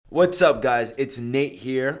What's up, guys? It's Nate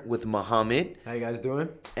here with Muhammad, How you guys doing?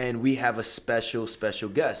 and we have a special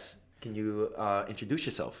guest. Can you introduce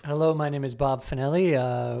yourself? Hello, my name is Bob Fanelli,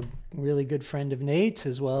 a really good friend of Nate's,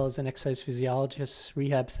 as well as an exercise physiologist,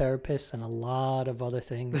 rehab therapist, and a lot of other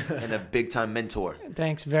things. And a big-time mentor.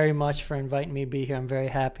 Thanks very much for inviting me to be here. I'm very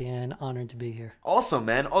happy and honored to be here. Awesome,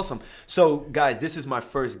 man. Awesome. So, guys, this is my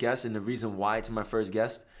first guest, and the reason why it's my first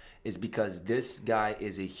guest is because this guy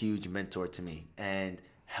is a huge mentor to me and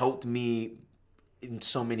helped me in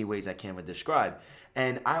so many ways I can't even describe.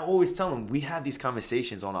 And I always tell him, we have these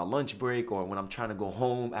conversations on our lunch break or when I'm trying to go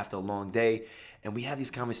home after a long day. And we have these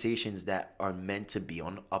conversations that are meant to be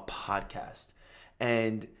on a podcast.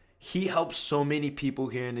 And he helps so many people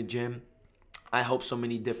here in the gym. I help so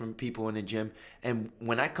many different people in the gym. And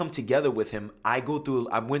when I come together with him, I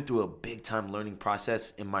went through a big time learning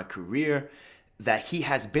process in my career that he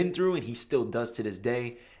has been through and he still does to this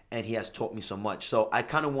day. And he has taught me so much. So I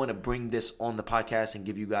kind of want to bring this on the podcast and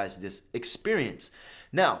give you guys this experience.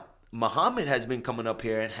 Now, Muhammad has been coming up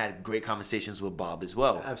here and had great conversations with Bob as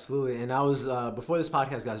well. Absolutely. And I was, before this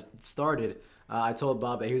podcast got started, I told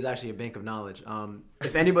Bob that he was actually a bank of knowledge.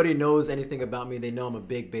 If anybody knows anything about me, they know I'm a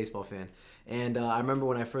big baseball fan. And I remember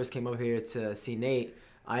when I first came up here to see Nate,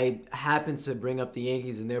 I happened to bring up the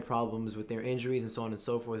Yankees and their problems with their injuries and so on and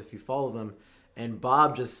so forth, if you follow them. And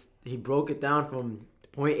Bob he broke it down from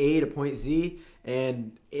point A to point Z,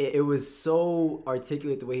 and it was so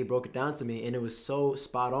articulate the way he broke it down to me, and it was so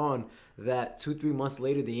spot on that 2-3 months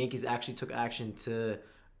later, the Yankees actually took action to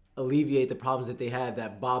alleviate the problems that they had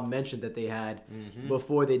that Bob mentioned that they had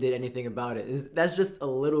before they did anything about it. That's just a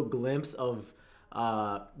little glimpse of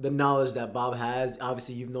the knowledge that Bob has.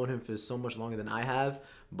 Obviously, you've known him for so much longer than I have.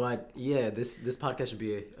 But yeah, this podcast should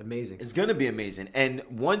be amazing. It's gonna be amazing. And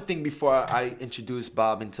one thing before I introduce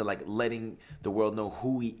Bob into like letting the world know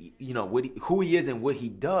who he is and what he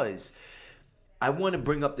does, I want to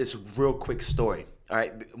bring up this real quick story. All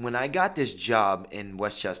right, when I got this job in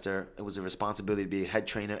Westchester, it was a responsibility to be a head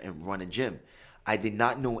trainer and run a gym. I did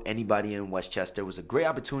not know anybody in Westchester. It was a great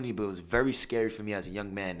opportunity, but it was very scary for me as a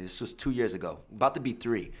young man. This was 2 years ago, about to be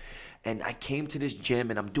 3. And I came to this gym,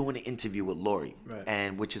 and I'm doing an interview with Lori,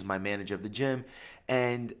 right, which is my manager of the gym.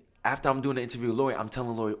 And after I'm doing the interview with Lori, I'm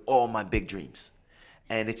telling Lori all my big dreams.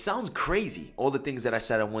 And it sounds crazy, all the things that I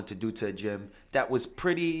said I want to do to a gym that was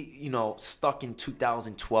pretty, stuck in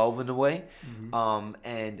 2012 in a way.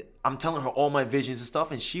 And I'm telling her all my visions and stuff,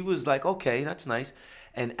 and she was like, okay, that's nice.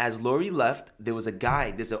 And as Lori left, there's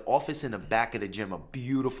an office in the back of the gym, a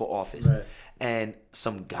beautiful office. Right. And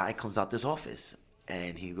some guy comes out this office.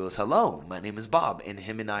 And he goes, hello, my name is Bob. And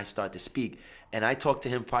him and I start to speak. And I talked to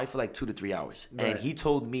him probably for like 2 to 3 hours. Right. And he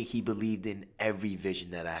told me he believed in every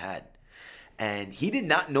vision that I had. And he did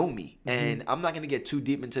not know me. And I'm not going to get too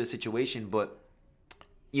deep into the situation, but,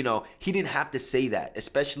 he didn't have to say that,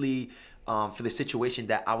 especially for the situation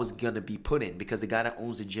that I was going to be put in. Because the guy that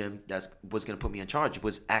owns the gym that was going to put me in charge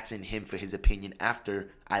was asking him for his opinion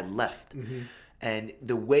after I left. And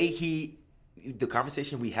the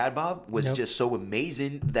conversation we had, Bob, was just so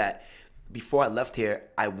amazing that before I left here,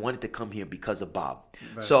 I wanted to come here because of Bob.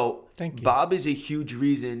 Right. So Thank you. Bob is a huge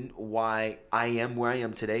reason why I am where I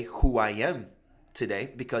am today, who I am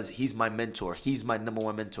today, because he's my mentor. He's my number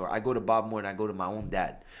one mentor. I go to Bob more than I go to my own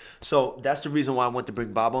dad. So that's the reason why I want to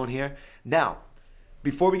bring Bob on here. Now,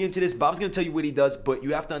 before we get into this, Bob's going to tell you what he does, but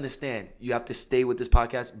you have to understand, you have to stay with this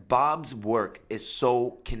podcast. Bob's work is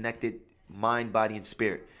so connected, mind, body, and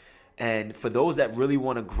spirit. And for those that really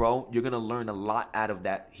want to grow, you're going to learn a lot out of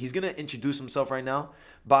that. He's going to introduce himself right now.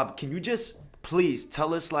 Bob, can you just please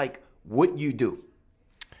tell us what you do?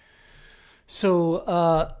 So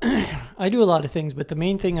I do a lot of things, but the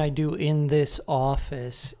main thing I do in this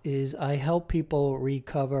office is I help people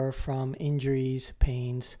recover from injuries,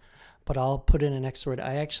 pains, but I'll put in an extra word.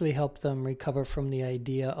 I actually help them recover from the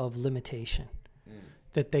idea of limitation.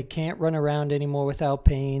 That they can't run around anymore without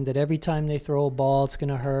pain, that every time they throw a ball, it's going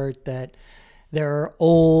to hurt, that they're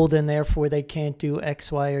old and therefore they can't do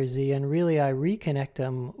X, Y, or Z. And really, I reconnect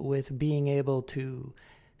them with being able to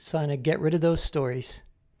get rid of those stories,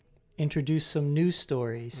 introduce some new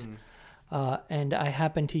stories. And I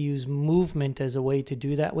happen to use movement as a way to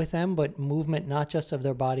do that with them, but movement not just of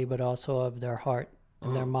their body, but also of their heart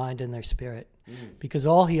and their mind and their spirit. Because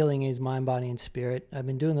all healing is mind, body, and spirit. I've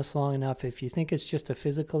been doing this long enough. If you think it's just a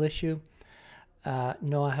physical issue,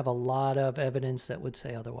 no, I have a lot of evidence that would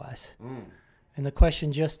say otherwise. And the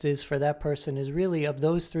question just is for that person is really of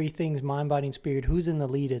those 3 things, mind, body, and spirit, who's in the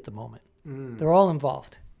lead at the moment? They're all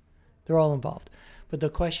involved. But the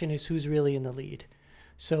question is who's really in the lead.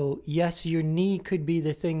 So, yes, your knee could be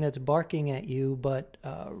the thing that's barking at you, but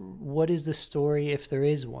what is the story, if there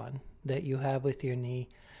is one, that you have with your knee?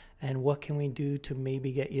 And what can we do to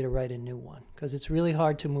maybe get you to write a new one? Because it's really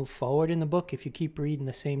hard to move forward in the book if you keep reading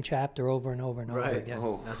the same chapter over and over and over again.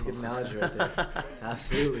 Oh, that's a good analogy right there.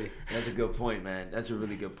 Absolutely. That's a good point, man. That's a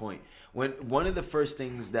really good point. One of the first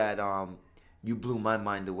things that you blew my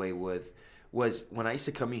mind away with was when I used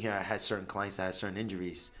to come in here, I had certain clients that had certain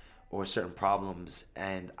injuries or certain problems,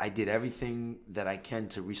 and I did everything that I can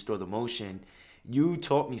to restore the motion. You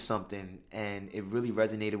taught me something, and it really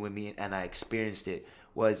resonated with me, and I experienced it,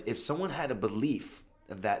 was if someone had a belief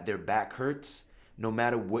that their back hurts, no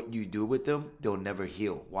matter what you do with them, they'll never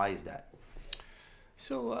heal. Why is that?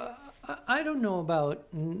 So I don't know about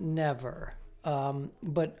never,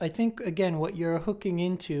 but I think, again, what you're hooking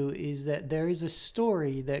into is that there is a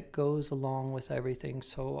story that goes along with everything.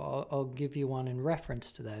 So I'll give you one in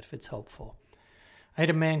reference to that if it's helpful. I had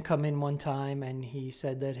a man come in one time, and he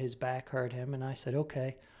said that his back hurt him, and I said,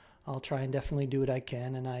 okay, I'll try and definitely do what I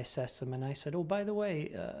can. And I assessed him, and I said, oh, by the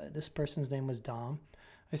way, this person's name was Dom.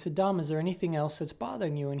 I said, Dom, is there anything else that's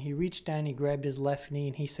bothering you? And he reached down, he grabbed his left knee,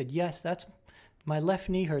 and he said, yes, that's my left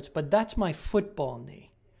knee hurts, but that's my football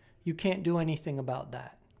knee. You can't do anything about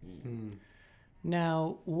that. Mm-hmm.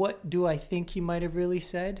 Now, what do I think he might have really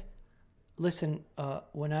said? Listen,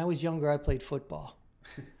 when I was younger, I played football.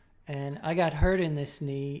 And I got hurt in this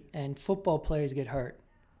knee, and football players get hurt.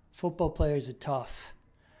 Football players are tough.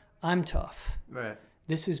 I'm tough. Right.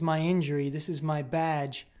 This is my injury. This is my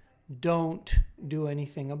badge. Don't do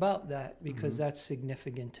anything about that because that's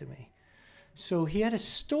significant to me. So he had a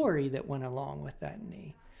story that went along with that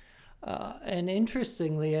knee. And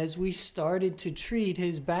interestingly, as we started to treat,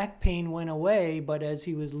 his back pain went away, but as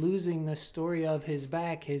he was losing the story of his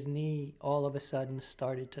back, his knee all of a sudden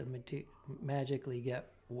started to magically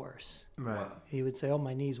get worse. Right. He would say, oh,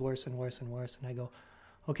 my knee's worse and worse and worse. And I go,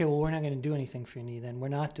 okay, well, we're not going to do anything for your knee then. We're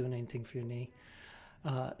not doing anything for your knee.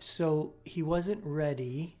 So he wasn't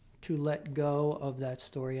ready to let go of that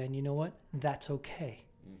story. And you know what? That's okay.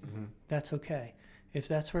 Mm-hmm. That's okay. If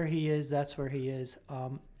that's where he is, that's where he is.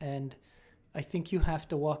 And I think you have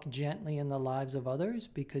to walk gently in the lives of others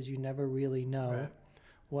because you never really know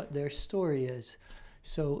what their story is.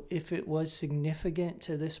 So if it was significant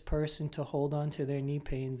to this person to hold on to their knee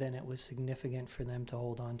pain, then it was significant for them to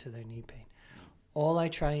hold on to their knee pain. All I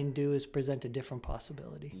try and do is present a different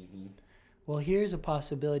possibility. Mm-hmm. Well, here's a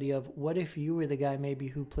possibility of what if you were the guy maybe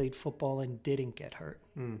who played football and didn't get hurt?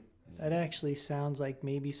 Mm. That actually sounds like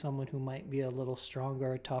maybe someone who might be a little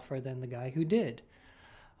stronger or tougher than the guy who did.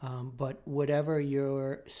 But whatever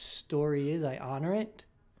your story is, I honor it.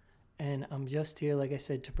 And I'm just here, like I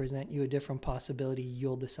said, to present you a different possibility.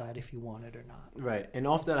 You'll decide if you want it or not. Right. And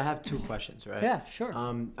off that, I have two questions, right? Yeah, sure.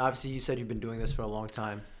 Obviously, you said you've been doing this for a long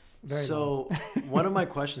time. Very long. One of my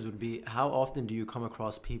questions would be, how often do you come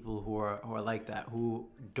across people who are like that, who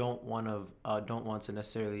don't want to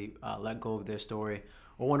necessarily let go of their story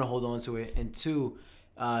or want to hold on to it? And two,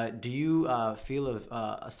 do you feel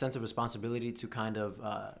a sense of responsibility to kind of,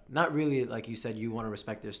 not really like you said, you want to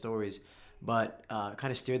respect their stories, but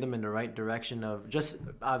kind of steer them in the right direction of just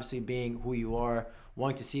obviously being who you are,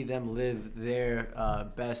 wanting to see them live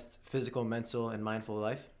their best physical, mental, and mindful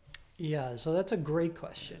life? Yeah, so that's a great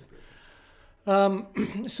question.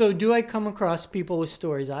 So do I come across people with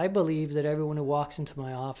stories? I believe that everyone who walks into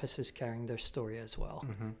my office is carrying their story as well.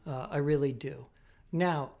 Mm-hmm. I really do.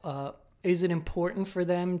 Now, is it important for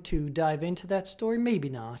them to dive into that story? Maybe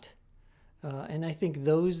not. And I think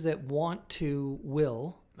those that want to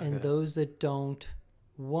will, and those that don't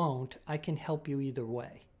won't. I can help you either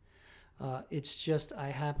way. It's just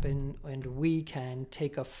I happen and we can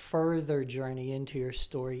take a further journey into your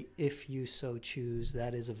story if you so choose.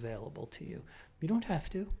 That is available to you. You don't have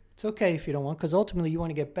to. It's okay if you don't want, because ultimately you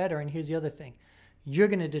want to get better. And here's the other thing. You're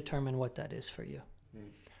going to determine what that is for you.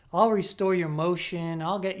 I'll restore your motion.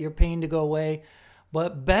 I'll get your pain to go away.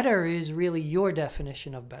 But better is really your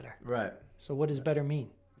definition of better. Right. So what does better mean?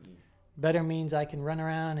 Better means I can run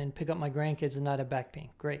around and pick up my grandkids and not have back pain.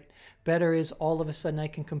 Great. Better is all of a sudden I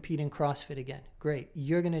can compete in CrossFit again. Great.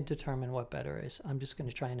 You're going to determine what better is. I'm just going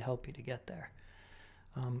to try and help you to get there.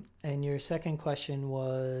 And your second question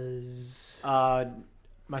was?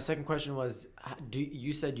 My second question was,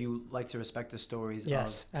 you said you like to respect the stories of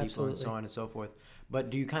people absolutely. And so on and so forth. But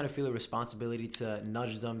do you kind of feel a responsibility to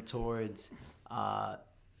nudge them towards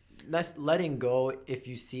letting go if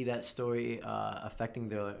you see that story affecting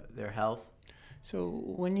their health? So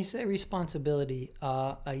when you say responsibility,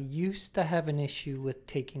 I used to have an issue with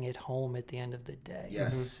taking it home at the end of the day.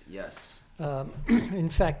 Yes, yes. In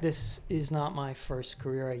fact, this is not my first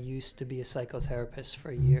career. I used to be a psychotherapist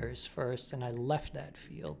for years first, and I left that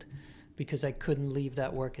field because I couldn't leave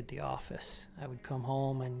that work at the office. I would come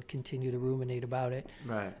home and continue to ruminate about it.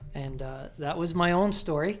 Right. And that was my own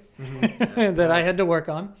story that I had to work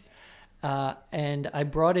on. And I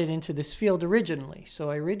brought it into this field originally. So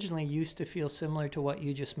I originally used to feel similar to what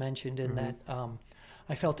you just mentioned in that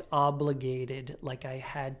I felt obligated, like I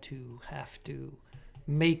have to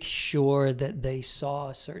make sure that they saw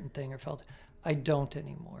a certain thing or felt. I don't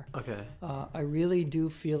anymore. Okay. I really do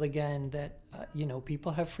feel again that,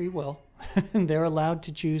 people have free will. They're allowed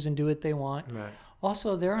to choose and do what they want. Right.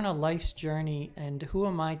 Also, they're on a life's journey, and who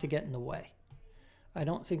am I to get in the way? I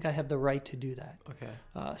don't think I have the right to do that.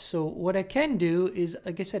 Okay. So what I can do is,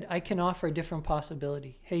 like I said, I can offer a different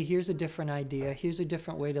possibility. Hey, here's a different idea. Here's a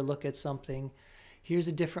different way to look at something. Here's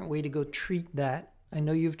a different way to go treat that. I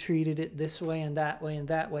know you've treated it this way and that way and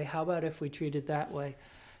that way. How about if we treat it that way?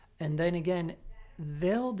 And then again,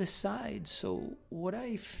 they'll decide. So what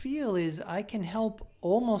I feel is I can help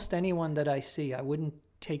almost anyone that I see. I wouldn't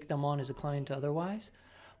take them on as a client otherwise.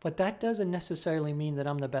 But that doesn't necessarily mean that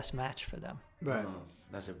I'm the best match for them. Right.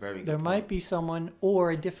 That's a very good There point. might be someone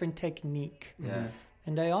or a different technique. Yeah.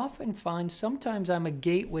 And I often find sometimes I'm a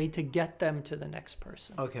gateway to get them to the next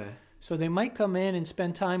person. Okay. So they might come in and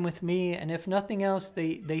spend time with me, and if nothing else,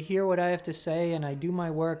 they hear what I have to say, and I do my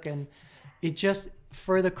work, and it just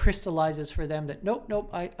further crystallizes for them that, nope,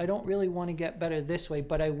 I don't really want to get better this way,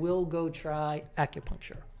 but I will go try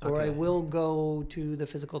acupuncture, or I Okay. will go to the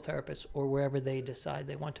physical therapist, or wherever they decide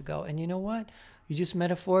they want to go. And you know what? You just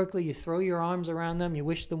metaphorically, you throw your arms around them, you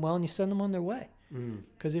wish them well, and you send them on their way.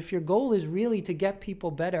 Because if your goal is really to get people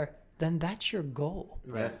better, then that's your goal.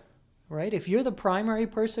 Right. Right? If you're the primary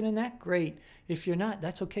person in that, great. If you're not,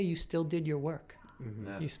 that's okay. You still did your work.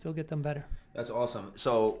 Yeah. You still get them better. That's awesome.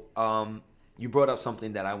 So, you brought up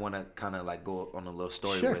something that I want to kind of like go on a little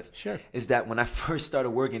story with. Sure. Is that when I first started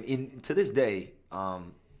working to this day,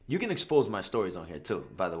 you can expose my stories on here too,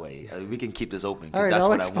 by the way. We can keep this open. All right, that's I'll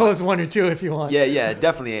what expose one or two if you want. Yeah,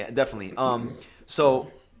 definitely.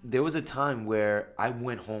 So there was a time where I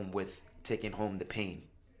went home with taking home the pain.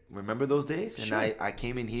 Remember those days? And Sure. I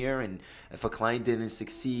came in here, and if a client didn't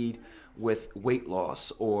succeed with weight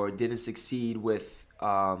loss or didn't succeed with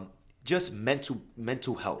just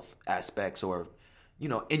mental health aspects, or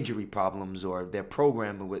injury problems, or their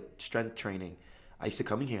program with strength training, I used to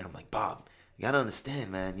come in here and I'm like, Bob, you gotta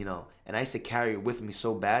understand, man, and I used to carry it with me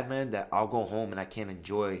so bad, man, that I'll go home and I can't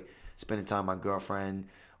enjoy spending time with my girlfriend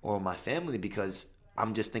or my family because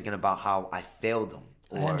I'm just thinking about how I failed them.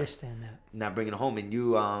 I understand that. Not bringing it home, and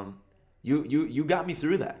you got me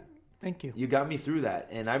through that. Thank you. You got me through that,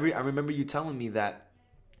 and I remember you telling me that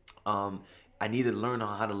I needed to learn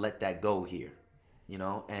how to let that go here,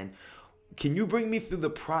 And can you bring me through the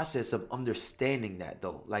process of understanding that,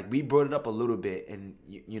 though? Like, we brought it up a little bit, and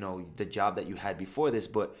the job that you had before this,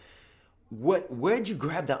 but where'd you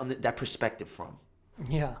grab that perspective from?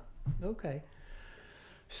 Yeah. Okay.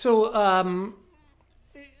 So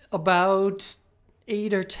about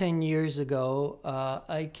 8 or 10 years ago,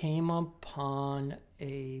 I came upon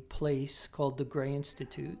a place called the Gray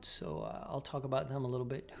Institute. So I'll talk about them a little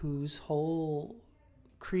bit, whose whole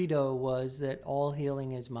credo was that all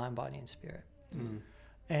healing is mind, body, and spirit.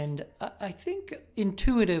 And I think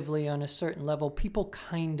intuitively, on a certain level, people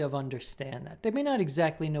kind of understand that. They may not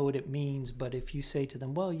exactly know what it means, but if you say to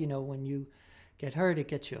them, well, when you get hurt, it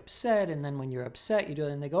gets you upset, and then when you're upset, you do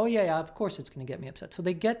it, and they go, oh yeah, of course it's going to get me upset. So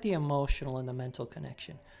they get the emotional and the mental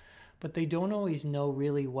connection, but they don't always know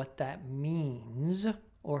really what that means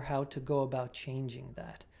or how to go about changing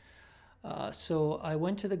that. So I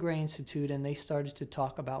went to the Gray Institute, and they started to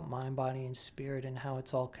talk about mind, body, and spirit and how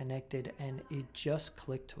it's all connected, and it just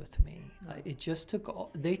clicked with me.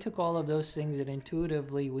 They took all of those things that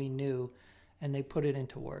intuitively we knew, and they put it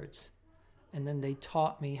into words. And then they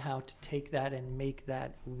taught me how to take that and make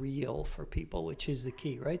that real for people, which is the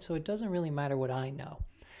key, right? So it doesn't really matter what I know.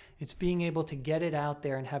 It's being able to get it out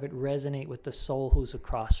there and have it resonate with the soul who's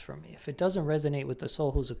across from me. If it doesn't resonate with the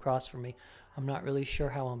soul who's across from me, I'm not really sure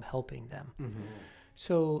how I'm helping them. Mm-hmm.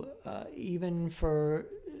 So even for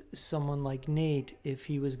someone like Nate, if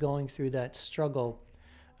he was going through that struggle,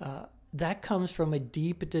 that comes from a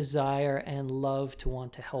deep desire and love to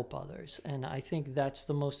want to help others. And I think that's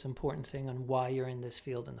the most important thing on why you're in this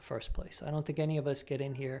field in the first place. I don't think any of us get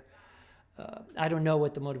in here. I don't know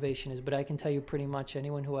what the motivation is, but I can tell you pretty much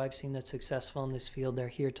anyone who I've seen that's successful in this field, they're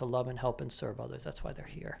here to love and help and serve others. That's why they're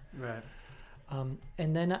here. Right.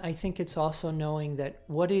 And then I think it's also knowing that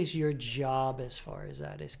what is your job as far as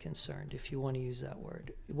that is concerned, if you want to use that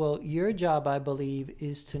word. Well, your job, I believe,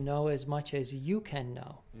 is to know as much as you can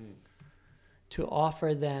know, to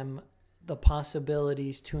offer them the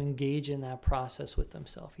possibilities to engage in that process with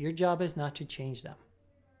themselves. Your job is not to change them.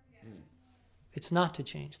 It's not to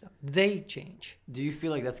change them. They change. Do you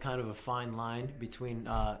feel like that's kind of a fine line between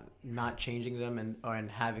not changing them and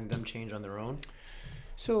having them change on their own?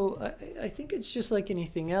 So I think it's just like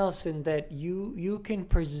anything else in that you can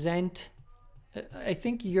present. I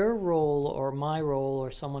think your role or my role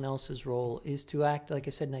or someone else's role is to act, like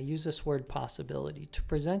I said, and I use this word possibility, to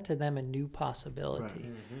present to them a new possibility.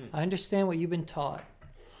 Right. I understand what you've been taught,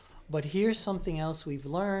 but here's something else we've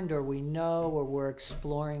learned or we know or we're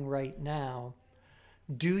exploring right now.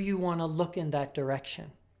 Do you want to look in that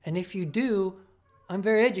direction? And if you do, I'm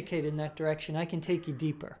very educated in that direction. I can take you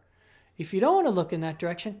deeper. If you don't want to look in that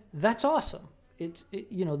direction, that's awesome.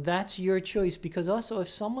 That's your choice, because also if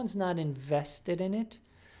someone's not invested in it,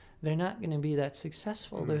 they're not going to be that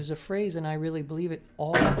successful. There's a phrase, and I really believe it,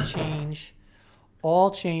 all change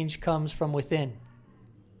comes from within.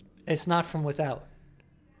 It's not from without.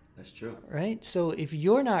 That's true. Right? So if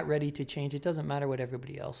you're not ready to change, it doesn't matter what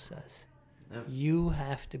everybody else says. Yeah. You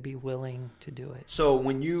have to be willing to do it. So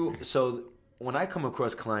when I come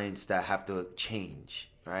across clients that have to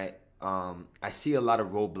change, right? I see a lot of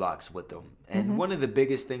roadblocks with them. And one of the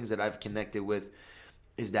biggest things that I've connected with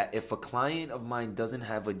is that if a client of mine doesn't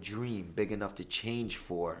have a dream big enough to change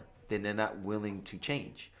for, then they're not willing to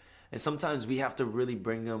change. And sometimes we have to really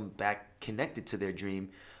bring them back connected to their dream,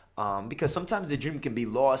 because sometimes the dream can be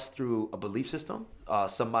lost through a belief system,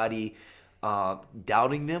 somebody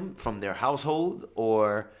doubting them from their household,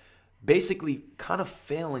 or basically kind of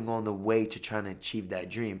failing on the way to trying to achieve that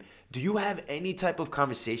dream. Do you have any type of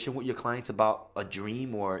conversation with your clients about a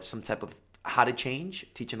dream or some type of how to change,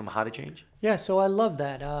 teaching them how to change? Yeah, so I love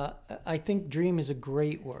that. I think dream is a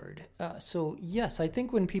great word. So yes, I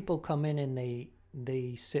think when people come in and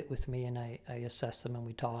they sit with me and I assess them and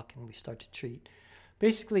we talk and we start to treat,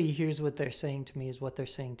 basically here's what they're saying to me is what they're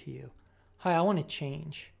saying to you. Hi, I want to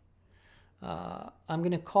change. I'm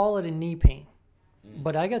going to call it a knee pain.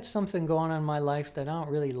 But I got something going on in my life that I don't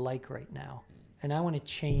really like right now, and I want to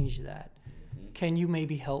change that. Can you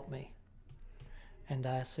maybe help me? And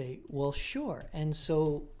I say, well, sure. And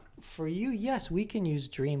so for you, yes, we can use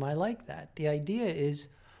dream. I like that. The idea is,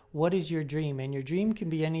 what is your dream? And your dream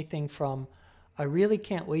can be anything from, I really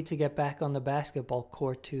can't wait to get back on the basketball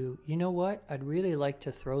court, to, you know what? I'd really like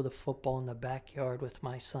to throw the football in the backyard with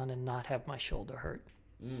my son and not have my shoulder hurt.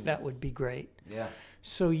 That would be great. Yeah.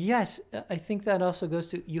 So yes, I think that also goes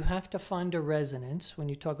to, you have to find a resonance when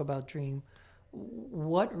you talk about dream.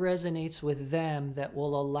 What resonates with them that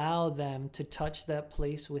will allow them to touch that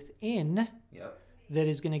place within that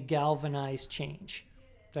is going to galvanize change.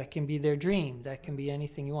 That can be their dream. That can be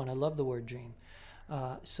anything you want. I love the word dream.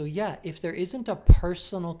 So yeah, if there isn't a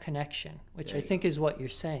personal connection, which I think is what you're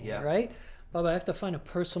saying, right? Bob, I have to find a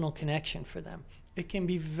personal connection for them. It can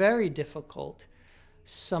be very difficult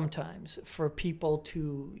sometimes for people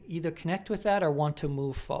to either connect with that or want to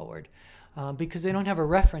move forward, because they don't have a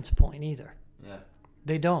reference point either. Yeah,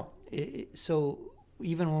 they don't. So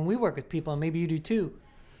even when we work with people, and maybe you do too,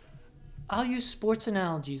 I'll use sports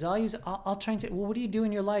analogies. I'll try and say, well, what do you do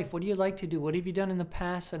in your life? What do you like to do? What have you done in the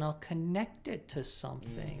past? And I'll connect it to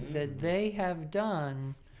something that they have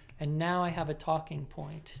done, and now I have a talking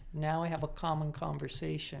point. Now I have a common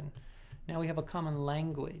conversation. Now we have a common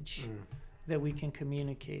language that we can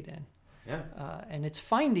communicate in. Yeah. And it's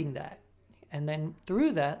finding that. And then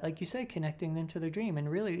through that, like you say, connecting them to their dream. And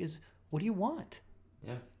really is, what do you want?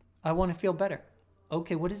 Yeah. I want to feel better.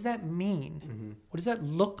 Okay, what does that mean? What does that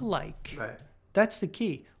look like? Right. That's the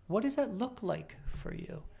key. What does that look like for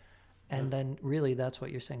you? And then really that's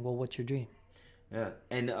what you're saying. Well, what's your dream? Yeah.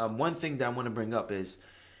 And one thing that I want to bring up is,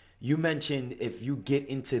 you mentioned if you get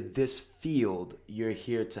into this field, you're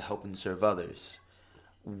here to help and serve others.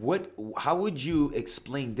 How would you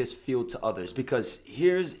explain this field to others? Because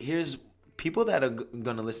here's people that are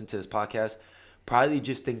going to listen to this podcast probably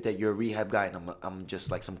just think that you're a rehab guy and I'm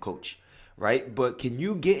just like some coach, right? But can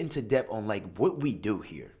you get into depth on like what we do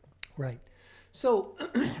here? Right. So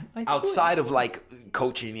outside of like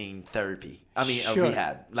coaching and therapy,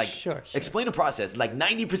 rehab, like explain the process. Like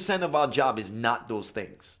 90% of our job is not those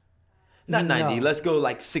things. Not 90, let's go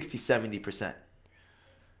like 60, 70%.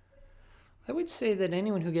 I would say that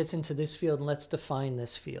anyone who gets into this field, and let's define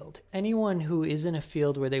this field, anyone who is in a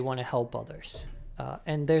field where they want to help others,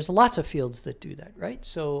 And there's lots of fields that do that, right?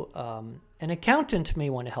 So an accountant may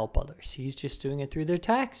want to help others. He's just doing it through their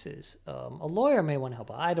taxes. A lawyer may want to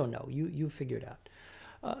help. I don't know. You figure it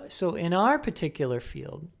out. So in our particular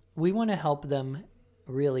field, we want to help them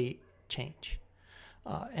really change.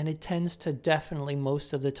 And it tends to definitely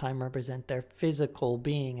most of the time represent their physical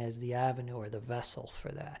being as the avenue or the vessel for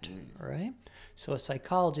that, right? So a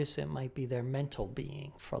psychologist, it might be their mental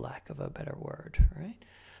being, for lack of a better word, right?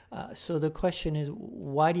 So the question is,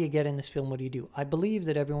 why do you get in this field? What do you do? I believe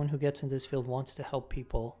that everyone who gets in this field wants to help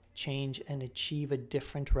people change and achieve a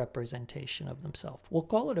different representation of themselves. We'll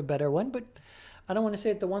call it a better one, but I don't want to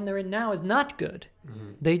say that the one they're in now is not good.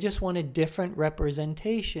 Mm-hmm. They just want a different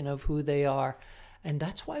representation of who they are. And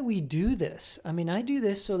that's why we do this. I mean, I do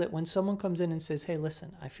this so that when someone comes in and says, hey,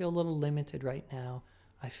 listen, I feel a little limited right now.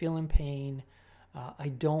 I feel in pain. I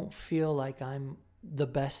don't feel like I'm the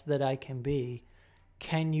best that I can be.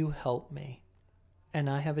 Can you help me? And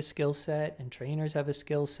I have a skill set, and trainers have a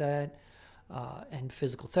skill set, and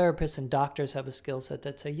physical therapists and doctors have a skill set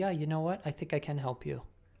that say, yeah, you know what? I think I can help you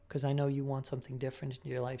because I know you want something different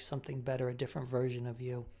in your life, something better, a different version of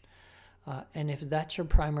you. And if that's your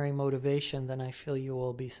primary motivation, then I feel you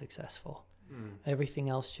will be successful. Everything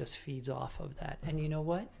else just feeds off of that. And you know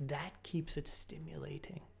what? That keeps it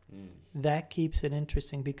stimulating. That keeps it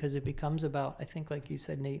interesting because it becomes about, I think like you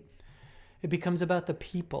said, Nate, it becomes about the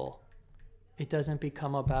people. It doesn't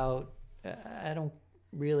become about, I'm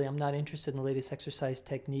not interested in the latest exercise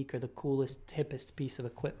technique or the coolest, hippest piece of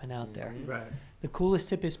equipment out there. Right. The coolest,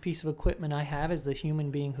 hippest piece of equipment I have is the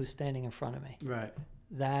human being who's standing in front of me. Right.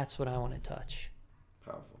 That's what I want to touch.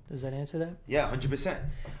 Powerful. Does that answer that? Yeah, 100%.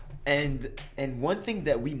 And one thing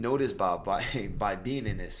that we noticed, Bob, by being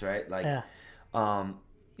in this, right? Like,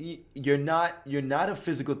 you're not a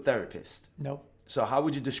physical therapist. Nope. So how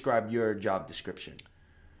would you describe your job description?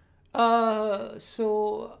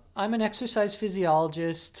 So I'm an exercise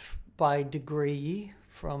physiologist by degree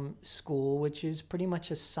from school, which is pretty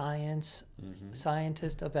much a scientist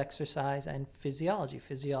of exercise and physiology.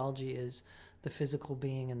 Physiology is the physical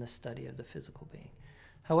being and the study of the physical being.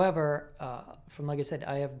 However, like I said,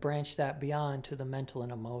 I have branched that beyond to the mental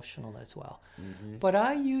and emotional as well. But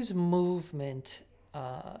I use movement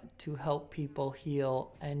to help people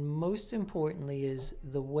heal, and most importantly is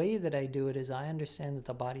the way that I do it is I understand that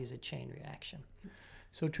the body is a chain reaction.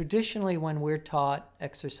 So traditionally when we're taught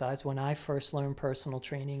exercise, when I first learned personal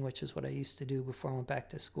training, which is what I used to do before I went back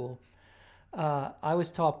to school, I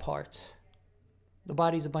was taught parts. The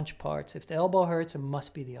body's a bunch of parts. If the elbow hurts, it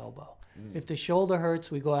must be the elbow. If the shoulder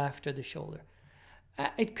hurts, we go after the shoulder.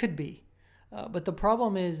 It could be. But the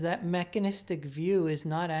problem is that mechanistic view is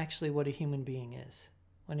not actually what a human being is.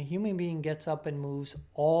 When a human being gets up and moves,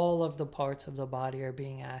 all of the parts of the body are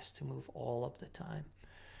being asked to move all of the time,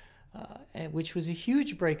 which was a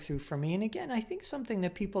huge breakthrough for me. And again, I think something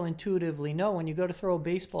that people intuitively know. When you go to throw a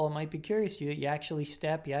baseball, it might be curious to you. You actually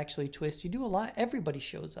step, you actually twist, you do a lot. Everybody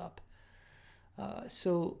shows up.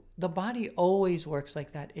 So the body always works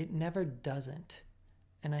like that. It never doesn't.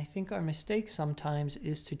 And I think our mistake sometimes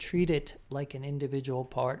is to treat it like an individual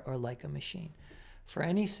part or like a machine. For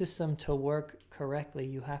any system to work correctly,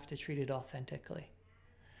 you have to treat it authentically.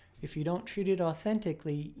 If you don't treat it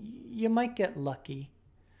authentically, you might get lucky,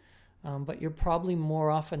 but you're probably more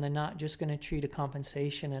often than not just going to treat a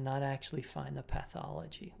compensation and not actually find the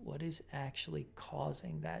pathology. What is actually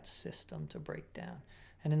causing that system to break down?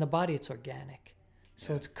 And in the body, it's organic.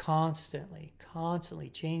 So it's constantly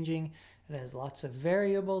changing. It has lots of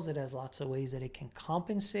variables. It has lots of ways that it can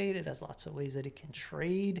compensate. It has lots of ways that it can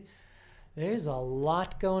trade. There's a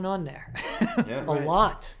lot going on there. A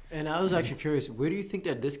lot. And I was actually curious, where do you think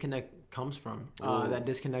that disconnect comes from? That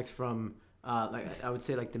disconnect from, like I would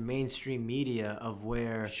say, like the mainstream media of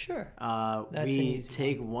where we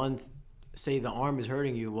take say the arm is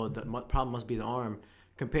hurting you. Well, the problem must be the arm.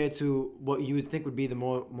 Compared to what you would think would be the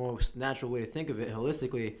most natural way to think of it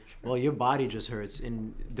holistically, well, your body just hurts,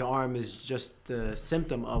 and the arm is just the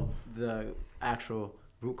symptom of the actual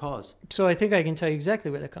root cause. So I think I can tell you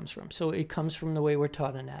exactly where that comes from. So it comes from the way we're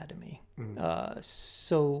taught anatomy.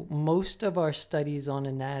 So most of our studies on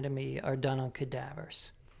anatomy are done on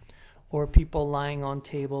cadavers or people lying on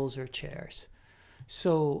tables or chairs.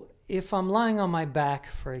 So if I'm lying on my back,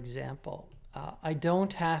 for example, I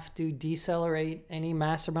don't have to decelerate any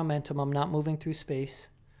mass or momentum. I'm not moving through space.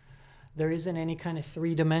 There isn't any kind of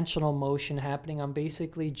three-dimensional motion happening. I'm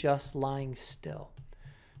basically just lying still.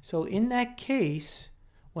 So in that case,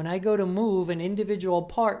 when I go to move, an individual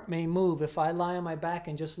part may move. If I lie on my back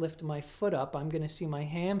and just lift my foot up, I'm going to see my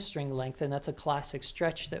hamstring lengthen. That's a classic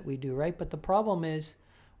stretch that we do, right? But the problem is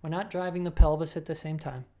we're not driving the pelvis at the same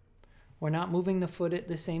time. We're not moving the foot at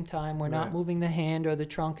the same time. We're not moving the hand or the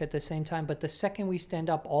trunk at the same time. But the second we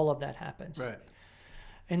stand up, all of that happens. Right.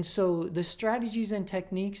 And so the strategies and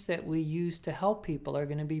techniques that we use to help people are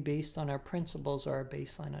going to be based on our principles or our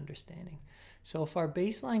baseline understanding. So if our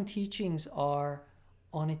baseline teachings are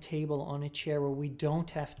on a table, on a chair, where we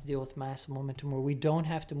don't have to deal with mass and momentum, where we don't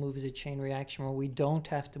have to move as a chain reaction, where we don't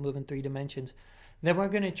have to move in 3 dimensions, then we're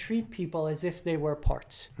going to treat people as if they were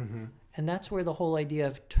parts. Mm-hmm. And that's where the whole idea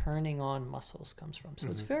of turning on muscles comes from. So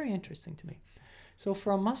it's very interesting to me. So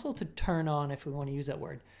for a muscle to turn on, if we want to use that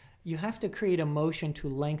word, you have to create a motion to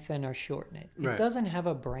lengthen or shorten it. It doesn't have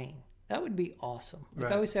a brain. That would be awesome.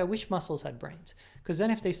 Like I always say, I wish muscles had brains. Because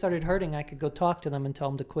then if they started hurting, I could go talk to them and tell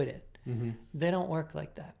them to quit it. Mm-hmm. They don't work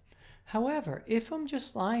like that. However, if I'm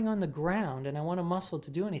just lying on the ground and I want a muscle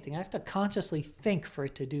to do anything, I have to consciously think for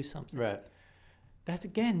it to do something. Right. That's,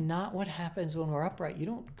 again, not what happens when we're upright. You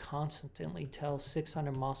don't constantly tell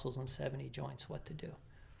 600 muscles and 70 joints what to do.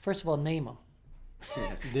 First of all, name them.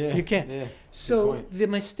 Yeah, you can't. Yeah, so the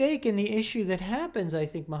mistake and the issue that happens, I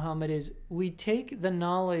think, Muhammad, is we take the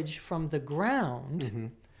knowledge from the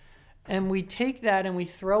ground and we take that and we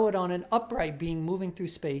throw it on an upright being moving through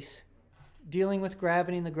space, dealing with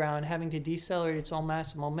gravity in the ground, having to decelerate its own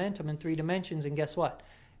mass and momentum in 3 dimensions. And guess what?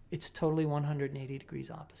 It's totally 180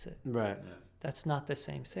 degrees opposite. Right. Yeah. That's not the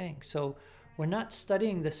same thing. So we're not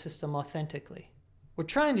studying the system authentically. We're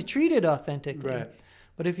trying to treat it authentically. Right.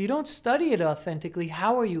 But if you don't study it authentically,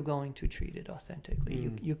 how are you going to treat it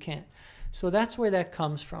authentically? You can't. So that's where that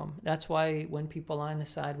comes from. That's why when people lie on the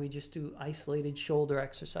side, we just do isolated shoulder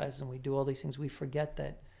exercises and we do all these things. We forget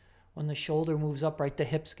that when the shoulder moves upright, the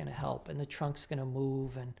hip's going to help and the trunk's going to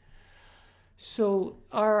move. And so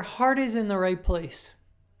our heart is in the right place.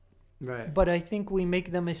 Right. But I think we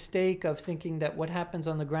make the mistake of thinking that what happens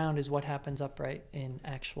on the ground is what happens upright in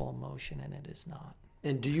actual motion, and it is not.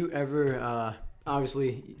 And do you ever,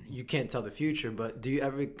 obviously you can't tell the future, but do you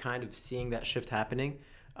ever kind of seeing that shift happening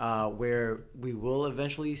where we will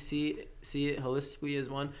eventually see it holistically as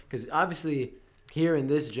one? Because obviously here in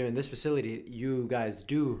this gym, in this facility, you guys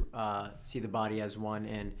do see the body as one,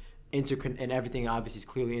 and and everything obviously is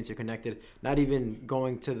clearly interconnected, not even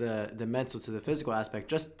going to the mental, to the physical aspect,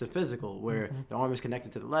 just the physical, where the arm is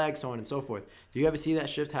connected to the leg, so on and so forth. Do you ever see that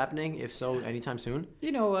shift happening? If so, anytime soon?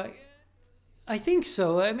 You know, I think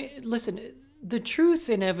so. I mean, listen, the truth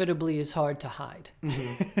inevitably is hard to hide.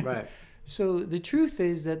 Right. So the truth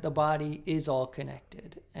is that the body is all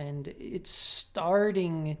connected, and it's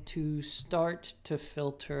starting to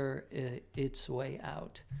filter its way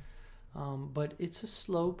out. But it's a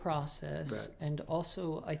slow process. Right. And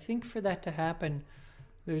also, I think for that to happen,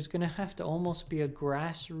 there's going to have to almost be a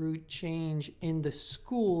grassroots change in the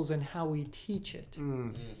schools and how we teach it.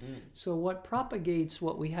 So what propagates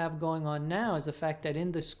what we have going on now is the fact that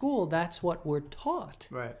in the school, that's what we're taught.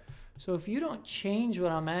 Right. So if you don't change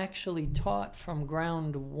what I'm actually taught from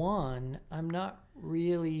ground one, I'm not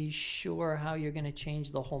really sure how you're going to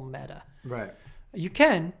change the whole meta. Right. You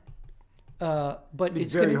can. But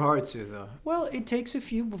it's very hard to, though. Well, it takes a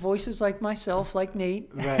few voices like myself, like Nate,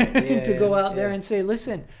 right. to go out there and say,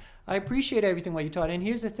 listen, I appreciate everything what you taught. And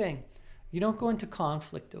here's the thing. You don't go into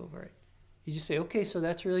conflict over it. You just say, okay, so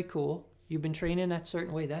that's really cool. You've been training that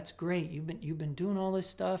certain way. That's great. You've been doing all this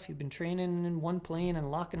stuff. You've been training in one plane and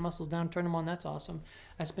locking muscles down, turn them on. That's awesome.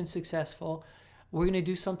 That's been successful. We're going to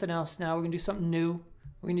do something else now. We're going to do something new.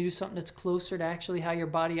 We're going to do something that's closer to actually how your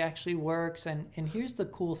body actually works. And here's the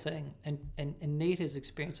cool thing, and Nate has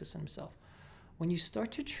experienced this himself. When you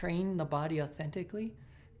start to train the body authentically,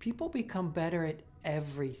 people become better at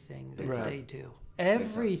everything that they do.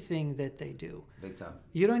 Everything that they do. Big time.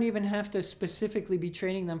 You don't even have to specifically be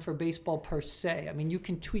training them for baseball per se. I mean, you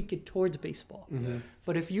can tweak it towards baseball.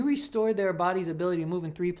 But if you restore their body's ability to move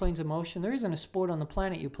in 3 planes of motion, there isn't a sport on the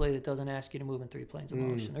planet you play that doesn't ask you to move in 3 planes of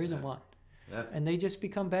motion. There isn't one. Yeah. And they just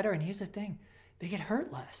become better. And here's the thing. They get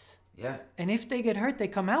hurt less. Yeah. And if they get hurt, they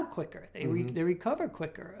come out quicker. They recover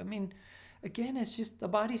quicker. I mean, again, it's just the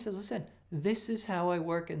body says, listen, this is how I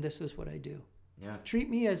work and this is what I do. Yeah. Treat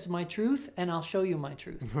me as my truth and I'll show you my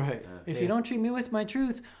truth. Right. If you don't treat me with my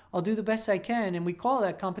truth, I'll do the best I can. And we call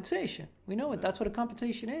that compensation. We know it. That's what a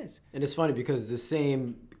compensation is. And it's funny because the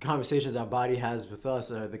same conversations our body has with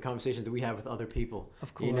us are the conversations that we have with other people.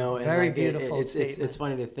 Of course. You know, and very like beautiful it's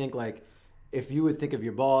funny to think like, if you would think of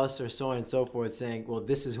your boss or so on and so forth saying, well,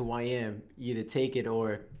 this is who I am, you either take it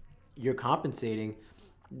or you're compensating,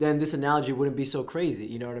 then this analogy wouldn't be so crazy.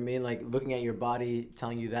 You know what I mean? Like looking at your body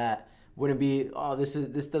telling you that wouldn't be, oh, this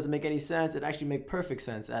doesn't make any sense. It actually makes perfect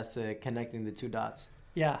sense as to connecting the 2 dots.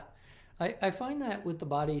 Yeah. I find that with the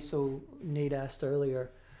body, so Nate asked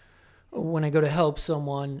earlier, when I go to help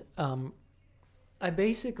someone, I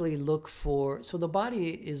basically look for, so the body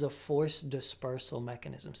is a force dispersal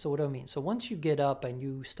mechanism. So what do I mean? So once you get up and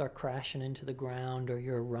you start crashing into the ground, or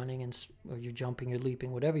you're running or you're jumping, you're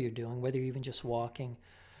leaping, whatever you're doing, whether you're even just walking,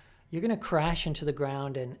 you're going to crash into the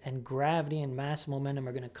ground, and gravity and mass momentum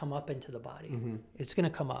are going to come up into the body. Mm-hmm. It's going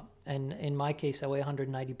to come up. And in my case, I weigh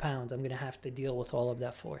 190 pounds. I'm going to have to deal with all of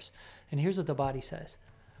that force. And here's what the body says.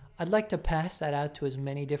 I'd like to pass that out to as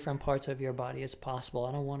many different parts of your body as possible.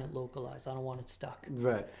 I don't want it localized. I don't want it stuck.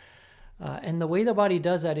 Right. And the way the body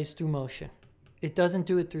does that is through motion. It doesn't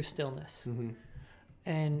do it through stillness. Mm-hmm.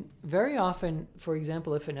 And very often, for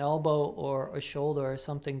example, if an elbow or a shoulder or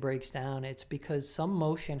something breaks down, it's because some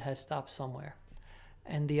motion has stopped somewhere.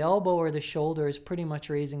 And the elbow or the shoulder is pretty much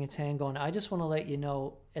raising its hand going, I just want to let you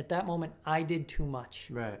know, at that moment, I did too much.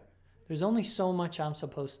 Right. There's only so much I'm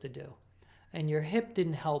supposed to do. And your hip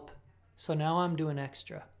didn't help, so now I'm doing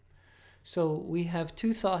extra. So we have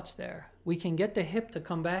two thoughts there. We can get the hip to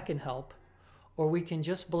come back and help, or we can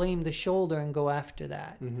just blame the shoulder and go after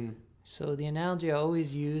that. Mm-hmm. So the analogy I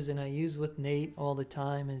always use, and I use with Nate all the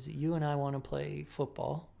time, is you and I want to play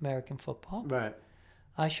football, American football. Right.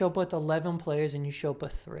 I show up with 11 players and you show up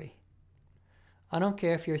with 3. I don't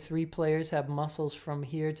care if your 3 players have muscles from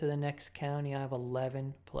here to the next county. I have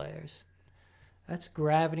 11 players. That's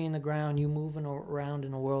gravity in the ground, you moving around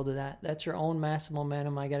in a world of that. That's your own mass and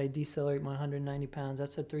momentum. I got to decelerate my 190 pounds.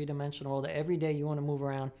 That's a 3-dimensional world. Every day you want to move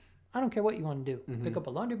around. I don't care what you want to do. Mm-hmm. Pick up a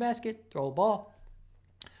laundry basket, throw a ball.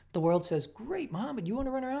 The world says, great, Mohammed, you want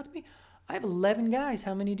to run around with me? I have 11 guys.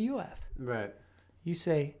 How many do you have? Right. You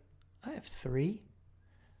say, I have 3.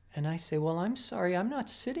 And I say, well, I'm sorry, I'm not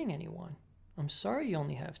sitting anyone. I'm sorry you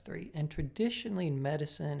only have 3. And traditionally in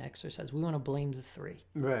medicine, exercise, we want to blame the 3.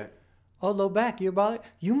 Right. Oh, low back, you're bothered.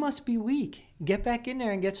 You must be weak. Get back in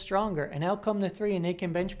there and get stronger. And out come the 3, and they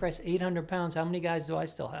can bench press 800 pounds. How many guys do I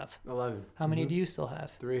still have? 11. How many do you still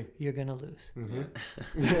have? 3. You're going to lose. Mm-hmm.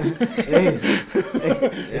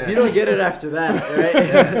 If you don't get it after that, right?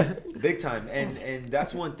 Yeah. Big time. And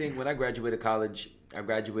that's one thing. When I graduated college, I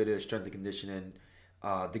graduated a strength and conditioning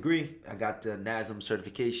degree. I got the NASM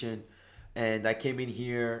certification. And I came in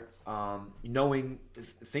here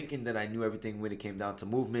thinking that I knew everything when it came down to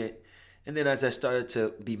movement. And then as I started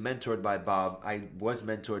to be mentored by Bob, I was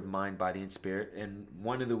mentored mind, body, and spirit. And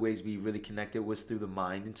one of the ways we really connected was through the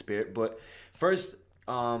mind and spirit. But first,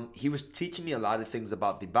 he was teaching me a lot of things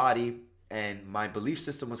about the body. And my belief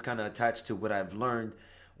system was kind of attached to what I've learned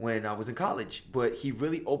when I was in college. But he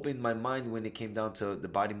really opened my mind when it came down to the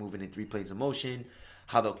body moving in 3 planes of motion,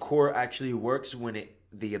 how the core actually works when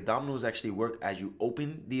the abdominals actually work as you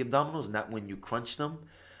open the abdominals, not when you crunch them.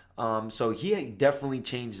 So he definitely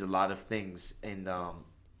changed a lot of things in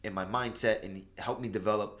my mindset, and helped me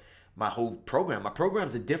develop my whole program. My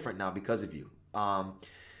programs are different now because of you.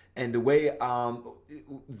 And the way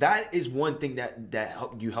that is one thing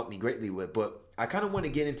that you helped me greatly with. But I kind of want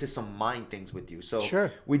to get into some mind things with you. So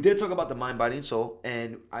sure. We did talk about the mind, body, and soul,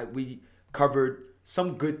 and we covered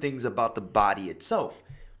some good things about the body itself.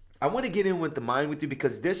 I want to get in with the mind with you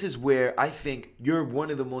because this is where I think you're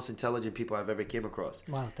one of the most intelligent people I've ever came across.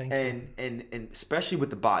 Wow, thank you. And especially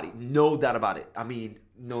with the body. No doubt about it. I mean,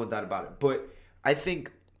 no doubt about it. But I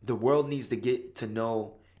think the world needs to get to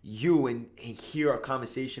know you and hear our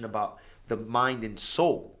conversation about the mind and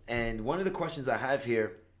soul. And one of the questions I have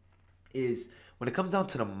here is, when it comes down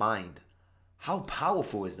to the mind, how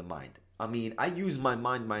powerful is the mind? I mean, I use my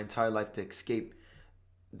mind my entire life to escape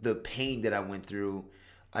the pain that I went through,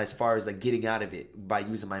 as far as like getting out of it, by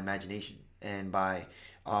using my imagination and by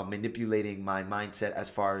manipulating my mindset as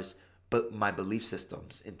far as my belief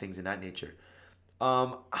systems and things in that nature.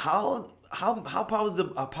 How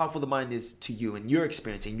powerful the mind is to you in your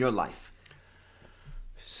experience in your life?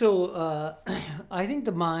 So I think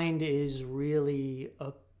the mind is really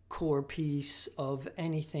a core piece of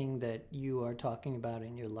anything that you are talking about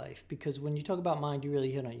in your life, because when you talk about mind, you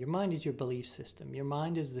really hit on it. Your mind is your belief system. Your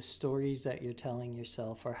mind is the stories that you're telling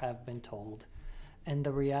yourself or have been told, and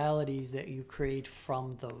the realities that you create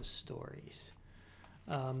from those stories.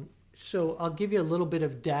 So I'll give you a little bit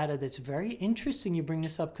of data that's very interesting. You bring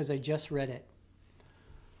this up because I just read it.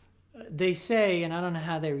 They say, and I don't know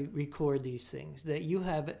how they record these things, that you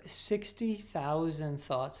have 60,000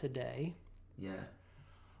 thoughts a day. Yeah.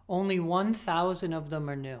 Only 1,000 of them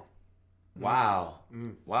are new. Wow.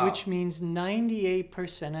 Wow. Which means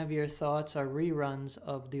 98% of your thoughts are reruns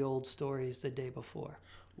of the old stories the day before.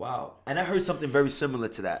 Wow. And I heard something very similar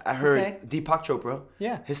to that. I heard Deepak Chopra.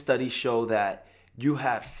 Yeah. His studies show that you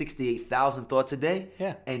have 68,000 thoughts a day.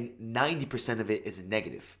 Yeah. And 90% of it is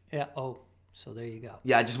negative. Yeah. Oh, So there you go.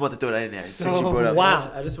 Yeah, I just want to throw that in there. So, Since you brought up,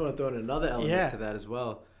 wow. I just want to throw in another element to Yeah. that as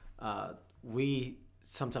well. We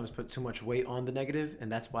sometimes put too much weight on the negative,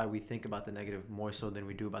 and that's why we think about the negative more so than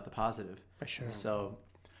we do about the positive. For sure. So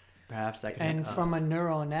perhaps that can. And from a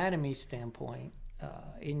neuroanatomy standpoint,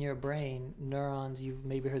 in your brain, neurons, you've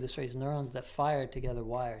maybe heard this phrase, neurons that fire together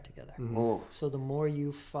wire together. oh, So the more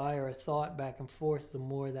you fire a thought back and forth, the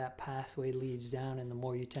more that pathway leads down and the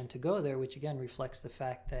more you tend to go there, which again reflects the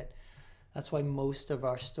fact that that's why most of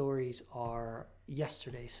our stories are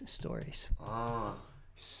yesterday's stories.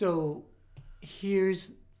 So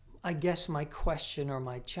here's, I guess, my question or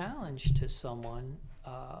my challenge to someone,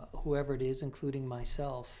 whoever it is, including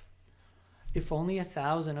myself. If only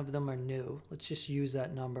 1,000 of them are new, let's just use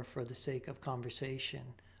that number for the sake of conversation,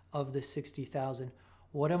 of the 60,000,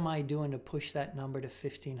 what am I doing to push that number to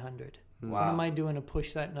 1,500? wow. What am I doing to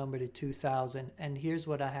push that number to 2,000? And here's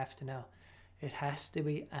what I have to know. It has to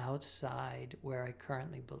be outside where I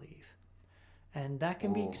currently believe. And that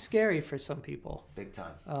can be scary for some people. Big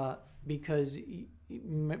time. Because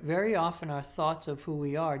very often our thoughts of who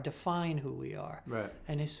we are define who we are. Right.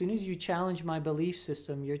 And as soon as you challenge my belief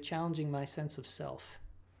system, you're challenging my sense of self.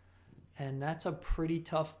 And that's a pretty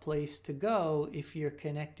tough place to go if you're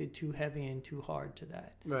connected too heavy and too hard to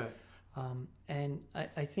that. Right. And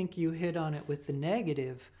I think you hit on it with the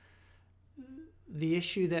negative. The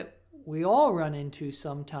issue that we all run into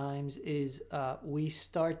sometimes is we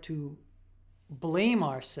start to blame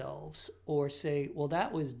ourselves or say, well,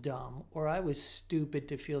 that was dumb, or I was stupid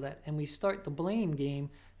to feel that. And we start the blame game,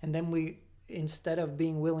 and then we, instead of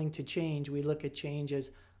being willing to change, we look at change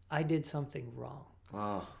as, I did something wrong.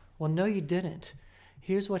 Oh. Well, no, you didn't.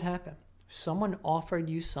 Here's what happened. Someone offered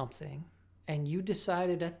you something, and you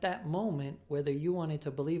decided at that moment whether you wanted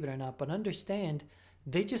to believe it or not. But understand,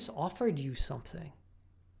 they just offered you something.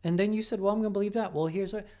 And then you said, well, I'm going to believe that. Well,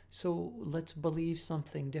 here's what. So let's believe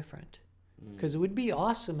something different. Because it would be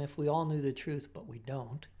awesome if we all knew the truth, but we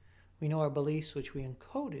don't. We know our beliefs, which we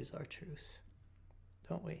encode as our truths,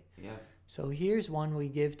 don't we? Yeah. So here's one we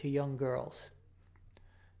give to young girls.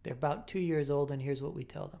 They're about 2 years old, and here's what we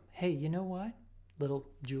tell them. Hey, you know what, little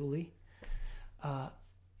Julie?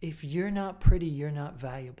 If you're not pretty, you're not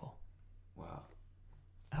valuable. Wow.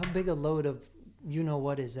 How big a load of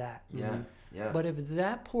you-know-what is that? Yeah. Yeah. But if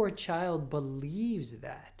that poor child believes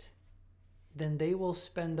that, then they will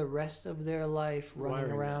spend the rest of their life running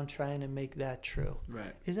Wiring around trying to make that true.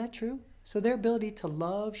 Right. Is that true? So their ability to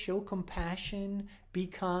love, show compassion, be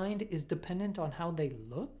kind is dependent on how they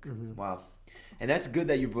look? Wow. And that's good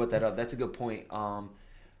that you brought that up. That's a good point.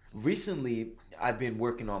 Recently, I've been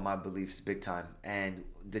working on my beliefs big time. And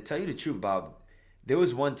to tell you the truth, Bob, there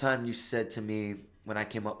was one time you said to me when I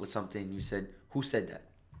came up with something, you said, who said that?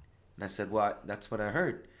 And I said, well, that's what I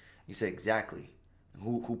heard. You said, exactly.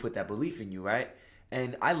 Who put that belief in you, right?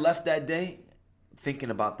 And I left that day thinking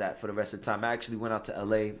about that for the rest of the time. I actually went out to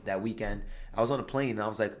LA that weekend. I was on a plane and I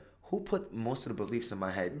was like, who put most of the beliefs in my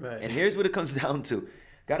head? Right. And here's what it comes down to.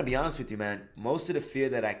 Got to be honest with you, man. Most of the fear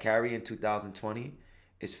that I carry in 2020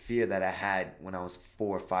 is fear that I had when I was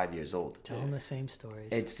 4 or 5 years old. Telling the same stories.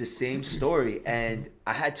 It's the same story. And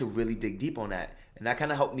I had to really dig deep on that. And that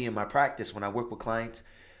kind of helped me in my practice when I work with clients.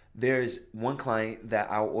 There's one client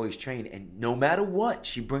that I'll always train, and no matter what,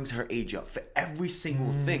 she brings her age up for every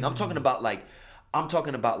single thing. I'm talking about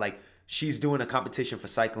like she's doing a competition for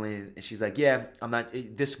cycling, and she's like, yeah, I'm not,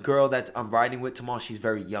 this girl that I'm riding with tomorrow, she's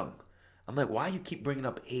very young. I'm like, why you keep bringing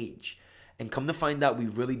up age? And come to find out, we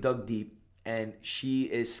really dug deep, and she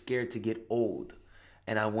is scared to get old.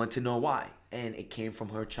 And I want to know why. And it came from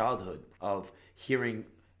her childhood of hearing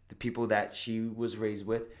the people that she was raised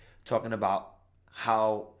with talking about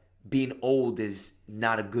how being old is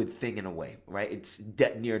not a good thing in a way, right? It's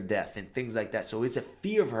near death and things like that. So it's a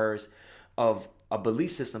fear of hers of a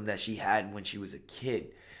belief system that she had when she was a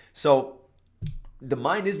kid. So the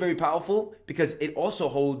mind is very powerful because it also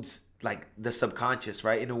holds like the subconscious,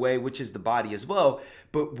 right? In a way, which is the body as well.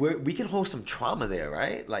 But we can hold some trauma there,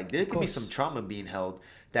 right? Like there could be some trauma being held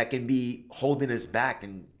that can be holding us back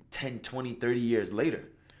in 10, 20, 30 years later.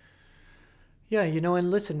 Yeah,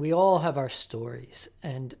 and listen, we all have our stories,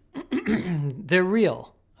 and they're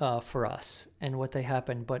real for us and what they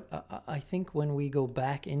happen. But I think when we go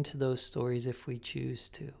back into those stories, if we choose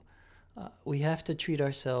to, we have to treat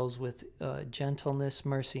ourselves with gentleness,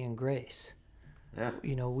 mercy, and grace. Yeah.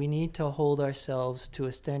 We need to hold ourselves to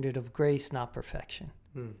a standard of grace, not perfection.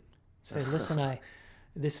 Say, listen,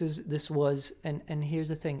 this was, and here's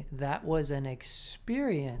the thing, that was an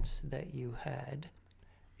experience that you had.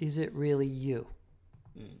 Is it really you?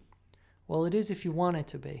 Well, it is if you want it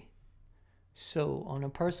to be. So, on a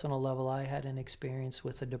personal level, I had an experience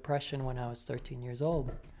with a depression when I was 13 years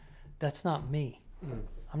old. That's not me.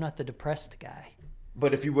 I'm not the depressed guy.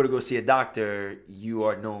 But if you were to go see a doctor, you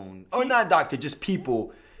are known, or not a doctor, just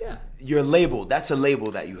people. Yeah. You're labeled. That's a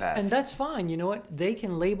label that you have. And that's fine. You know what? They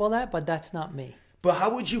can label that, but that's not me. But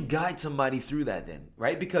how would you guide somebody through that then,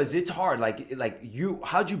 right? Because it's hard.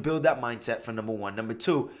 How'd you build that mindset for number one? Number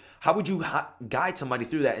two, how would you guide somebody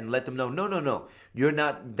through that and let them know, no, you're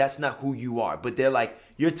not, that's not who you are. But they're like,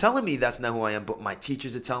 you're telling me that's not who I am, but my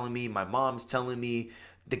teachers are telling me, my mom's telling me,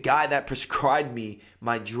 the guy that prescribed me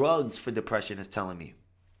my drugs for depression is telling me.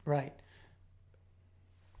 Right.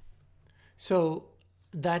 So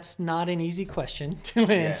that's not an easy question to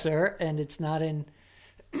answer, and it's not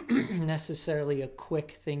necessarily a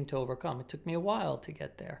quick thing to overcome. It took me a while to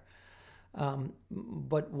get there.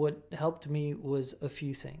 But what helped me was a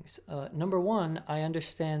few things. Number one, I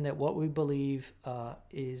understand that what we believe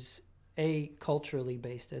is culturally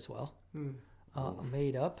based as well,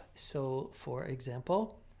 made up. So, for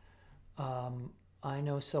example, I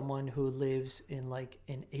know someone who lives in like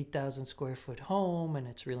an 8,000 square foot home, and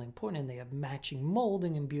it's really important, and they have matching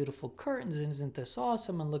molding and beautiful curtains, and isn't this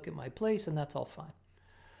awesome, and look at my place, and that's all fine.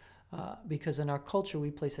 Because in our culture,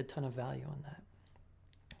 we place a ton of value on that.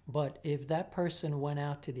 But if that person went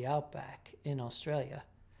out to the outback in Australia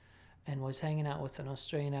and was hanging out with an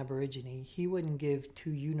Australian Aborigine, he wouldn't give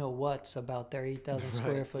two you-know-whats about their 8,000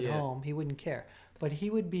 square foot home. He wouldn't care. But he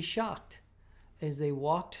would be shocked as they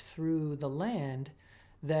walked through the land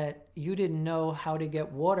that you didn't know how to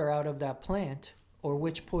get water out of that plant or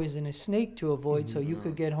which poisonous snake to avoid so you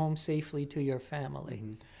could get home safely to your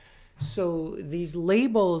family. So these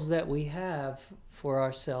labels that we have for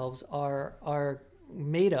ourselves are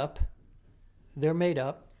made up. They're made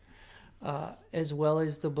up, as well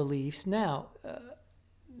as the beliefs. Now,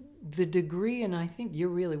 the degree, and I think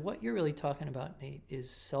what you're really talking about, Nate, is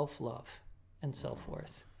self-love and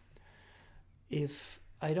self-worth. If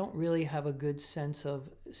I don't really have a good sense of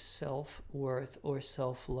self-worth or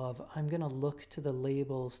self-love, I'm going to look to the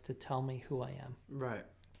labels to tell me who I am. Right.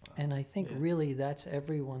 And I think really that's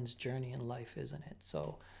everyone's journey in life, isn't it?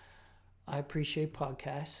 So I appreciate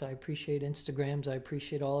podcasts. I appreciate Instagrams. I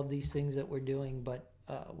appreciate all of these things that we're doing. But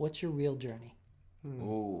what's your real journey?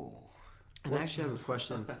 Ooh. And I actually have a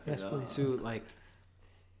question. Yes, please. To like,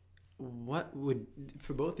 what would,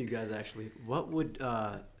 for both of you guys actually, what would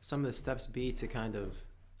some of the steps be to kind of,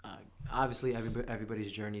 obviously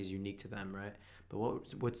everybody's journey is unique to them, right? But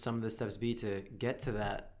what would some of the steps be to get to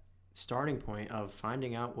that starting point of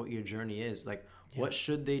finding out what your journey is? Like, what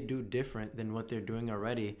should they do different than what they're doing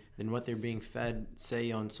already, than what they're being fed,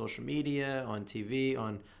 say, on social media, on TV,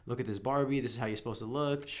 on look at this Barbie, this is how you're supposed to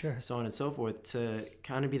look, so on and so forth, to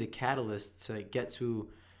kind of be the catalyst to get to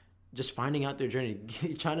just finding out their journey,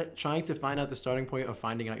 trying to find out the starting point of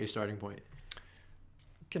finding out your starting point.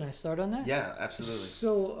 Can I start on that? Yeah, absolutely.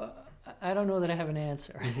 So I don't know that I have an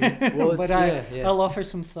answer, Well, but I'll offer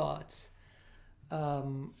some thoughts.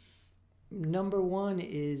 Number one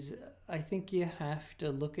is I think you have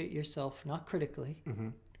to look at yourself, not critically,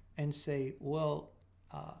 and say, well,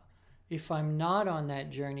 if I'm not on that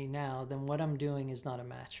journey now, then what I'm doing is not a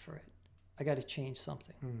match for it. I got to change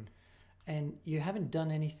something. And you haven't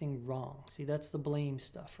done anything wrong. See, that's the blame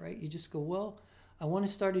stuff, right? You just go, well, I want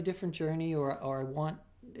to start a different journey, or I want,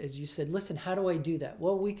 as you said, listen, how do I do that?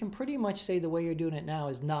 Well, we can pretty much say the way you're doing it now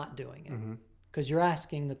is not doing it, because you're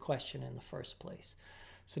asking the question in the first place.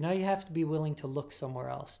 So now you have to be willing to look somewhere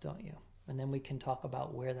else, don't you? And then we can talk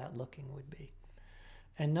about where that looking would be.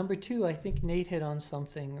 And number two, I think Nate hit on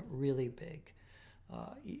something really big.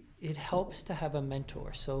 It helps to have a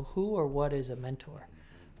mentor. So who or what is a mentor?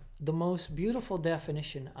 The most beautiful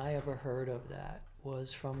definition I ever heard of that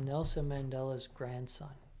was from Nelson Mandela's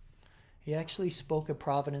grandson. He actually spoke at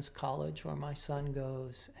Providence College, where my son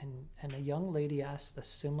goes, and a young lady asked a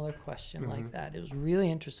similar question like that. It was really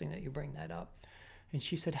interesting that you bring that up. And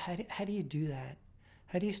she said, how do you do that?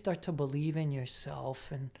 How do you start to believe in yourself?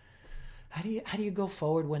 And how do you go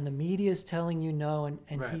forward when the media is telling you no?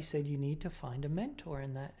 And he said, you need to find a mentor.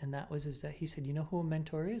 And that was that. He said, you know who a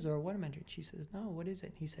mentor is, or what a mentor? And she says, no, what is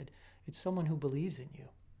it? And he said, it's someone who believes in you.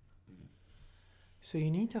 So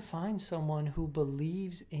you need to find someone who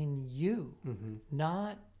believes in you,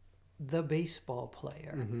 not the baseball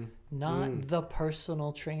player, not the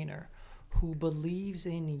personal trainer, who believes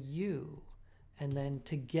in you. And then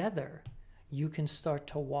together, you can start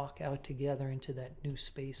to walk out together into that new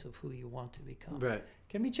space of who you want to become. Right. It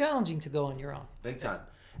can be challenging to go on your own. Big time.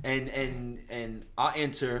 And I'll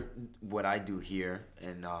answer what I do here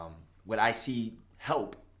and what I see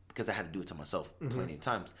help, because I had to do it to myself plenty of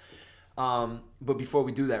times. But before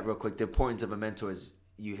we do that, real quick, the importance of a mentor is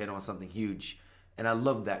you hit on something huge, and I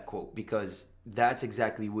love that quote because that's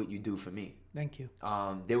exactly what you do for me. Thank you.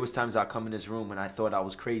 There was times I come in this room and I thought I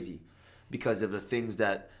was crazy because of the things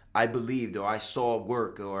that I believed or I saw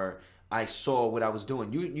work or I saw what I was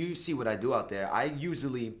doing. You see what I do out there. I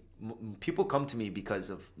usually people come to me because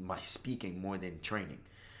of my speaking more than training.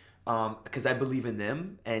 Because I believe in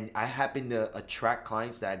them and I happen to attract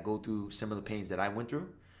clients that go through similar pains that I went through.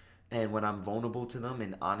 And when I'm vulnerable to them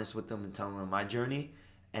and honest with them and telling them my journey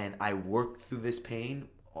and I work through this pain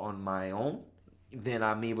on my own, then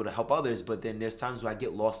I'm able to help others. But then there's times where I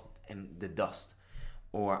get lost in the dust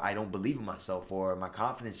or I don't believe in myself or my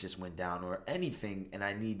confidence just went down or anything and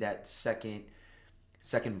I need that second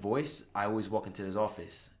voice. I always walk into this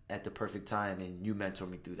office at the perfect time and you mentor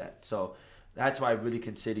me through that. So that's why I really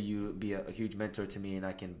consider you to be a huge mentor to me and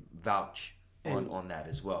I can vouch on that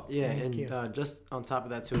as well. Yeah, and just on top of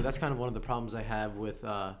that too, that's kind of one of the problems I have with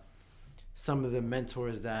some of the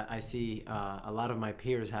mentors that I see a lot of my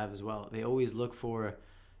peers have as well. They always look for,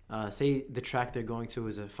 say the track they're going to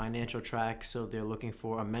is a financial track, so they're looking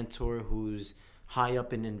for a mentor who's high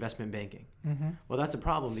up in investment banking. Mm-hmm. Well, that's a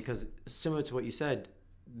problem because similar to what you said,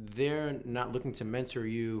 they're not looking to mentor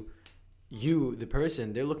you the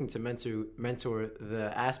person. They're looking to mentor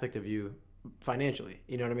the aspect of you financially.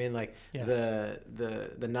 You know what I mean? Like yes.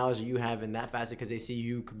 the knowledge that you have in that facet, because they see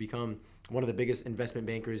you could become one of the biggest investment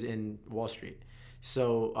bankers in Wall Street.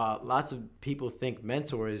 So lots of people think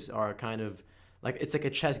mentors are kind of like, it's like a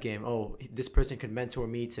chess game. Oh, this person could mentor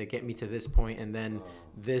me to get me to this point, and then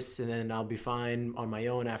this, and then I'll be fine on my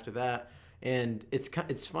own after that. And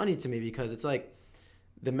it's funny to me because it's like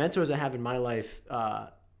the mentors I have in my life,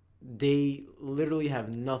 they literally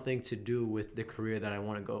have nothing to do with the career that I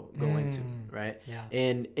want to go into, right? Yeah.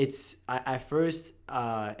 And it's at first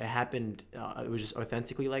it happened, it was just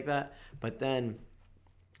authentically like that, but then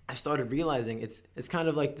I started realizing it's kind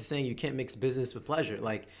of like the saying, you can't mix business with pleasure.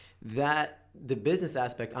 Like that, the business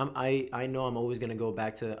aspect, I know I'm always going to go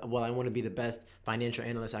back to, well, I want to be the best financial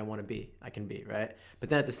analyst I can be, right? But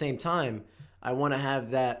then at the same time, I want to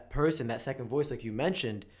have that person, that second voice, like you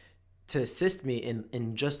mentioned, to assist me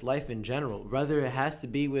in just life in general, whether it has to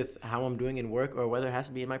be with how I'm doing in work or whether it has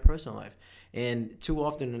to be in my personal life. And too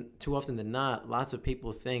often than not, lots of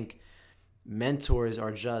people think mentors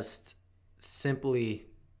are just simply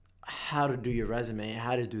how to do your resume,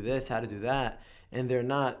 how to do this, how to do that. And they're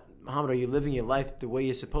not, Muhammad, are you living your life the way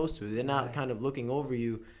you're supposed to? They're not kind of looking over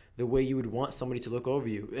you the way you would want somebody to look over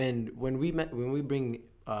you. And when we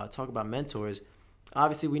talk about mentors,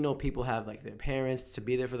 obviously we know people have like their parents to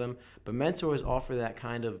be there for them, but mentors offer that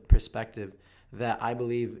kind of perspective that I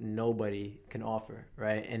believe nobody can offer,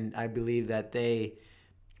 right? And I believe that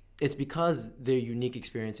it's because they're unique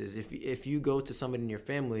experiences. If you go to somebody in your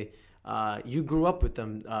family, you grew up with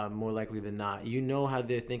them more likely than not. You know how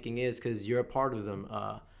their thinking is because you're a part of them.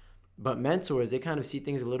 But mentors, they kind of see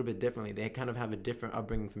things a little bit differently. They kind of have a different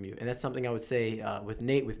upbringing from you. And that's something I would say with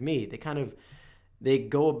Nate, with me. They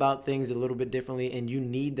go about things a little bit differently, and you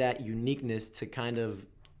need that uniqueness to kind of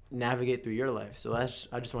navigate through your life. So I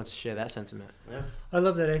just want to share that sentiment. Yeah, I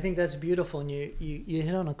love that. I think that's beautiful, and you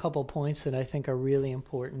hit on a couple points that I think are really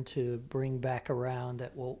important to bring back around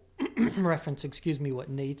that will reference, what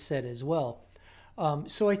Nate said as well.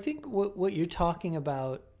 So I think what you're talking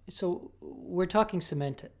about, so we're talking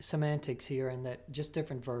semantics here, and that just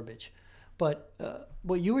different verbiage. But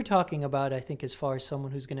what you were talking about, I think, as far as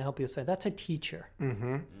someone who's going to help you with that, that's a teacher.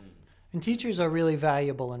 Mm-hmm. And teachers are really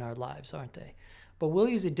valuable in our lives, aren't they? But we'll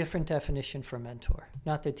use a different definition for mentor.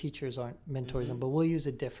 Not that teachers aren't mentors, but we'll use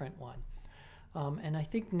a different one. And I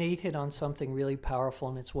think Nate hit on something really powerful,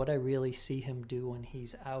 and it's what I really see him do when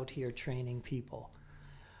he's out here training people.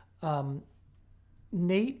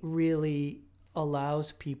 Nate really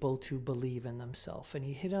allows people to believe in themselves, and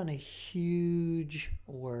he hit on a huge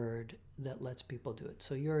word that lets people do it.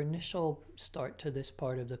 So your initial start to this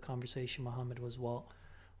part of the conversation, Muhammad, was, well,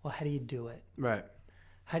 how do you do it? Right.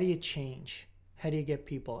 How do you change? How do you get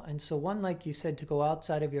people? And so one, like you said, to go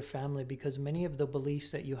outside of your family, because many of the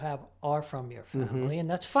beliefs that you have are from your family, and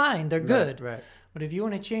that's fine. They're good. Right. But if you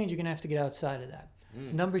want to change, you're going to have to get outside of that.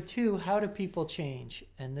 Number two, how do people change?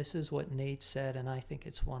 And this is what Nate said, and I think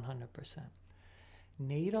it's 100%.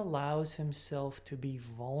 Nate allows himself to be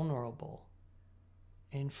vulnerable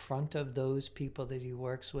in front of those people that he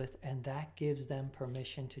works with, and that gives them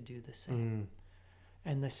permission to do the same.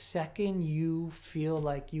 And the second you feel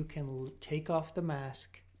like you can take off the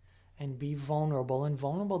mask and be vulnerable, and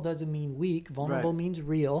vulnerable doesn't mean weak, vulnerable means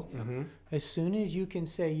real. As soon as you can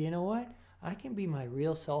say, you know what, I can be my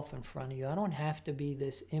real self in front of you. I don't have to be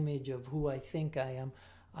this image of who I think I am.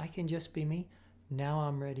 I can just be me. Now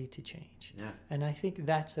I'm ready to change. Yeah. And I think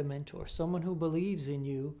that's a mentor, someone who believes in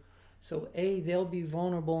you. So A, they'll be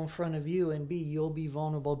vulnerable in front of you, and B, you'll be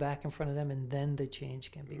vulnerable back in front of them, and then the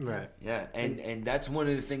change can begin. Right. Yeah, and that's one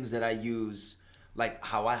of the things that I use, like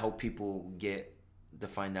how I help people to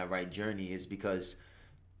find that right journey is because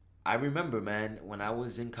I remember, man, when I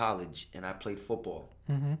was in college and I played football.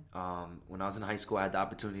 When I was in high school, I had the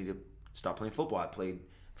opportunity to start playing football. I played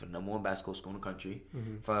for the number one basketball school in the country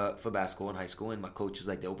for basketball in high school, and my coach was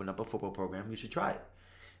like, they opened up a football program, you should try it.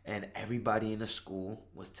 And everybody in the school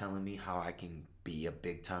was telling me how I can be a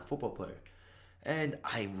big-time football player. And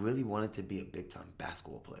I really wanted to be a big-time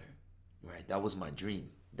basketball player, right? That was my dream.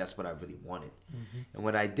 That's what I really wanted. And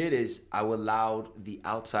what I did is I allowed the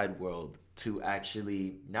outside world to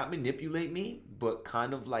actually not manipulate me, but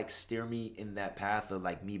kind of like steer me in that path of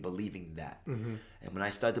like me believing that. And when I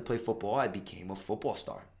started to play football, I became a football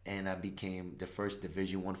star. And I became the first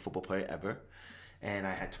Division I football player ever. And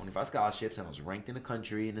I had 25 scholarships, and I was ranked in the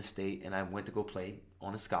country, in the state, and I went to go play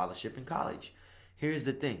on a scholarship in college. Here's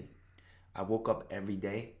the thing. I woke up every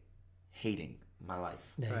day hating my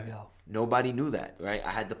life. There you go. Nobody knew that, right?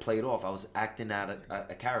 I had to play it off. I was acting out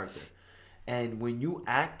a character. And when you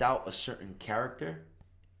act out a certain character,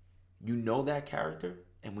 you know that character.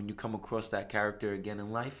 And when you come across that character again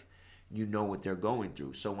in life, you know what they're going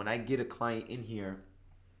through. So when I get a client in here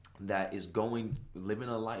that is living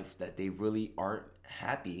a life that they really aren't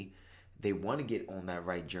happy, they want to get on that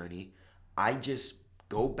right journey, I just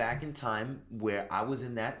go back in time where I was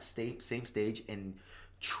in that same stage and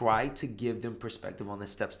try to give them perspective on the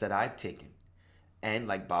steps that I've taken. And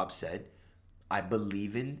like Bob said, I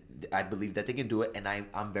believe that they can do it, and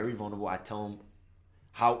I'm very vulnerable. I tell them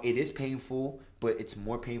how it is painful, but it's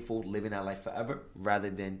more painful living that life forever rather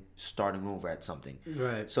than starting over at something.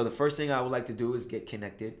 Right. So the first thing I would like to do is get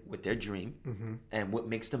connected with their dream and what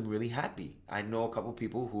makes them really happy. I know a couple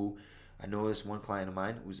people I know this one client of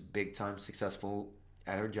mine who's big time successful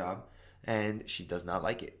at her job, and she does not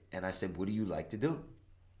like it. And I said, what do you like to do?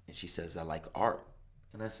 And she says, I like art.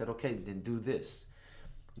 And I said, okay, then do this.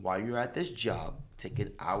 While you're at this job, take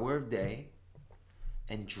an hour a day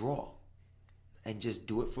and draw. And just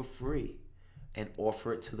do it for free and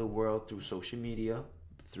offer it to the world through social media,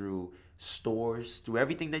 through stores, through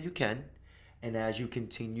everything that you can. And as you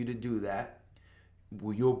continue to do that,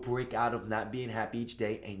 you'll break out of not being happy each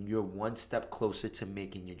day, and you're one step closer to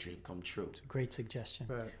making your dream come true. It's a great suggestion.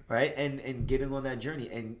 Right? And getting on that journey.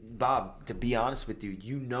 And Bob, to be honest with you,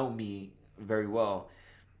 you know me very well.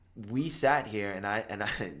 We sat here, and I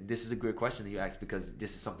this is a great question that you asked because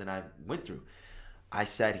this is something I went through. I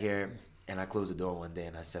sat here and I closed the door one day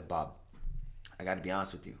and I said, Bob, I got to be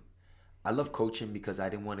honest with you. I love coaching because I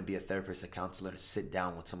didn't want to be a therapist, a counselor, and sit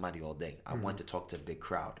down with somebody all day. I wanted to talk to a big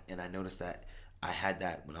crowd. And I noticed that I had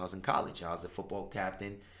that when I was in college. I was a football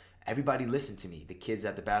captain. Everybody listened to me. The kids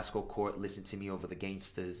at the basketball court listened to me over the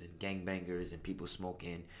gangsters and gangbangers and people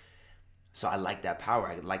smoking. So I liked that power.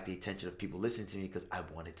 I liked the attention of people listening to me because I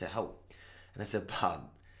wanted to help. And I said, Bob,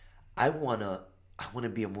 I wanna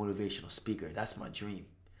be a motivational speaker. That's my dream.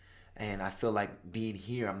 And I feel like being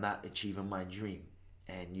here, I'm not achieving my dream.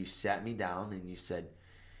 And you sat me down and you said,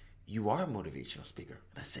 you are a motivational speaker.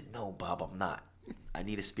 And I said, no, Bob, I'm not. I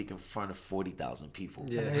need to speak in front of 40,000 people.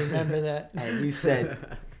 Yeah. I remember that. And you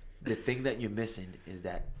said, the thing that you're missing is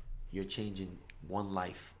that you're changing one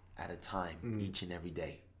life at a time each and every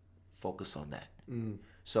day. Focus on that.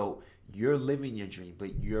 So you're living your dream,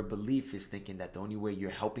 but your belief is thinking that the only way you're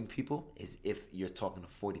helping people is if you're talking to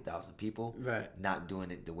 40,000 people, not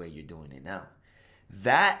doing it the way you're doing it now.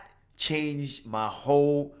 That changed my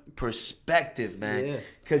whole perspective, man.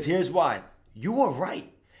 Because here's why. You were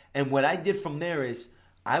right. And what I did from there is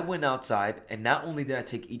I went outside, and not only did I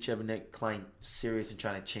take each and every client serious and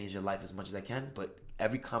trying to change their life as much as I can, but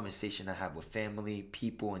every conversation I have with family,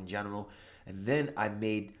 people in general. And then I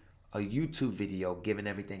made a YouTube video giving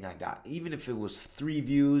everything I got. Even if it was 3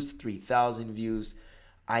 views, 3,000 views,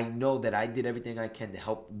 I know that I did everything I can to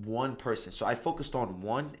help one person. So I focused on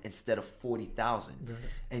one instead of 40,000.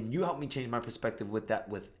 And you helped me change my perspective with that,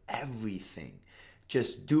 with everything.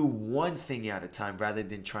 Just do one thing at a time rather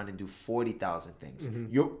than trying to do 40,000 things.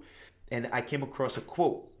 And I came across a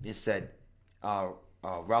quote. It said,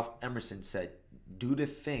 Ralph Emerson said, do the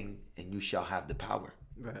thing and you shall have the power.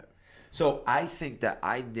 So I think that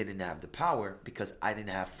I didn't have the power because I didn't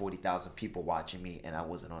have 40,000 people watching me and I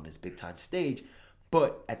wasn't on this big time stage.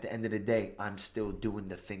 But at the end of the day, I'm still doing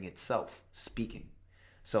the thing itself, speaking.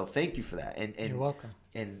 So thank you for that. And you're welcome.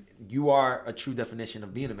 And you are a true definition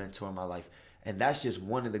of being a mentor in my life. And that's just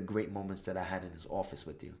one of the great moments that I had in his office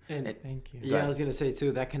with you. And Thank you. yeah, I was gonna say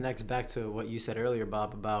too, that connects back to what you said earlier,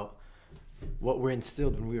 Bob, about what we're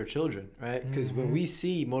instilled when we were children, right? Because when we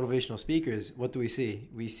see motivational speakers, what do we see?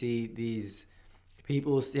 We see these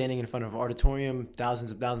people standing in front of an auditorium,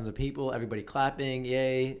 thousands of people, everybody clapping,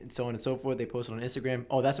 yay, and so on and so forth. They post it on Instagram.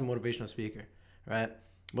 Oh, that's a motivational speaker, right?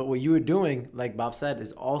 But what you were doing, like Bob said,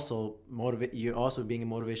 is also you're also being a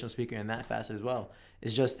motivational speaker in that facet as well.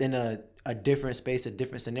 It's just in a different space, a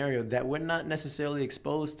different scenario that we're not necessarily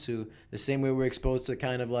exposed to the same way we're exposed to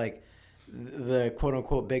kind of like the quote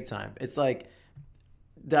unquote big time. It's like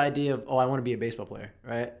the idea of, oh, I want to be a baseball player,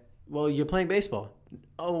 right? Well, you're playing baseball.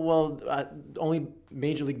 Oh, well, only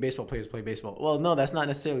Major League Baseball players play baseball. Well, no, that's not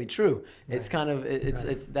necessarily true. Right. It's kind of,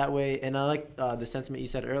 it's that way. And I like the sentiment you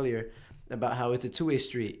said earlier about how it's a two-way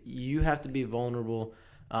street. You have to be vulnerable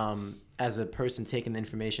as a person taking the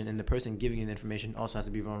information, and the person giving you the information also has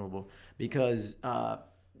to be vulnerable, because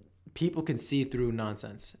people can see through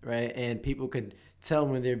nonsense, right? And people could tell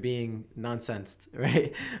when they're being nonsensed,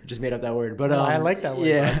 right? Just made up that word, but I like that word.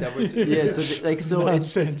 Yeah, I like that word too. Yeah. So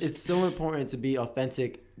it's so important to be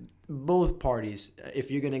authentic, both parties,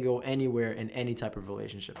 if you're gonna go anywhere in any type of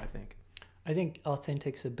relationship. I think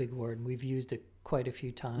authentic's a big word. We've used it quite a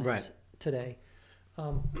few times today,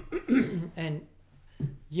 and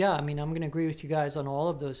yeah, I mean, I'm going to agree with you guys on all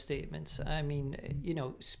of those statements. I mean,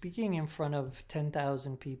 speaking in front of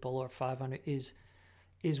 10,000 people or 500 is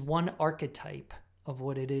one archetype of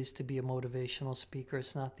what it is to be a motivational speaker.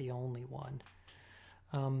 It's not the only one.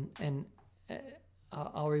 And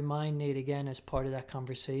I'll remind Nate again, as part of that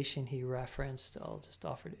conversation he referenced, I'll just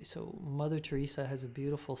offer it. So Mother Teresa has a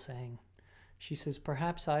beautiful saying. She says,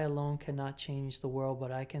 perhaps I alone cannot change the world,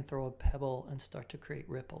 but I can throw a pebble and start to create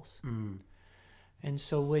ripples. And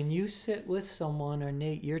so when you sit with someone, or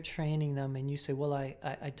Nate, you're training them, and you say, well,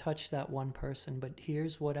 I touched that one person, but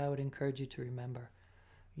here's what I would encourage you to remember.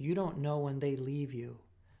 You don't know when they leave you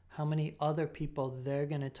how many other people they're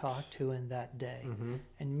going to talk to in that day.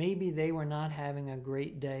 And maybe they were not having a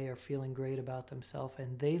great day or feeling great about themselves,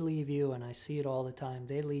 and they leave you, and I see it all the time.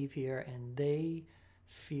 They leave here and they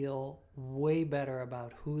feel way better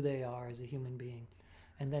about who they are as a human being.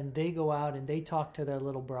 And then they go out and they talk to their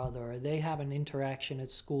little brother, or they have an interaction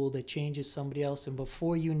at school that changes somebody else. And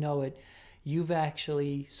before you know it, you've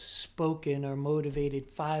actually spoken or motivated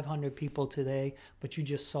 500 people today, but you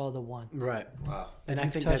just saw the one. Right. Wow. And I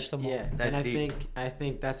think touched them all. Yeah. That's and deep. I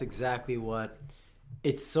think that's exactly what.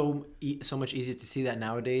 It's so much easier to see that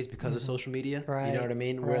nowadays because of social media. Right. You know what I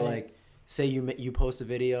mean? Where like, say you post a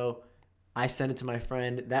video, I send it to my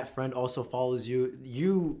friend. That friend also follows you.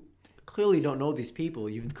 You clearly don't know these people.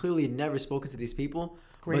 You've clearly never spoken to these people.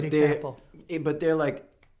 Great example. But they're like,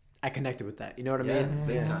 I connected with that. You know what I mean?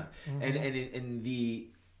 Big time. And the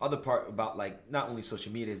other part about like not only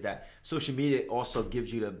social media is that social media also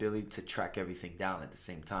gives you the ability to track everything down at the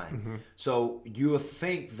same time. So you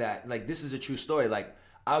think that, like, this is a true story. Like,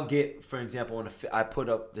 I'll get, for example, I put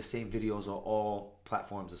up the same videos on all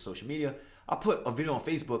platforms of social media. I'll put a video on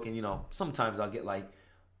Facebook, and sometimes I'll get like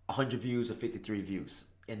 100 views or 53 views.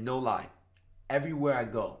 And no lie, everywhere I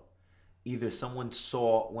go, either someone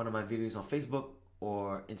saw one of my videos on Facebook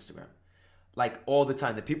or Instagram. Like, all the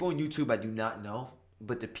time. The people on YouTube I do not know,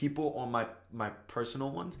 but the people on my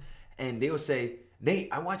personal ones, and they will say, Nate,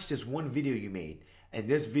 I watched this one video you made, and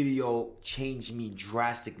this video changed me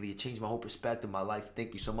drastically. It changed my whole perspective, my life.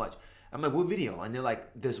 Thank you so much. I'm like, what video? And they're like,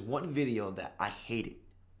 there's one video that I hated,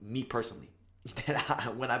 me personally.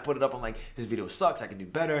 When I put it up, I'm like, this video sucks. I can do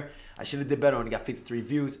better. I should have did better. I only got 53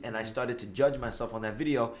 views, and I started to judge myself on that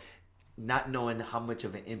video, not knowing how much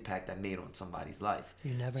of an impact I made on somebody's life.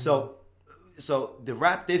 You never know. So to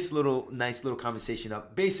wrap this nice little conversation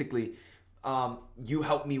up, basically, you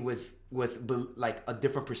helped me with like a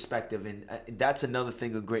different perspective, and that's another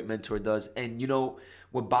thing a great mentor does. And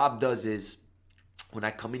what Bob does is, when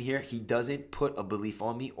I come in here, he doesn't put a belief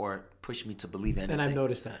on me or push me to believe anything. And I've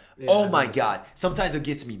noticed that. Yeah, oh my God. Sometimes it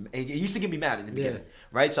gets me. It used to get me mad in the beginning,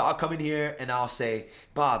 right? So I'll come in here and I'll say,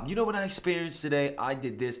 Bob, you know what I experienced today? I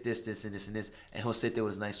did this, and this, and this. And he'll sit there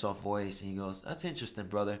with his nice soft voice, and he goes, that's interesting,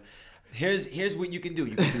 brother. Here's what you can do.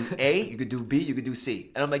 You can do A, you can do B, you can do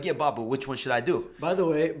C. And I'm like, yeah, Bob, but which one should I do? By the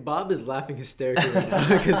way, Bob is laughing hysterically right now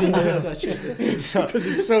because he knows I should. Because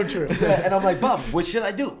it's so true. Yeah, and I'm like, Bob, what should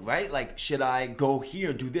I do? Right? Like, should I go here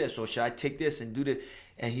and do this, or should I take this and do this?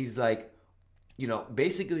 And he's like,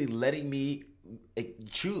 basically letting me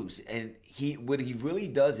choose. And what he really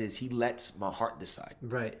does is he lets my heart decide.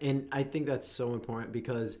 Right. And I think that's so important,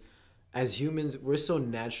 because as humans, we're so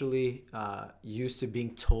naturally used to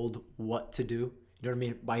being told what to do. You know what I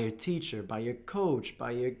mean? By your teacher, by your coach,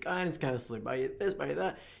 by your guidance counselor, by your this, by your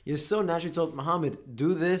that. You're so naturally told, Muhammad,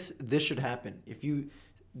 do this, this should happen. If you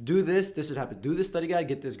do this, this should happen. Do this study guide,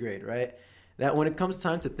 get this grade, right? That when it comes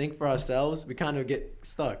time to think for ourselves, we kind of get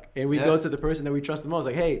stuck. And we go to the person that we trust the most.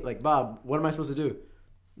 Like, hey, like, Bob, what am I supposed to do?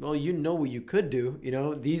 Well, you know what you could do. You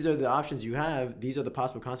know, these are the options you have. These are the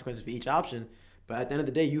possible consequences for each option. But at the end of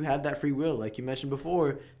the day, you have that free will, like you mentioned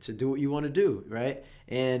before, to do what you want to do, right?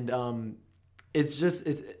 And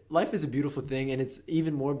life is a beautiful thing, and it's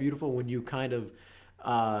even more beautiful when you kind of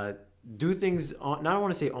do things on, not I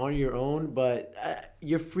want to say on your own, but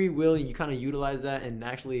your free will, and you kind of utilize that and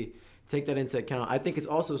actually take that into account. I think it's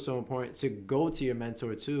also so important to go to your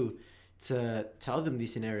mentor too, to tell them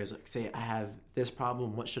these scenarios, like say, I have this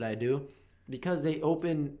problem, what should I do? Because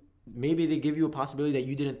maybe they give you a possibility that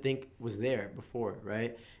you didn't think was there before,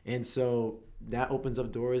 right? And so that opens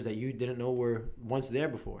up doors that you didn't know were once there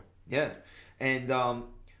before. Yeah. And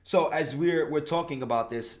so as we're talking about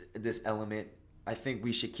this element, I think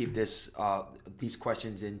we should keep these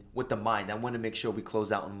questions in with the mind. I want to make sure we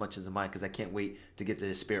close out on much of the mind because I can't wait to get to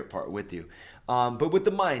the spirit part with you. But with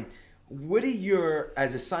the mind, what are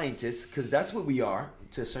as a scientist, because that's what we are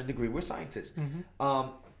to a certain degree, we're scientists. Mm-hmm.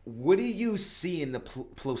 What do you see in the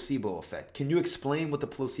placebo effect? Can you explain what the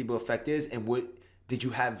placebo effect is, and do you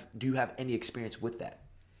have any experience with that?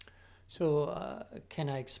 So can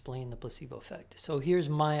I explain the placebo effect? So here's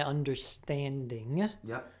my understanding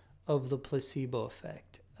of the placebo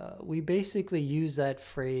effect. We basically use that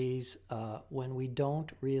phrase when we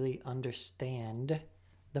don't really understand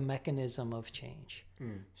the mechanism of change.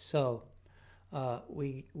 So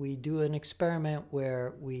we do an experiment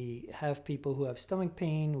where we have people who have stomach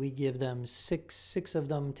pain. We give them six of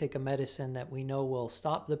them take a medicine that we know will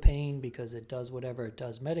stop the pain because it does whatever it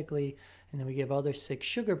does medically. And then we give other 6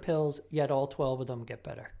 sugar pills, yet all 12 of them get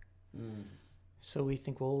better. So we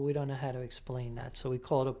think, well, we don't know how to explain that. So we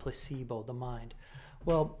call it a placebo, the mind.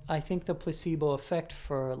 Well, I think the placebo effect,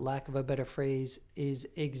 for lack of a better phrase, is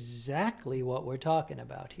exactly what we're talking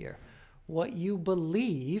about here. What you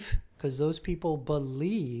believe, because those people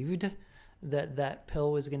believed that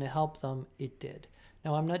pill was going to help them, it did.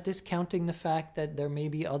 Now, I'm not discounting the fact that there may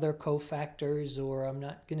be other cofactors, or I'm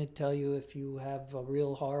not going to tell you if you have a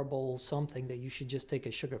real horrible something that you should just take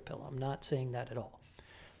a sugar pill. I'm not saying that at all.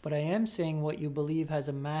 But I am saying what you believe has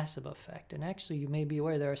a massive effect. And actually, you may be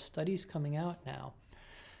aware there are studies coming out now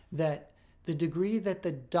that the degree that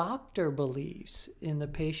the doctor believes in the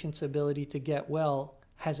patient's ability to get well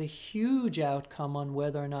has a huge outcome on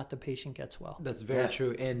whether or not the patient gets well. That's very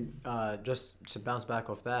true. And just to bounce back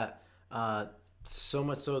off that, so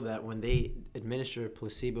much so that when they administer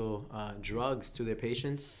placebo drugs to their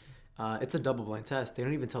patients, it's a double-blind test. They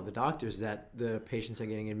don't even tell the doctors that the patients are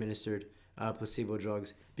getting administered placebo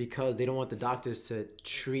drugs because they don't want the doctors to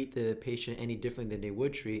treat the patient any differently than they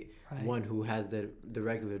would treat one who has the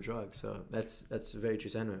regular drug. So that's a very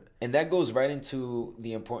true sentiment. And that goes right into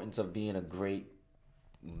the importance of being a great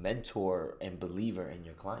mentor and believer in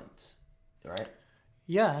your clients, right?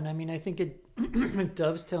 Yeah, and I mean, I think it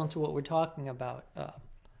dovetails into what we're talking about.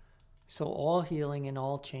 So all healing and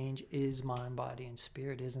all change is mind, body, and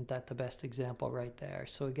spirit. Isn't that the best example right there?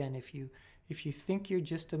 So again, if you think you're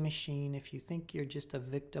just a machine, if you think you're just a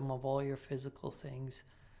victim of all your physical things,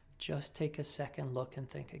 just take a second look and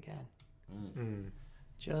think again.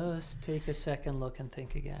 Just take a second look and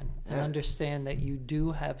think again. And understand that you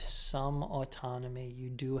do have some autonomy.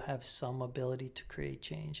 You do have some ability to create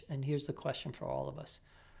change. And here's the question for all of us.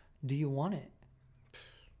 Do you want it?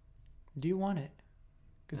 Do you want it?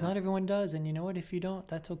 Because not everyone does. And you know what? If you don't,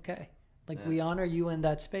 that's okay. We honor you in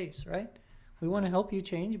that space, right? We want to help you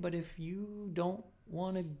change, but if you don't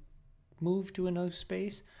want to move to a new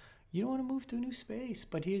space, you don't want to move to a new space.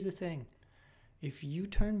 But here's the thing. If you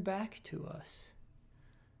turn back to us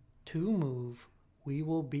to move, we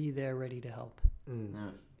will be there ready to help.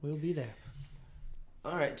 We'll be there.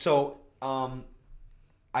 All right. So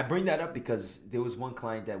I bring that up because there was one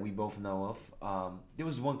client that we both know of. There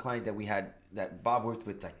was one client that we had that Bob worked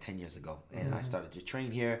with 10 years ago. And I started to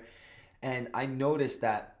train here. And I noticed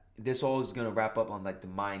that this all is going to wrap up on the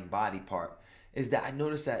mind-body part, is that I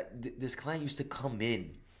noticed that this client used to come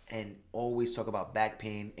in and always talk about back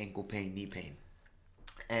pain, ankle pain, knee pain.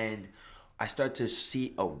 And I start to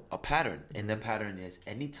see a pattern. And the pattern is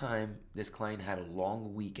anytime this client had a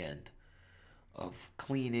long weekend of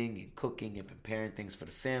cleaning and cooking and preparing things for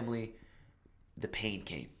the family, the pain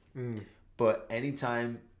came. But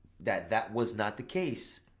anytime that was not the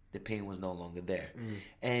case, the pain was no longer there.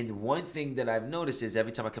 And one thing that I've noticed is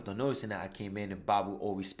every time I kept on noticing that, I came in and Bob would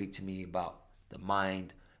always speak to me about the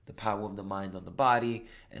mind, the power of the mind on the body,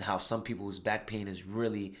 and how some people's back pain is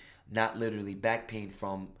really not literally back pain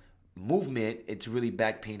from movement. It's really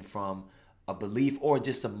back pain from a belief or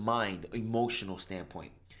just a mind, emotional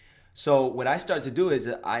standpoint. So what I start to do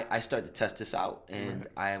is I start to test this out, and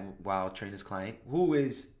while I train this client who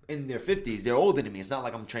is in their 50s, they're older than me. It's not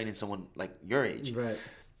like I'm training someone like your age. Right.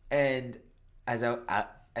 And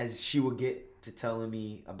as she would get to telling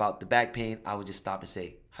me about the back pain, I would just stop and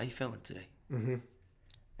say, "How you feeling today?" Mm-hmm.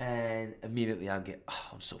 And immediately I'll get, "Oh,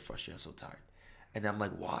 I'm so frustrated, I'm so tired." And then I'm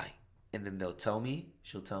like, "Why?" And then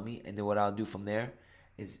she'll tell me, and then what I'll do from there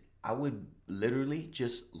is I would literally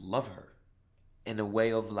just love her in a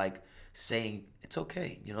way of like saying, "It's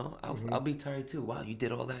okay, I'll be tired too. Wow, you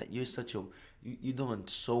did all that. You're you're doing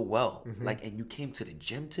so well. Like, and you came to the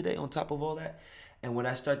gym today on top of all that." And what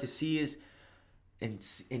I start to see is,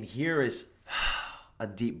 and here is a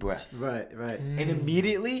deep breath. Right. And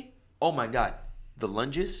immediately, oh my God, the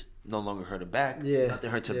lunges no longer hurt her back. Yeah.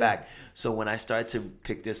 Nothing hurts her back. So when I start to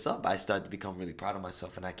pick this up, I start to become really proud of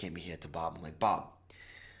myself. And I came here to Bob. I'm like, "Bob,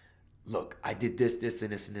 look, I did this,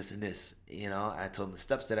 and this, and this, and this." I told him the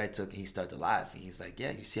steps that I took, and he started to laugh. And he's like,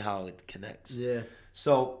 "Yeah, you see how it connects." Yeah.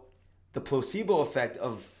 So the placebo effect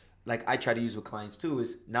of, like, I try to use with clients too,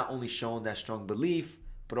 is not only showing that strong belief,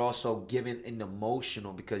 but also giving an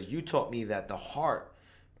emotional, because you taught me that the heart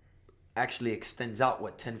actually extends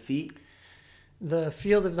out, 10 feet? The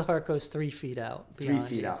field of the heart goes 3 feet out. 3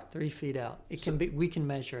 feet out. 3 feet out. We can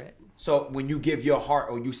measure it. So when you give your heart,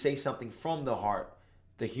 or you say something from the heart,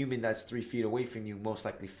 the human that's 3 feet away from you most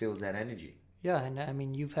likely feels that energy. Yeah, and I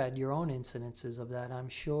mean, you've had your own incidences of that, I'm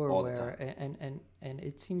sure. All the time. And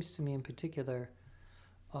it seems to me in particular,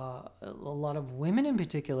 a lot of women in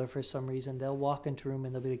particular, for some reason, they'll walk into a room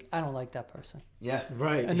and they'll be like, "I don't like that person." Yeah.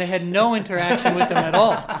 Right. And they had no interaction with them at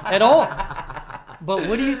all. At all. But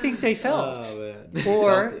what do you think they felt? Oh, man.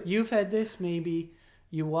 Or you've had this, maybe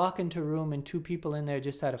you walk into a room and 2 people in there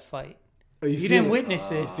just had a fight. Oh, You didn't witness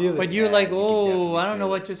it, but you're like, you can "Oh, definitely I don't know feel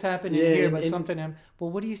what it." just happened Yeah, in here, and- but and- something happened." Well,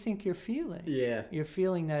 what do you think you're feeling? Yeah. You're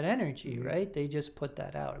feeling that energy, right? They just put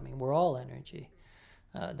that out. I mean, we're all energy.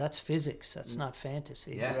 That's physics. That's not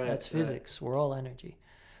fantasy. Yeah. Right, That's physics. We're all energy.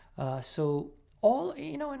 So all,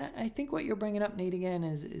 and I think what you're bringing up, Nate, again,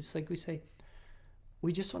 is like we say,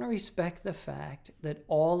 we just want to respect the fact that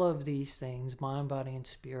all of these things, mind, body, and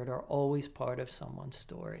spirit, are always part of someone's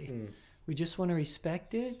story. We just want to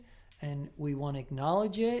respect it, and we want to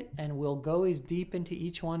acknowledge it, and we'll go as deep into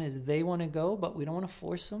each one as they want to go, but we don't want to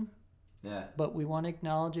force them. Yeah. But we want to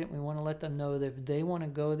acknowledge it, and we want to let them know that if they want to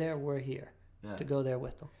go there, we're here to go there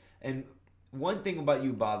with them. And one thing about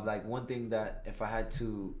you, Bob, like one thing that if I had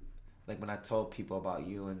to, like when I told people about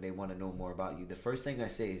you and they want to know more about you, the first thing I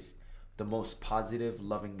say is the most positive,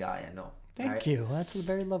 loving guy I know. Thank you. That's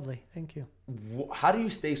very lovely. Thank you. How do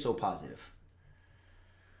you stay so positive?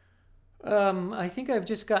 I think I've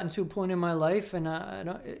just gotten to a point in my life, and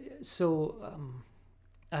I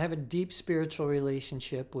have a deep spiritual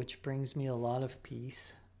relationship, which brings me a lot of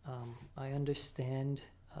peace. I understand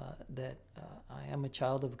that I am a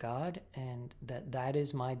child of God, and that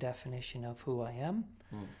is my definition of who I am.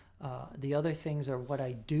 The other things are what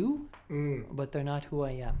I do, but they're not who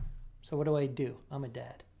I am. So what do I do? I'm a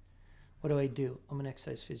dad. What do I do? I'm an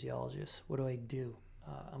exercise physiologist. What do I do?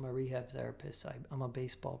 I'm a rehab therapist. I'm a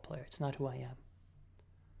baseball player. It's not who I am.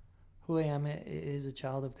 Who I am is a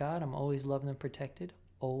child of God. I'm always loved and protected.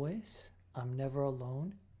 Always. I'm never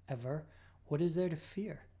alone, ever. What is there to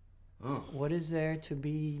fear? Oh. What is there to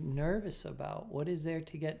be nervous about? What is there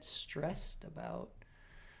to get stressed about?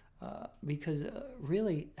 Because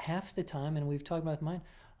really, half the time, and we've talked about mine,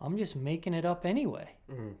 I'm just making it up anyway.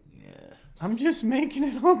 Yeah. I'm just making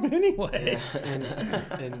it up anyway.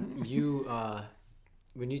 And you,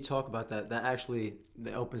 when you talk about that actually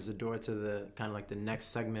that opens the door to the kind of like the next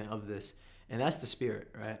segment of this, and that's the spirit,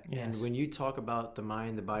 right? Yes. And when you talk about the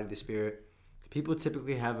mind, the body, the spirit, people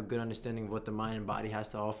typically have a good understanding of what the mind and body has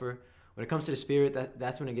to offer. When it comes to the spirit,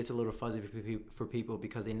 that's when it gets a little fuzzy for people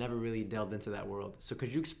because they never really delved into that world. So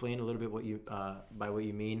could you explain a little bit what you by what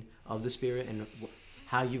you mean of the spirit and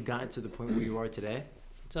how you've gotten to the point where you are today?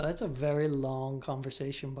 So that's a very long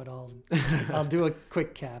conversation, but I'll do a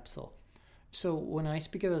quick capsule. So when I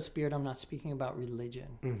speak about spirit, I'm not speaking about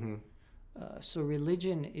religion. Mm-hmm. So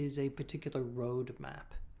religion is a particular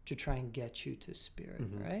roadmap to try and get you to spirit,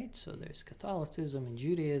 right? So there's Catholicism and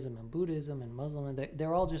Judaism and Buddhism and Muslim, and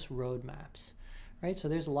they're all just roadmaps, right? So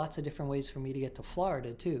there's lots of different ways for me to get to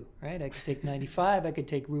Florida too, right? I could take 95, I could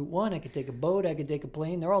take Route 1, I could take a boat, I could take a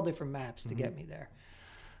plane. They're all different maps to get me there.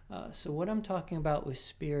 So what I'm talking about with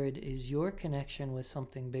spirit is your connection with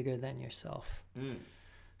something bigger than yourself.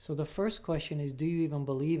 So the first question is, do you even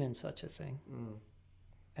believe in such a thing?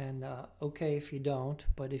 And okay, if you don't,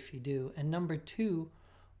 but if you do. And number two,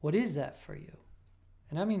 what is that for you?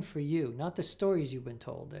 And I mean for you, not the stories you've been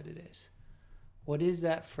told that it is. What is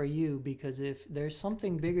that for you? Because if there's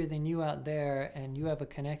something bigger than you out there and you have a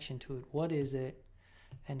connection to it, what is it?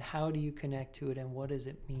 And how do you connect to it? And what does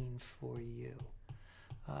it mean for you?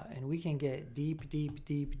 And we can get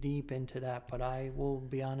deep into that. But I will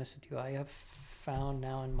be honest with you. I have found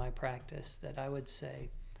now in my practice that I would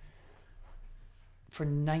say for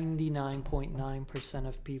 99.9%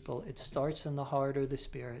 of people, it starts in the heart or the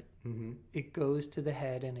spirit. Mm-hmm. It goes to the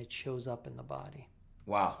head and it shows up in the body.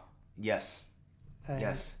 Wow. Yes. And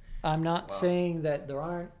Yes. I'm not saying that there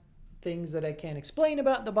aren't things that I can't explain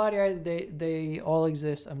about the body. They all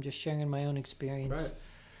exist. I'm just sharing my own experience. Right.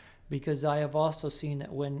 Because I have also seen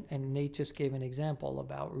that and Nate just gave an example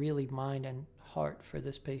about really mind and heart for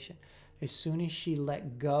this patient. As soon as she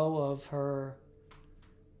let go of her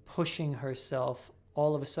pushing herself,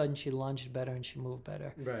 all of a sudden she lunged better and she moved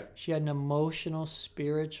better. Right. She had an emotional,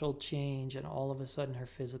 spiritual change, and all of a sudden her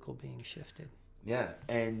physical being shifted. Yeah,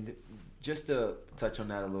 and just to touch on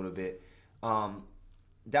that a little bit,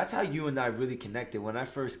 that's how you and I really connected. When I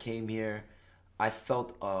first came here, I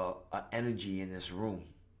felt a energy in this room,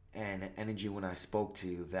 and an energy when I spoke to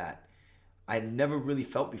you that I never really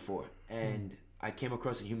felt before. And I came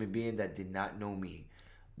across a human being that did not know me,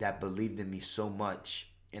 that believed in me so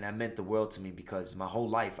much, and that meant the world to me because my whole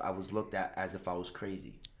life I was looked at as if I was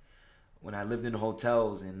crazy. When I lived in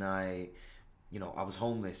hotels and I was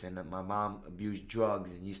homeless and my mom abused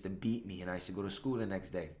drugs and used to beat me and I used to go to school the next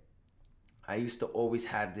day, I used to always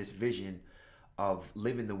have this vision of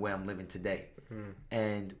living the way I'm living today.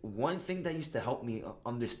 And one thing that used to help me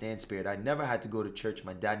understand spirit, I never had to go to church.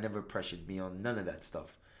 My dad never pressured me on none of that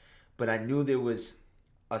stuff. But I knew there was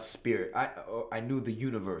a spirit. I knew the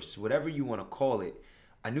universe, whatever you want to call it.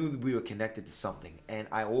 I knew that we were connected to something. And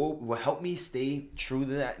what helped me stay true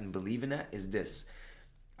to that and believe in that is this.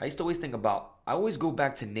 I used to always think about, I always go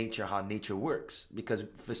back to nature, how nature works. Because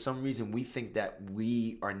for some reason we think that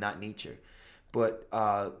we are not nature. But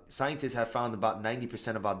scientists have found about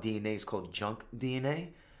 90% of our DNA is called junk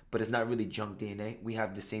DNA. But it's not really junk DNA. We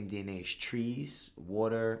have the same DNA as trees,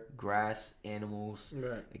 water, grass, animals,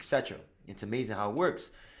 Right. etc. It's amazing how it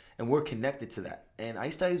works. And we're connected to that. And I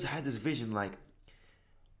used to always have this vision like,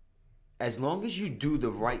 as long as you do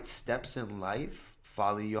the right steps in life,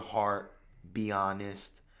 follow your heart, be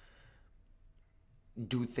honest,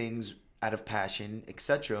 do things out of passion,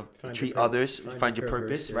 etc. Treat others, find your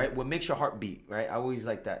purpose, yeah. right? What makes your heart beat, right? I always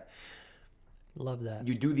like that. Love that.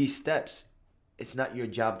 You do these steps. It's not your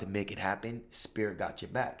job to make it happen. Spirit got your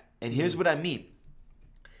back. And here's what I mean.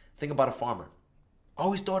 Think about a farmer. I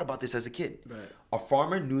always thought about this as a kid. Right. A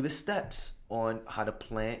farmer knew the steps on how to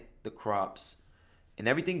plant the crops and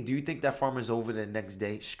everything. Do you think that farmer's over the next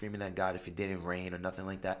day screaming at God if it didn't rain or nothing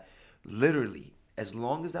like that? Literally, as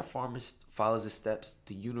long as that farmer follows the steps,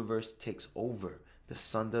 the universe takes over. The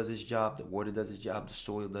sun does his job, the water does his job, the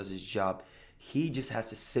soil does his job. He just has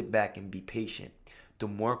to sit back and be patient. The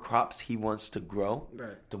more crops he wants to grow,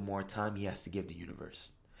 Right. the more time he has to give the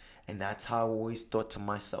universe. And that's how I always thought to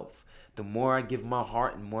myself. The more I give my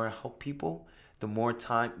heart and more I help people, the more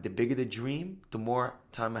time, the bigger the dream, the more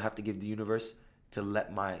time I have to give the universe to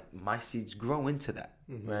let my seeds grow into that,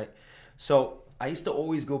 right? So I used to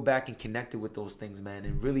always go back and connect it with those things, man,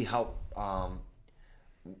 and really help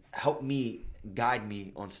me, guide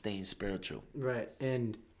me on staying spiritual. Right.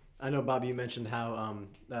 And I know, Bobby, you mentioned how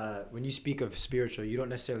when you speak of spiritual, you don't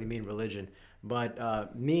necessarily mean religion.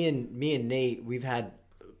 But me and Nate, we've had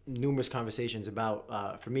numerous conversations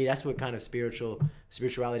about, for me, that's what kind of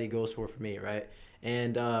spirituality goes for me, right?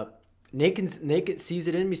 And Nate sees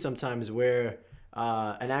it in me sometimes where,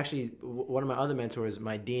 and actually one of my other mentors,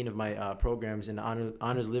 my dean of my programs in the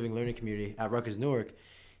Honors Living Learning Community at Rutgers Newark,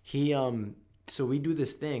 so we do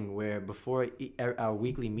this thing where before our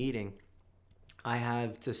weekly meeting, I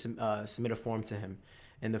have to submit a form to him,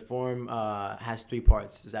 and the form has 3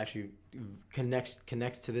 parts. It actually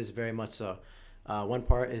connects to this very much so. One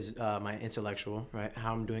part is my intellectual, right?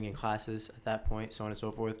 How I'm doing in classes at that point, so on and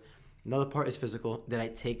so forth. Another part is physical. Did I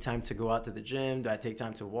take time to go out to the gym? Did I take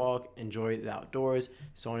time to walk, enjoy the outdoors,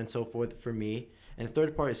 so on and so forth for me? And the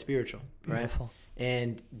third part is spiritual, right? Beautiful.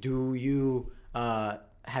 And do you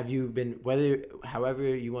have you been,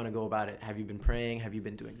 however you want to go about it, have you been praying? Have you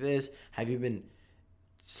been doing this? Have you been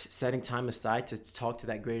setting time aside to talk to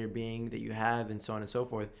that greater being that you have, and so on and so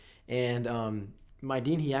forth? And my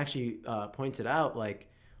dean, he actually pointed out, like,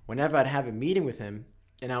 whenever I'd have a meeting with him,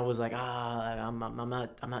 and I was like, I'm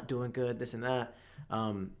not doing good, this and that.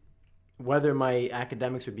 whether my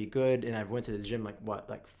academics would be good, and I went to the gym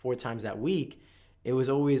like 4 times that week, it was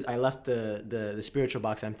always I left the spiritual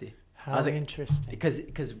box empty. How I was like, interesting.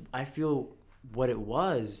 Because I feel what it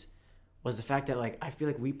was the fact that like I feel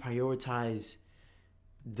like we prioritize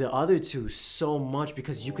the other two so much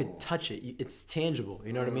because you could touch it. It's tangible.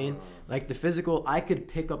 You know what I mean? Like the physical, I could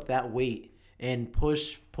pick up that weight and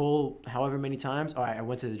pull however many times. All right, I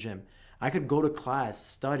went to the gym. I could go to class,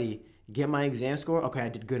 study, get my exam score. Okay, I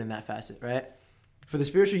did good in that facet, right? For the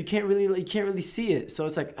spiritual, you can't really see it. So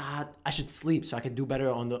it's like, I should sleep so I could do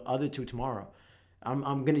better on the other two tomorrow.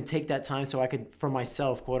 I'm gonna take that time so I could, for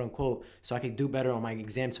myself, quote unquote, so I could do better on my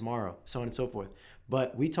exam tomorrow, so on and so forth.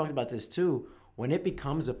 But we talked about this too. When it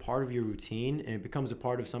becomes a part of your routine and it becomes a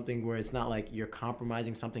part of something where it's not like you're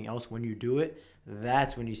compromising something else when you do it,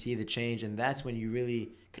 that's when you see the change, and that's when you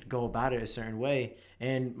really could go about it a certain way.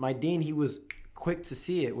 And my dean, he was quick to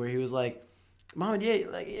see it, where he was like, Mohammed,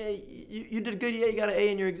 you did good, you got an A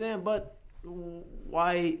in your exam, but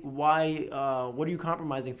why what are you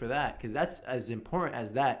compromising for that? Because that's as important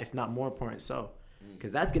as that, if not more important. So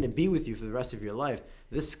because that's going to be with you for the rest of your life.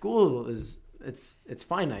 This school it's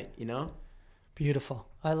finite, you know. Beautiful.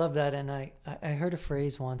 I love that. And I heard a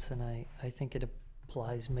phrase once, and I think it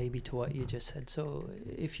applies maybe to what you just said. So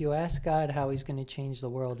if you ask God how he's going to change the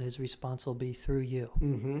world, his response will be through you.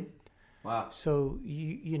 Mm-hmm. Wow. So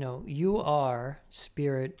you are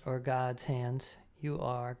spirit, or God's hands. You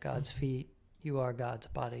are God's feet. You are God's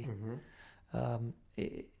body. Mm-hmm.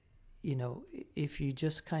 If you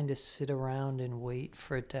just kind of sit around and wait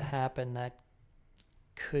for it to happen, that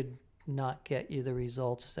could not get you the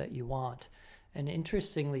results that you want. And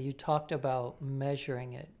interestingly, you talked about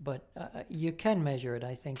measuring it, but you can measure it,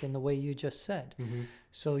 I think, in the way you just said. Mm-hmm.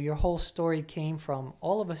 So your whole story came from,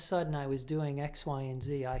 all of a sudden I was doing X, Y, and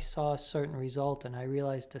Z. I saw a certain result, and I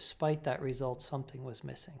realized despite that result, something was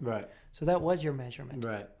missing. Right. So that was your measurement,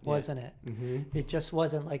 Right. wasn't it? Mm-hmm. It just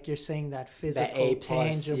wasn't like you're saying that physical, That A+.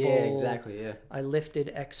 tangible. Yeah, exactly. Yeah. I lifted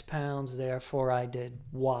X pounds, therefore I did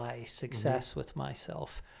Y, success with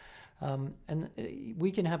myself.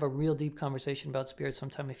 We can have a real deep conversation about spirit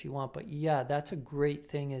sometime if you want. But yeah, that's a great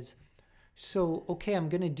thing is, so, okay, I'm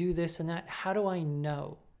going to do this and that. How do I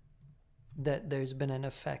know that there's been an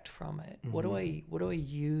effect from it? Mm-hmm. What do I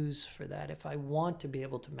use for that? If I want to be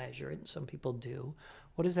able to measure it, and some people do,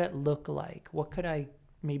 what does that look like? What could I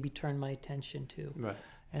maybe turn my attention to? Right.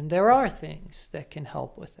 And there are things that can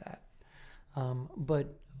help with that.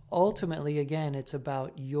 But ultimately, again, it's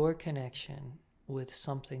about your connection with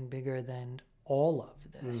something bigger than all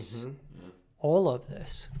of this. Mm-hmm. Yeah. All of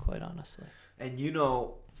this, quite honestly. And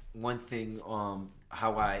one thing,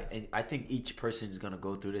 I think each person is gonna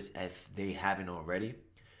go through this if they haven't already,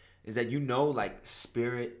 is that like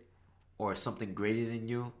spirit or something greater than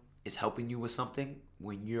you is helping you with something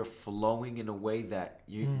when you're flowing in a way that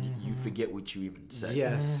you forget what you even said.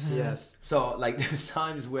 Yes. Mm-hmm. Yes. So like there's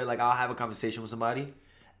times where like I'll have a conversation with somebody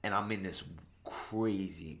and I'm in this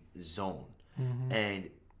crazy zone. Mm-hmm. And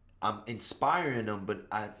I'm inspiring them, but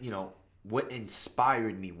what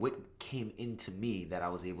inspired me, what came into me that I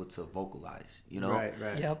was able to vocalize, Right.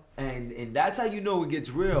 Yep. And that's how it gets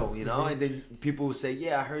real, Mm-hmm. And then people will say,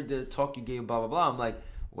 yeah, I heard the talk you gave, blah blah blah. I'm like,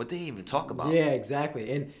 what did he even talk about? Yeah,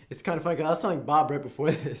 exactly. And it's kind of funny 'cause I was telling Bob right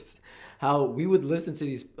before this how we would listen to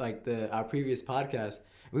these our previous podcasts.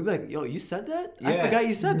 We'd be like, yo, you said that? Yeah. I forgot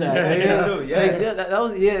you said that. Yeah, too, yeah. Like, that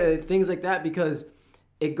was things like that, because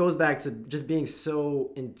it goes back to just being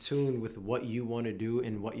so in tune with what you want to do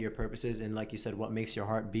and what your purpose is, and like you said, what makes your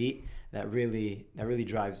heart beat. That really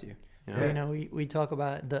drives you. We talk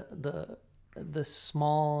about the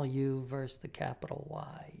small U versus the capital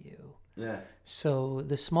Y U. Yeah. So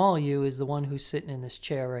the small U is the one who's sitting in this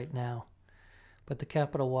chair right now, but the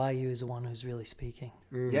capital YU is the one who's really speaking.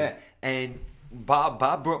 Mm. Yeah. And Bob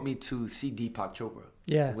brought me to see Deepak Chopra.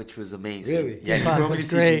 Yeah. Which was amazing. Really? Yeah, he Deepak brought me was to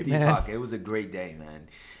see great, Deepak. man. It was a great day, man.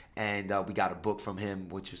 And we got a book from him,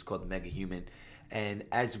 which is called Mega Human. And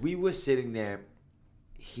as we were sitting there,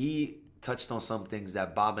 he touched on some things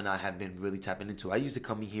that Bob and I have been really tapping into. I used to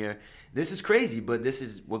come in here. This is crazy, but this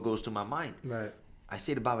is what goes through my mind. Right. I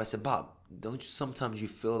say to Bob, I said, Bob, don't you sometimes you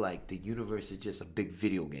feel like the universe is just a big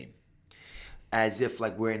video game? As if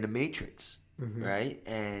like we're in the Matrix, right?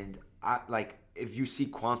 And if you see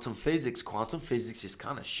quantum physics is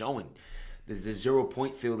kind of showing the 0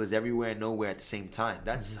 point field is everywhere and nowhere at the same time.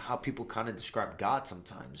 That's how people kind of describe God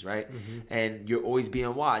sometimes, right? And you're always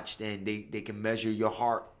being watched, and they can measure your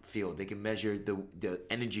heart field. They can measure the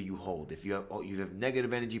energy you hold. If you have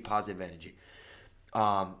negative energy, positive energy.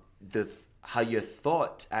 How your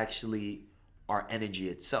thoughts actually our energy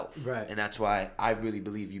itself. Right. And that's why I really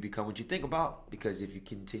believe you become what you think about, because if you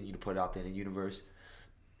continue to put it out there in the universe,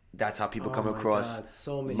 that's how people come across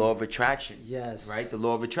so many. law of attraction. Yes. Right? The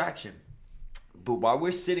law of attraction. But while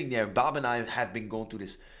we're sitting there, Bob and I have been going through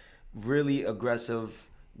this really aggressive,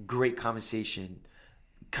 great conversations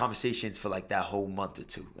for like that whole month or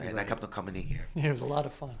two. And I kept on coming in here. It was a lot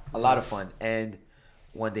of fun. A lot of fun. And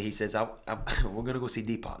one day he says, we're going to go see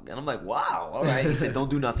Deepak. And I'm like, wow, all right. He said, don't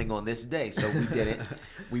do nothing on this day. So we did it.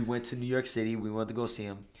 We went to New York City. We wanted to go see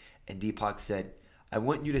him. And Deepak said, I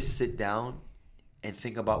want you to sit down and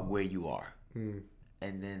think about where you are. And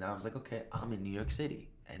then I was like, okay, I'm in New York City.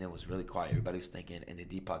 And it was really quiet. Everybody was thinking. And then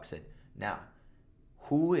Deepak said, now,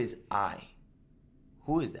 who is I?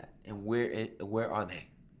 Who is that? And where are they?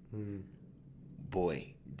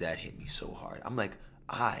 Boy, that hit me so hard. I'm like,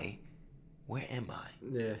 where am I?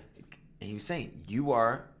 Yeah. And he was saying, you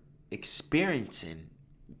are experiencing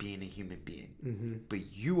being a human being,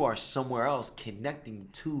 but you are somewhere else connecting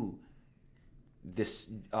to this,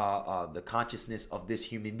 the consciousness of this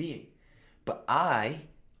human being. But I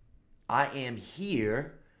am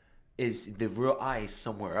here, is the real I is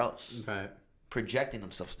somewhere else. Right. Projecting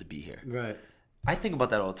themselves to be here. Right. I think about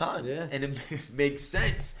that all the time. Yeah. And it makes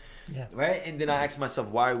sense. Yeah. Right? And then I ask myself,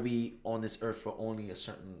 why are we on this earth for only a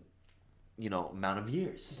certain, amount of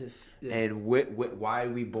years? And why are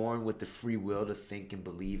we born with the free will to think and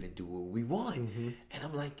believe and do what we want? And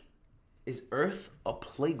I'm like, is earth a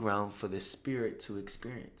playground for the spirit to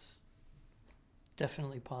experience?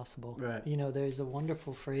 Definitely possible. Right. There's a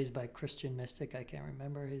wonderful phrase by Christian mystic. I can't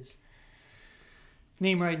remember his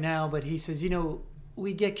name right now, but he says,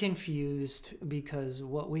 we get confused because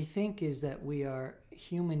what we think is that we are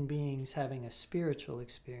human beings having a spiritual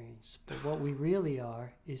experience, but what we really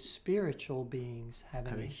are is spiritual beings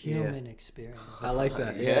having a human experience. I like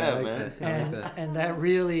that. And that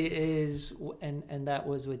really is, and that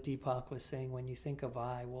was what Deepak was saying. When you think of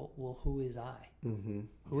I, well, who is I?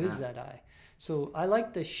 Who is that I? So I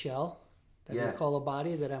like the shell that we call a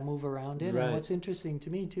body that I move around in. Right. And what's interesting to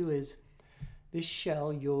me too is this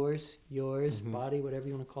shell, yours, body, whatever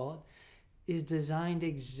you want to call it, is designed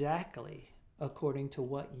exactly according to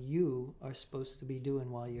what you are supposed to be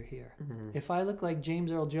doing while you're here. If I looked like James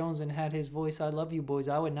Earl Jones and had his voice, I love you boys,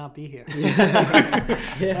 I would not be here.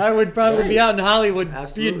 I would probably be out in Hollywood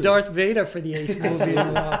being Darth Vader for the 8th movie.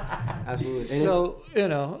 Absolutely. So,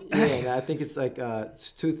 Yeah, I think it's like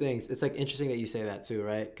it's two things. It's like interesting that you say that too,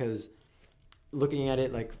 right? Because looking at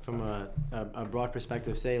it like from a broad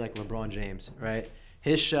perspective, say like LeBron James, right?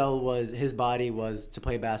 His body was to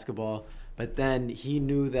play basketball, but then he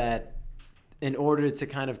knew that in order to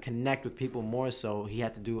kind of connect with people more so, he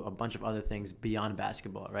had to do a bunch of other things beyond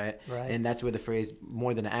basketball, right? Right. And that's where the phrase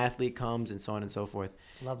more than an athlete comes, and so on and so forth.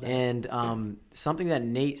 Love that. And something that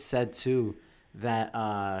Nate said too that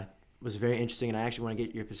was very interesting, and I actually want to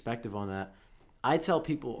get your perspective on that. I tell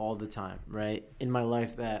people all the time, right, in my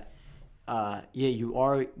life that you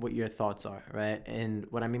are what your thoughts are, right? And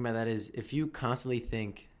what I mean by that is if you constantly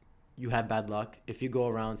think you have bad luck, if you go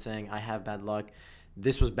around saying I have bad luck,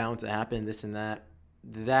 this was bound to happen, this and that,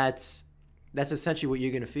 that's essentially what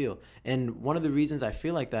you're going to feel. And one of the reasons I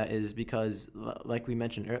feel like that is because like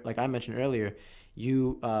I mentioned earlier,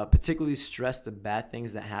 you particularly stress the bad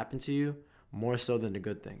things that happen to you more so than the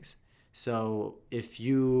good things. So if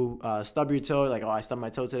you stub your toe, like, I stubbed my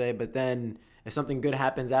toe today, but then if something good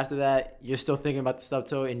happens after that, you're still thinking about the stub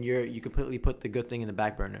toe and you completely put the good thing in the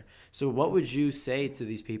back burner. So what would you say to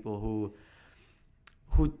these people who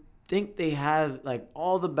think they have like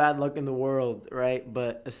all the bad luck in the world, right?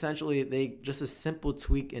 But essentially they just a simple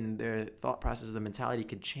tweak in their thought process or the mentality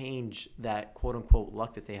could change that quote unquote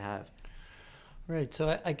luck that they have. Right.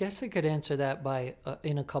 So I guess I could answer that by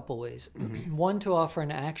in a couple ways. One, to offer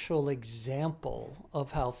an actual example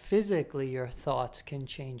of how physically your thoughts can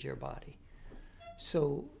change your body.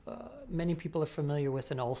 So many people are familiar with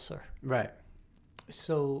an ulcer. Right.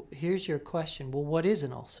 So here's your question. Well, what is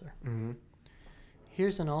an ulcer? Mm-hmm.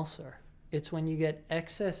 Here's an ulcer. It's when you get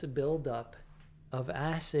excess buildup of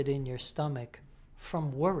acid in your stomach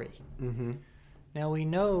from worry. Mm-hmm. Now we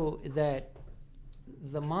know that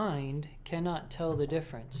the mind cannot tell the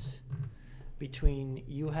difference between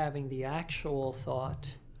you having the actual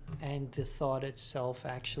thought and the thought itself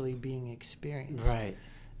actually being experienced. Right.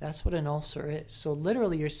 That's what an ulcer is. So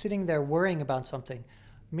literally you're sitting there worrying about something.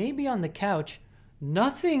 Maybe on the couch,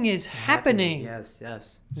 nothing is happening. Yes.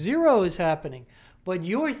 Zero is happening. But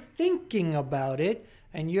you're thinking about it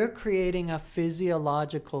and you're creating a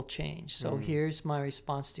physiological change. So here's my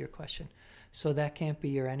response to your question. So that can't be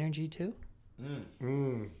your energy too?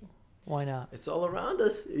 Why not? It's all around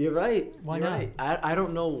us. You're right. Why You're not? right. I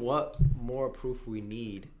don't know what more proof we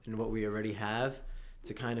need and what we already have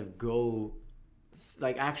to kind of go,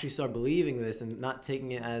 like, actually start believing this and not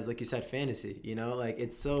taking it as, like you said, fantasy. You know, like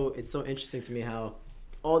it's so interesting to me how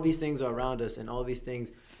all these things are around us and all these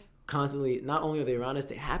things constantly, not only are they around us,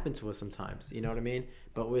 they happen to us sometimes. You know what I mean?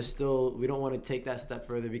 But we don't want to take that step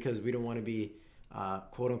further because we don't want to be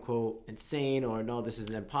quote unquote insane, or no, this is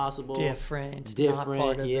impossible. Different, not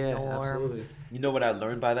part of the norm. Absolutely. You know what I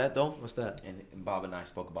learned by that though? What's that? And Bob and I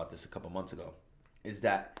spoke about this a couple months ago. Is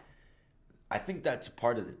that I think that's a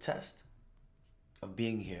part of the test of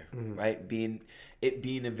being here, right? Being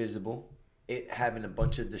invisible, it having a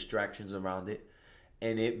bunch of distractions around it,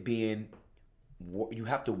 and it being you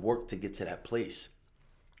have to work to get to that place.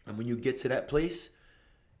 And when you get to that place,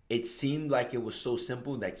 it seemed like it was so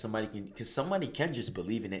simple, like somebody can just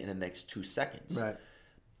believe in it in the next 2 seconds. Right.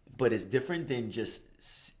 But it's different than just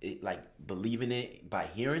like believing it by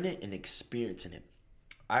hearing it and experiencing it.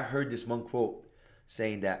 I heard this one quote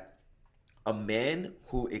saying that a man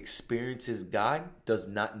who experiences God does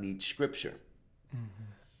not need scripture.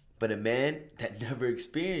 But a man that never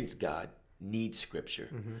experienced God needs scripture.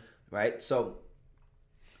 Right? So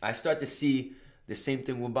I start to see the same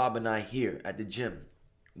thing with Bob and I here at the gym.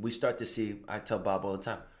 We start to see, I tell Bob all the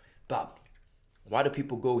time, Bob, why do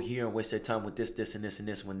people go here and waste their time with this, and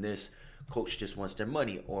this when this coach just wants their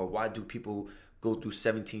money? Or why do people go through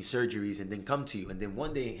 17 surgeries and then come to you? And then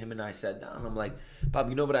one day him and I sat down and I'm like, Bob,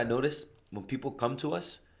 you know what I noticed? When people come to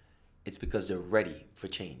us, it's because they're ready for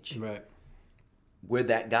change. Right. We're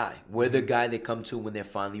that guy. We're the guy they come to when they're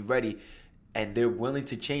finally ready. And they're willing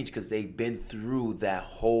to change because they've been through that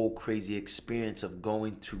whole crazy experience of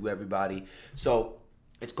going through everybody. So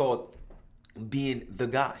it's called being the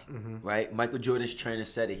guy, right? Michael Jordan's trainer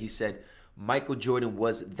said it. He said, Michael Jordan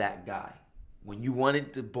was that guy. When you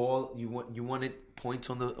wanted the ball, you wanted points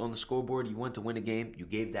on the scoreboard, you wanted to win a game, you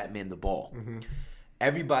gave that man the ball.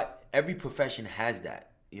 Every profession has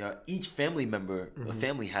that. You know, each family member, a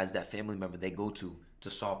family has that family member they go to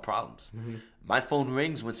solve problems. My phone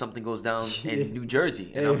rings when something goes down in New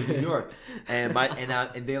Jersey, and I'm in New York, and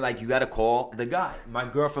they're like, you got to call the guy. My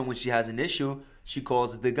girlfriend, when she has an issue, she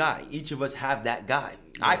calls the guy. Each of us have that guy.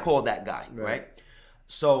 I call that guy, right?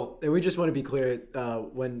 So, and we just want to be clear,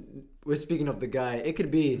 when we're speaking of the guy, it could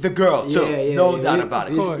be the girl too. No doubt about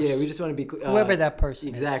it. Of course. Yeah, we just want to be clear. Whoever that person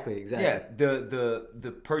exactly, is. exactly. Yeah,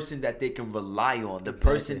 the person that they can rely on, the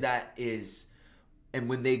person that is, and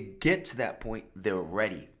when they get to that point, they're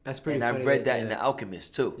ready. That's pretty And funny. I've read that in The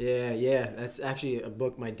Alchemist too. Yeah. That's actually a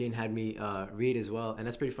book my dean had me read as well, and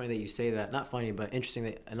that's pretty funny that you say that. Not funny, but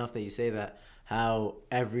interesting enough that you say that. How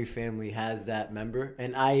every family has that member,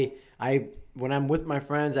 and I when I'm with my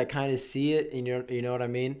friends, I kind of see it, and you know what I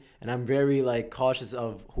mean. And I'm very like cautious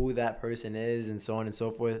of who that person is, and so on and so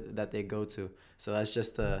forth that they go to. So that's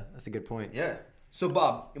a good point. Yeah. So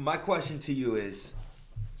Bob, my question to you is,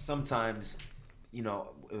 sometimes, you know,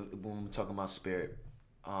 when we're talking about spirit,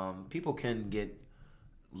 people can get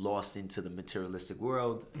lost into the materialistic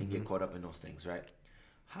world and get caught up in those things, right?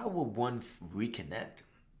 How will one reconnect?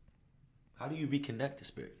 How do you reconnect to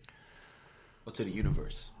spirit or to the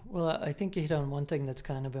universe? Well, I think you hit on one thing that's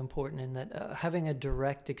kind of important, in that having a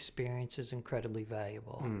direct experience is incredibly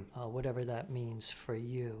valuable, whatever that means for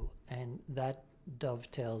you. And that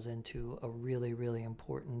dovetails into a really, really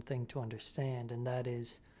important thing to understand, and that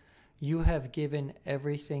is you have given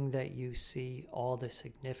everything that you see all the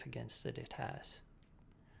significance that it has.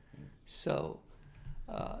 So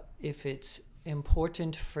if it's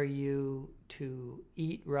important for you to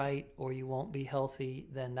eat right or you won't be healthy,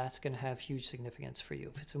 then that's going to have huge significance for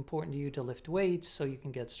you. If it's important to you to lift weights so you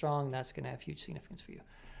can get strong, that's going to have huge significance for you.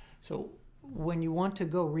 So when you want to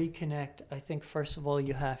go reconnect, I think first of all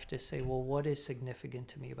you have to say, well, what is significant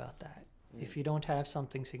to me about that? If you don't have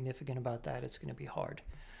something significant about that, it's going to be hard.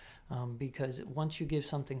 Because once you give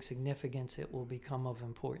something significance, it will become of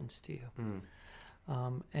importance to you.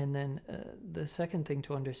 And then the second thing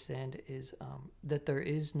to understand is that there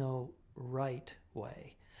is no right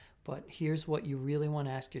way. But here's what you really want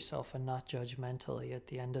to ask yourself, and not judgmentally at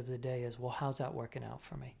the end of the day, is, well, how's that working out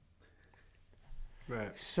for me?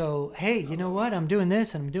 Right. So, hey, you know what? I'm doing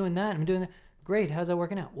this and I'm doing that and I'm doing that. Great, how's that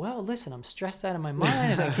working out? Well, listen, I'm stressed out of my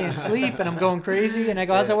mind and I can't sleep and I'm going crazy. And I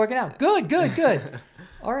go, how's that working out? Good.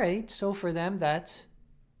 All right, so for them, that's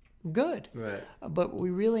good. Right. But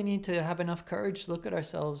we really need to have enough courage to look at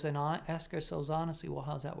ourselves and ask ourselves honestly, well,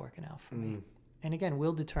 how's that working out for me? And again,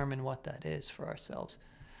 we'll determine what that is for ourselves.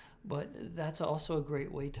 But that's also a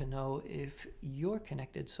great way to know if you're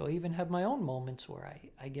connected. So I even have my own moments where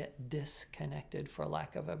I get disconnected, for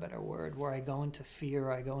lack of a better word, where I go into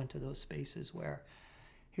fear, I go into those spaces where,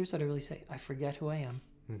 here's what I really say, I forget who I am.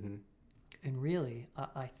 Mm-hmm. And really,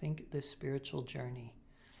 I think the spiritual journey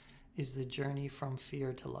is the journey from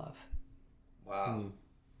fear to love. Wow.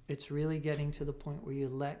 It's really getting to the point where you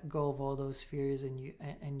let go of all those fears and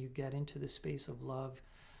you get into the space of love.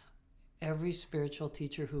 Every spiritual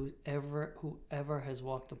teacher whoever has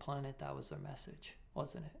walked the planet, that was their message,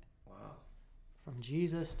 wasn't it? Wow. From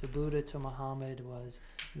Jesus to Buddha to Muhammad,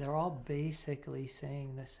 they're all basically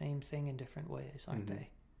saying the same thing in different ways, aren't they?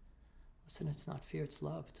 Listen, it's not fear, it's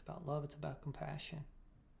love. It's about love, it's about compassion.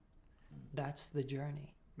 That's the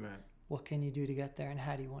journey. Right. What can you do to get there, and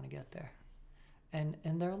how do you want to get there? And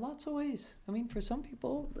there are lots of ways. I mean, for some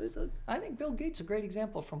people, I think Bill Gates is a great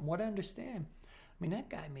example from what I understand. I mean, that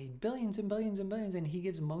guy made billions and billions and billions, and he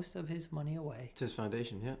gives most of his money away. It's his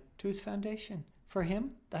foundation, yeah. To his foundation. For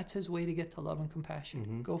him, that's his way to get to love and compassion.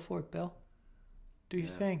 Mm-hmm. Go for it, Bill. Do your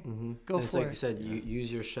thing. Mm-hmm. Go it's for like it. you said, you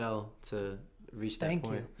use your shell to reach that Thank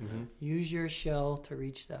point. you. Mm-hmm. Use your shell to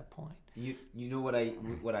reach that point. You know what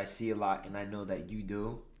I see a lot, and I know that you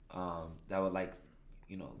do, that I would like,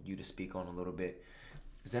 you to speak on a little bit,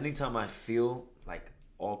 is anytime I feel like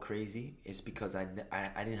all crazy, it's because I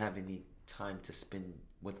didn't have any time to spend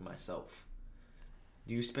with myself.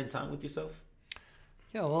 Do you spend time with yourself?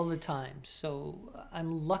 Yeah, all the time. So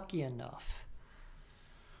I'm lucky enough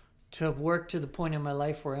to have worked to the point in my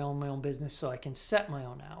life where I own my own business so I can set my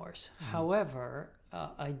own hours. However,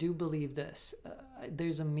 I do believe this.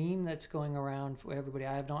 There's a meme that's going around for everybody.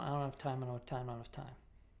 I don't have time, I don't have time, I don't have time.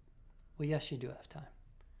 Well, yes, you do have time.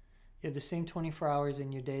 You have the same 24 hours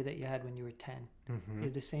in your day that you had when you were 10. Mm-hmm. You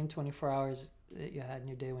have the same 24 hours that you had in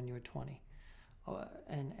your day when you were 20.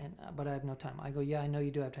 But I have no time. I go, yeah, I know you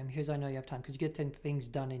do have time. Here's how I know you have time, because you get 10 things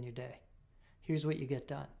done in your day. Here's what you get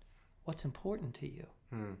done. What's important to you?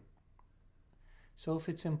 So if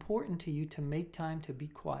it's important to you to make time to be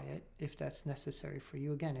quiet, if that's necessary for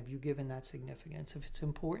you, again, have you given that significance? If it's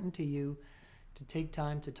important to you to take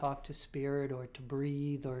time to talk to spirit or to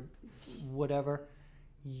breathe or whatever,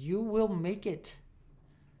 you will make it.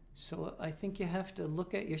 So I think you have to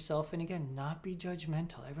look at yourself and, again, not be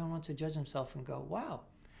judgmental. Everyone wants to judge themselves and go, wow,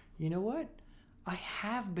 you know what? I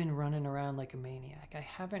have been running around like a maniac. I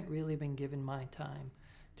haven't really been given my time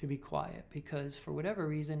to be quiet because for whatever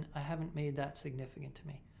reason, I haven't made that significant to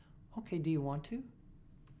me. Okay, do you want to?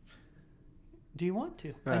 Do you want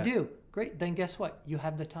to? Right. I do. Great. Then guess what? You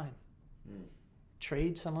have the time.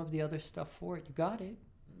 Trade some of the other stuff for it. You got it.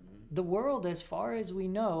 The world, as far as we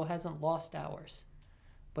know, hasn't lost hours.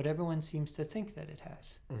 But everyone seems to think that it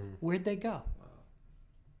has. Where'd they go?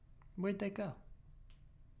 Where'd they go?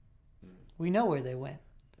 We know where they went.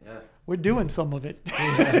 Yeah. We're doing some of it.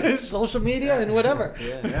 Social media and whatever.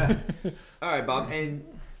 Yeah. All right, Bob. And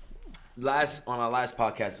on our last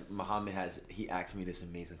podcast, Muhammad he asked me this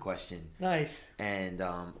amazing question. Nice. And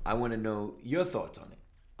I want to know your thoughts on it.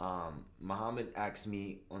 Muhammad asked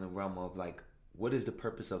me on the realm of like, what is the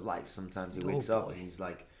purpose of life? Sometimes he wakes up and he's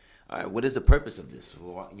like, all right, what is the purpose of this?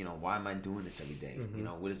 Why am I doing this every day?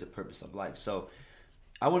 What is the purpose of life? So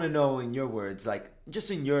I want to know, in your words, like,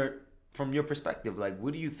 just from your perspective, like,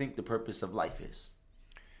 what do you think the purpose of life is?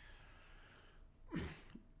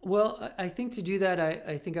 Well, I think to do that,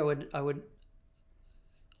 I think I would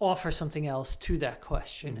offer something else to that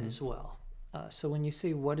question as well. So when you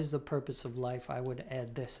say, what is the purpose of life, I would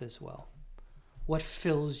add this as well. What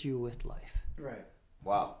fills you with life? Right.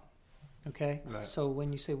 Wow. Okay? Right. So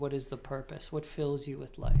when you say, what is the purpose? What fills you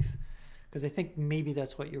with life? Because I think maybe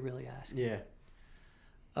that's what you're really asking.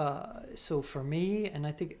 Yeah. So for me, and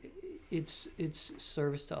I think it's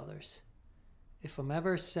service to others. If I'm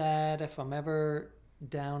ever sad, if I'm ever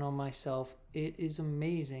down on myself, it is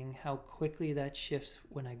amazing how quickly that shifts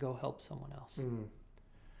when I go help someone else.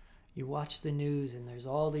 You watch the news and there's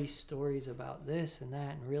all these stories about this and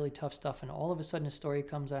that and really tough stuff, and all of a sudden a story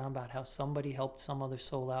comes out about how somebody helped some other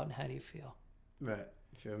soul out, and how do you feel? Right.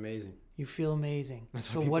 You feel amazing. You feel amazing. That's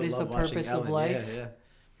So why what people is the love watching purpose of Ellen. life? Yeah.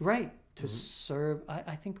 Right. To serve.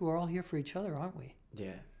 I think we're all here for each other, aren't we?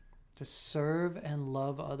 Yeah. To serve and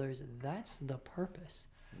love others. That's the purpose.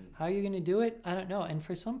 How are you going to do it? I don't know. And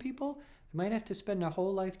for some people, they might have to spend their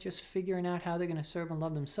whole life just figuring out how they're going to serve and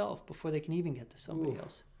love themselves before they can even get to somebody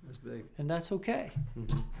else. That's big. And that's okay.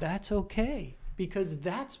 That's okay. Because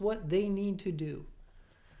that's what they need to do.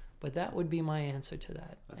 But that would be my answer to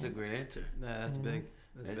that. That's a great answer. Nah, that's big.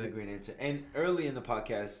 That's a big. great answer. And early in the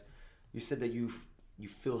podcast, you said that you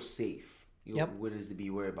feel safe. What is to be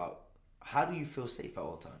worried about? How do you feel safe at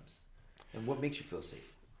all times? And what makes you feel safe?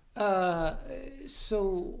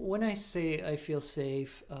 So when I say I feel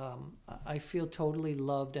safe, I feel totally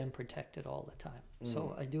loved and protected all the time.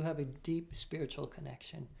 So I do have a deep spiritual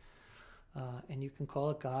connection. And you can call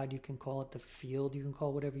it God, you can call it the field, you can call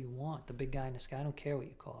it whatever you want, the big guy in the sky, I don't care what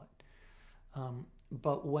you call it.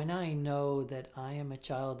 But when I know that I am a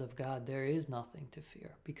child of God, there is nothing to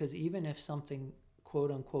fear. Because even if something,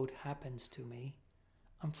 quote unquote, happens to me,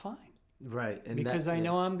 I'm fine. Right. And Because I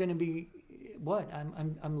know I'm going to be,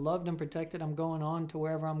 I'm loved and protected. I'm going on to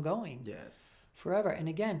wherever I'm going. Yes. Forever. And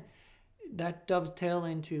again, that dovetail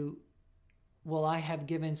into, well, I have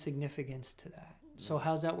given significance to that. So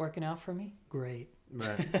how's that working out for me? Great.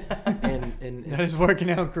 Right. And That is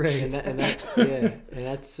working out great. And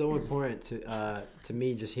that's so important to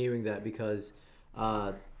me, just hearing that, because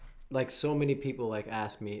like so many people like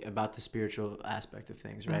ask me about the spiritual aspect of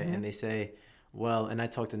things, right? Mm-hmm. And they say, well, and I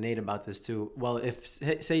talked to Nate about this too. Well, if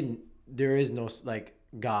say there is no like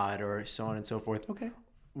God or so on and so forth, Okay.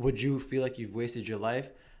 would you feel like you've wasted your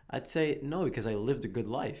life? I'd say no, because I lived a good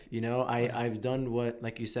life. You know, I've done what,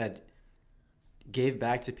 like you said, gave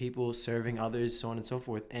back to people, serving others, so on and so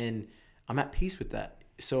forth, and I'm at peace with that.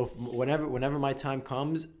 So whenever my time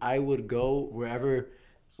comes, I would go wherever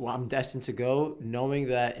I'm destined to go, knowing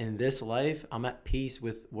that in this life I'm at peace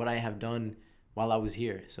with what I have done while I was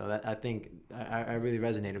here. So that I think I really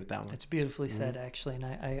resonated with that one. It's beautifully said, actually, and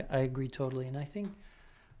I agree totally. And I think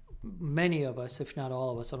many of us, if not all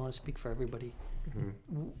of us, I don't want to speak for everybody,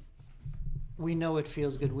 we know it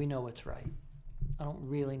feels good. We know what's right. I don't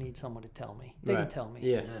really need someone to tell me. They can tell me.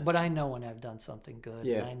 Yeah. But I know when I've done something good,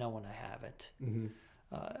 Yeah. and I know when I haven't.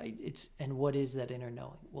 And what is that inner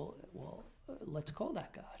knowing? Well, let's call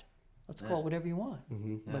that God. Let's call it whatever you want.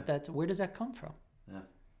 But where does that come from? Yeah.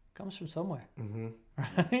 It comes from somewhere,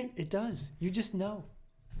 right? It does. You just know.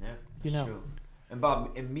 Yeah, You that's know. true. And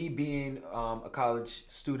Bob, and me being a college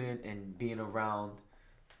student and being around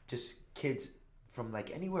just kids from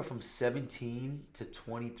like anywhere from 17 to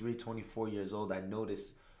 23, 24 years old, I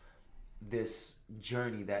noticed this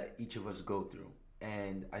journey that each of us go through.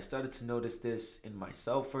 And I started to notice this in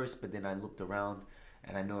myself first, but then I looked around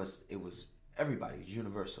and I noticed it was everybody, it's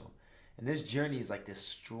universal. And this journey is like this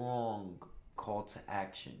strong call to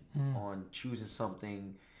action on choosing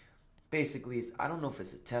something. Basically, I don't know if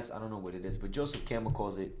it's a test, I don't know what it is, but Joseph Campbell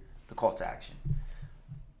calls it the call to action.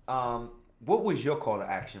 What was your call to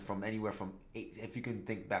action from anywhere from 8, if you can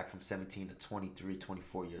think back, from 17 to 23,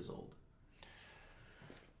 24 years old?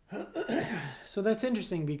 So that's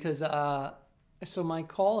interesting because so my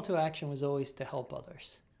call to action was always to help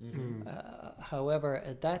others. However,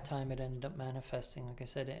 at that time, it ended up manifesting, like I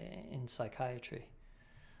said, in psychiatry,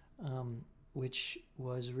 which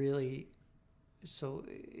was really, so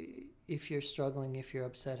if you're struggling, if you're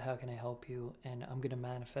upset, how can I help you? And I'm going to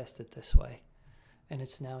manifest it this way. And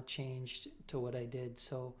it's now changed to what I did.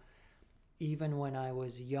 So even when I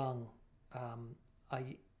was young,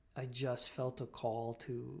 I just felt a call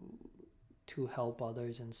to help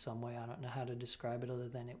others in some way. I don't know how to describe it other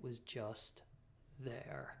than it was just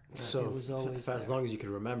there. So it was always as there. long as you could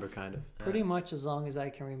remember, kind of. Pretty much as long as I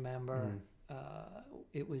can remember,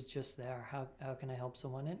 it was just there. How can I help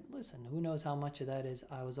someone? And listen, who knows how much of that is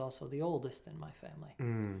I was also the oldest in my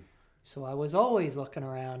family. So I was always looking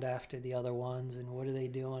around after the other ones and what are they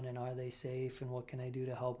doing and are they safe and what can I do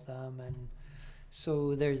to help them? And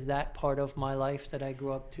so there's that part of my life that I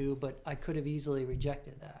grew up to, but I could have easily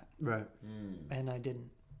rejected that. Right. And I didn't.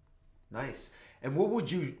 Nice. And what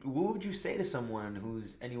would you say to someone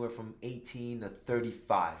who's anywhere from 18 to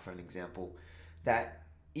 35, for an example, that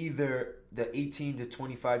either the 18 to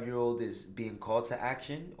 25-year-old is being called to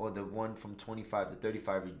action, or the one from 25 to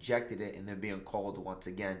 35 rejected it and they're being called once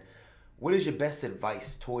again? What is your best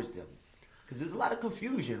advice towards them? Because there's a lot of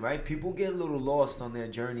confusion, right? People get a little lost on their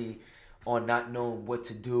journey on not knowing what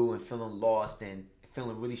to do and feeling lost and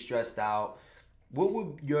feeling really stressed out. What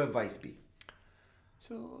would your advice be?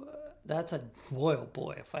 So that's a boy, oh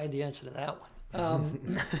boy, if I had the answer to that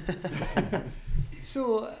one.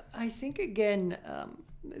 So I think, again,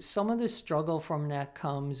 some of the struggle from that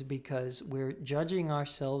comes because we're judging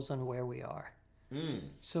ourselves on where we are.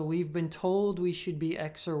 So we've been told we should be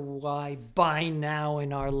X or Y by now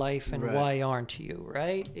in our life, and why aren't you,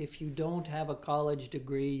 right? If you don't have a college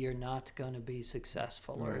degree, you're not going to be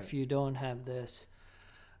successful, or if you don't have this.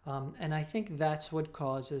 And I think that's what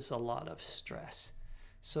causes a lot of stress.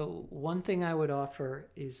 So one thing I would offer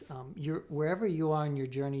is wherever you are in your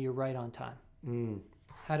journey, you're right on time.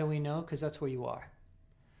 How do we know? Because that's where you are.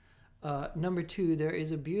 Number 2, there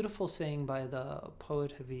is a beautiful saying by the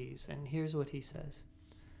poet Hafiz, and here's what he says.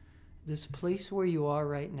 This place where you are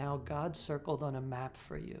right now, God circled on a map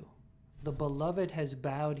for you. The beloved has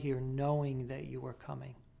bowed here knowing that you are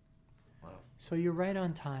coming. Wow. So you're right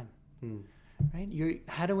on time. Right?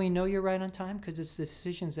 How do we know you're right on time? Because it's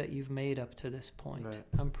decisions that you've made up to this point. Right.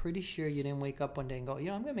 I'm pretty sure you didn't wake up one day and go, I'm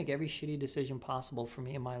going to make every shitty decision possible for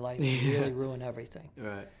me in my life and really ruin everything.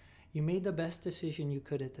 Right. You made the best decision you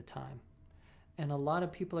could at the time. And a lot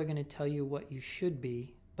of people are going to tell you what you should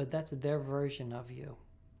be, but that's their version of you.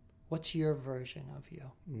 What's your version of you?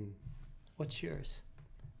 What's yours?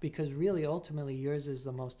 Because really, ultimately, yours is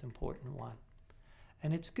the most important one.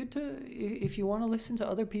 And it's good to, if you want to listen to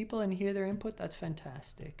other people and hear their input, that's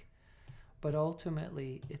fantastic. But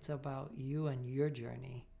ultimately, it's about you and your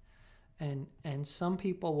journey. And some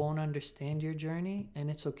people won't understand your journey, and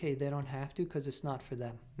it's okay. They don't have to because it's not for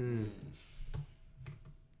them.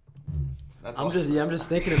 That's I'm awesome. just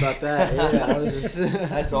thinking about that. Yeah, I was just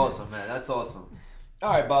That's awesome, man. That's awesome. All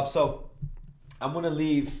right, Bob. So I'm gonna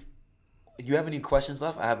leave. Do you have any questions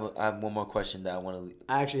left? I have one more question that I want to leave.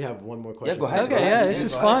 I actually have one more question. Yeah, go ahead. Okay, yeah, this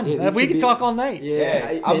is fun. Yeah, this We could can be- talk all night.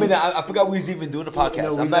 Yeah, I forgot we was even doing a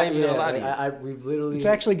podcast. I'm not even gonna lie to you. We've literally. It's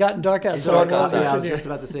actually gotten dark It's outside. dark outside. I was just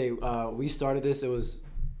about to say, we started this. It was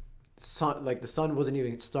the sun wasn't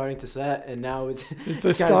even starting to set, and now it's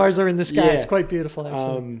The stars are in the sky. Yeah. It's quite beautiful,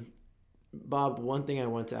 actually. Bob, one thing I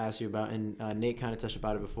wanted to ask you about, and Nate kind of touched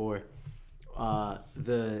about it before,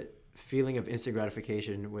 the feeling of instant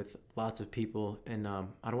gratification with lots of people, and I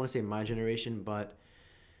don't want to say my generation, but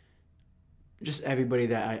just everybody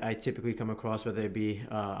that I typically come across, whether it be,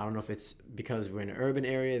 I don't know if it's because we're in an urban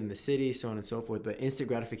area, in the city, so on and so forth, but instant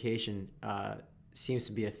gratification seems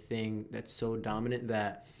to be a thing that's so dominant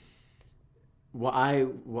that what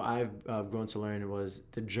I've grown to learn was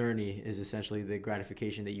the journey is essentially the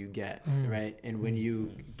gratification that you get, right? And when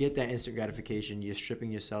you get that instant gratification, you're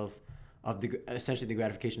stripping yourself of essentially the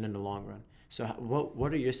gratification in the long run. So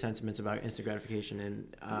what are your sentiments about instant gratification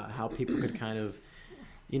and how people could kind of,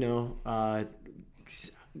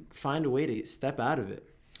 find a way to step out of it?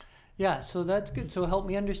 Yeah, so that's good. So help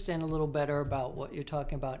me understand a little better about what you're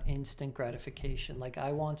talking about, instant gratification. Like,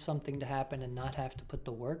 I want something to happen and not have to put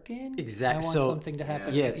the work in? Exactly. I want something to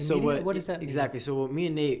happen Yeah, so what does that mean? Exactly. So what me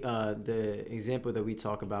and Nate, the example that we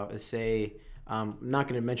talk about is, say, I'm not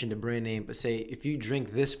going to mention the brand name, but say if you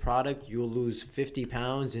drink this product, you'll lose 50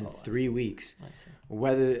 pounds in 3 weeks. I see.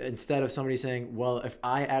 Whether instead of somebody saying, well, if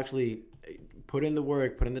I actually put in the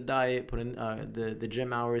work, put in the diet, put in the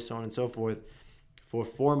gym hours, so on and so forth, for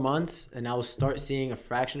 4 months, and I'll start seeing a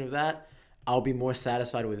fraction of that, I'll be more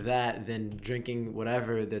satisfied with that than drinking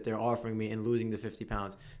whatever that they're offering me and losing the 50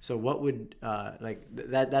 pounds. So what would,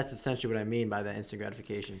 that's essentially what I mean by that instant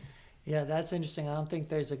gratification. Yeah, that's interesting. I don't think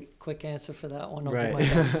there's a quick answer for that one. I'll Right.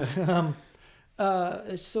 do my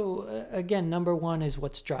best. So again, number one is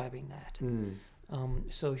what's driving that.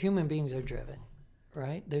 So human beings are driven,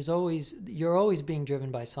 right? You're always being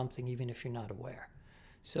driven by something, even if you're not aware.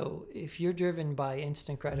 So if you're driven by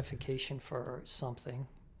instant gratification for something,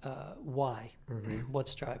 why?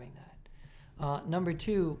 What's driving that? Number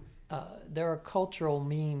two, there are cultural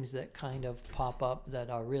memes that kind of pop up that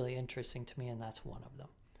are really interesting to me, and that's one of them.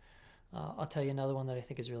 I'll tell you another one that I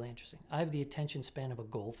think is really interesting. I have the attention span of a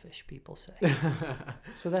goldfish, people say.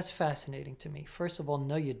 So that's fascinating to me. First of all,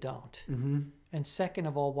 no, you don't. And second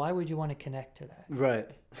of all, why would you want to connect to that?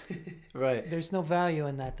 Right. Right. There's no value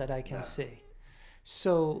in that I can see.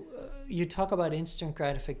 So you talk about instant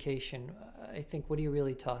gratification. I think, what are you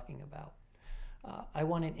really talking about? I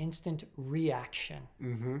want an instant reaction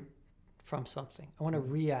from something. I want a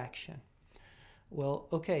reaction. Well,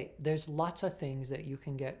 okay, there's lots of things that you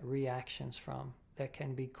can get reactions from that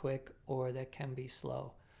can be quick or that can be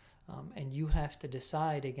slow. And you have to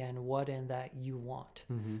decide, again, what in that you want.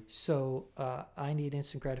 So I need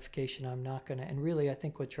instant gratification. I'm not going to, and really I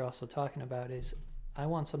think what you're also talking about is I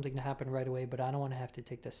want something to happen right away, but I don't want to have to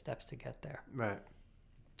take the steps to get there. Right.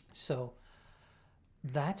 So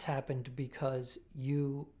that's happened because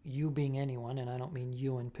you being anyone, and I don't mean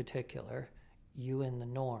you in particular, you in the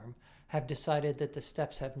norm, have decided that the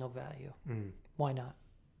steps have no value. Why not?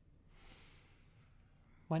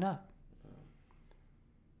 Why not?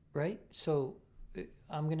 Right? So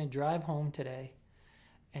I'm going to drive home today,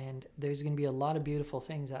 and there's going to be a lot of beautiful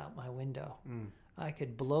things out my window. I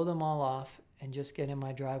could blow them all off and just get in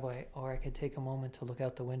my driveway, or I could take a moment to look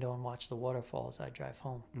out the window and watch the waterfall as I drive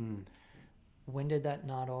home. When did that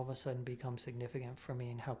not all of a sudden become significant for me,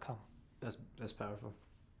 and how come? That's powerful.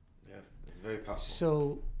 Yeah, it's very powerful.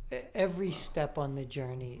 So every step on the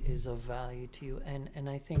journey is of value to you, and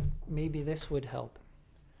I think maybe this would help.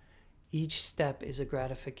 Each step is a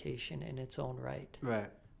gratification in its own right.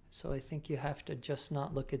 Right. So I think you have to just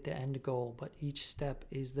not look at the end goal, but each step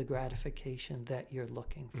is the gratification that you're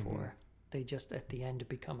looking for. They just at the end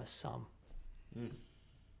become a sum.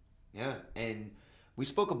 Yeah, and we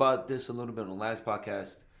spoke about this a little bit on the last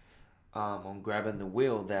podcast, on grabbing the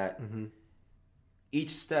wheel, that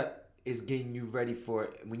each step is getting you ready for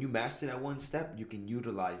it. When you master that one step, you can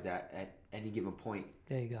utilize that at any given point.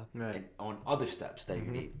 There you go. Right. And on other steps that you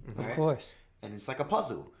need. Of right? course. And it's like a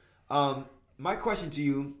puzzle. My question to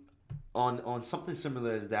you on something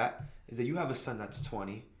similar as that is that you have a son that's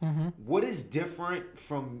 20. What is different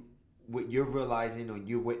from what you're realizing or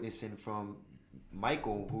you're witnessing from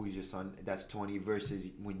Michael, who is your son, that's 20, versus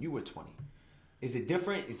when you were 20? Is it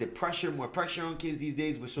different? Is it more pressure on kids these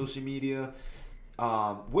days with social media?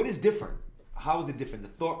 What is different? How is it different? The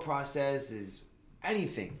thought process is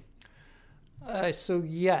anything. So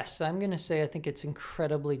yes, I'm going to say I think it's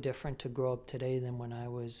incredibly different to grow up today than when I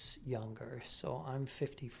was younger. So I'm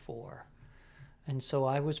 54. And so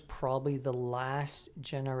I was probably the last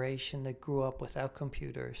generation that grew up without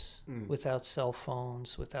computers, without cell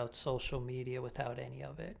phones, without social media, without any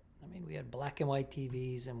of it. I mean, we had black and white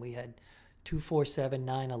TVs, and we had 2, 4, 7,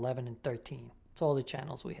 9, 11, and 13. That's all the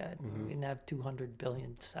channels we had. We didn't have 200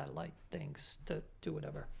 billion satellite things to do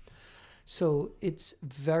whatever. So it's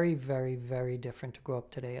very, very, very different to grow up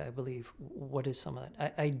today, I believe. What is some of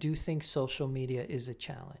that? I do think social media is a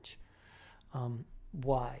challenge.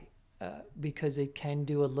 Why? Because it can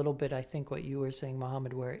do a little bit, I think what you were saying,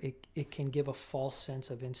 Mohammed, where it can give a false sense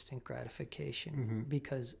of instant gratification,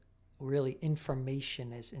 because really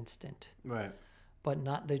information is instant. Right. But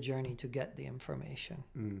not the journey to get the information,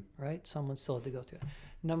 right? Someone still had to go through it.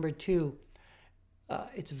 Number two,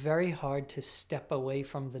 it's very hard to step away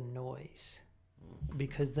from the noise,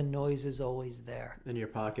 because the noise is always there. In your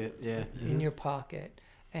pocket, yeah. In your pocket.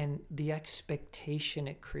 And the expectation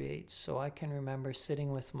it creates. So I can remember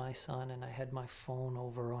sitting with my son, and I had my phone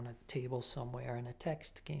over on a table somewhere, and a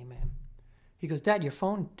text came in. He goes, "Dad, your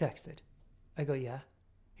phone texted." I go, "Yeah."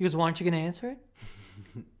 He goes, "Well, aren't you going to answer it?"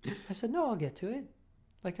 I said, "No, I'll get to it.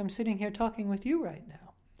 Like, I'm sitting here talking with you right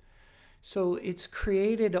now." So it's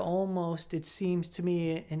created almost, it seems to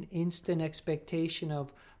me, an instant expectation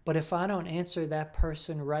of, but if I don't answer that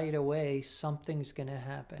person right away, something's going to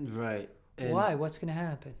happen. Right. And Why? What's going to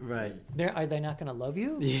happen? Right. Are they not going to love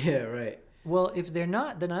you? Yeah, right. Well, if they're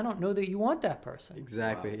not, then I don't know that you want that person.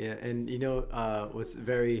 Exactly. Wow. Yeah. And you know, what's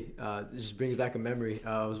very just brings back a memory.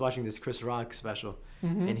 I was watching this Chris Rock special,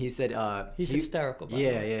 and he said he's hysterical. By the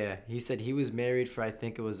way. Yeah. He said he was married for, I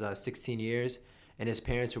think it was 16 years, and his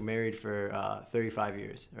parents were married for 35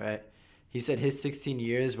 years. Right. He said his 16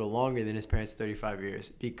 years were longer than his parents' 35 years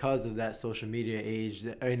because of that social media age,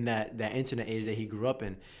 in that internet age that he grew up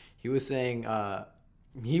in. He was saying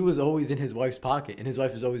he was always in his wife's pocket, and his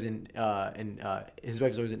wife was always in his wife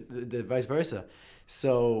was always in the vice versa.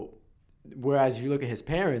 So, whereas if you look at his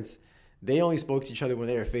parents, they only spoke to each other when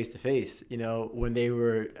they were face to face. You know, when they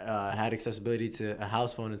were had accessibility to a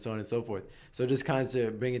house phone and so on and so forth. So just kind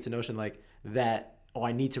of bring into notion like that. Oh,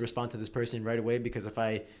 I need to respond to this person right away, because if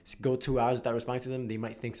I go 2 hours without responding to them, they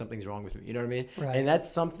might think something's wrong with me. You know what I mean? Right. And that's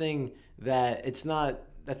something that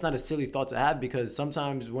that's not a silly thought to have, because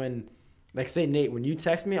sometimes when, like, say Nate, when you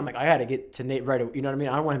text me, I'm like, I gotta get to Nate right away. You know what I mean?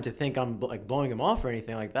 I don't want him to think I'm like blowing him off or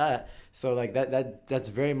anything like that. So like that's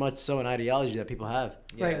very much so an ideology that people have.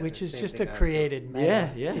 Yeah, right, which is just a created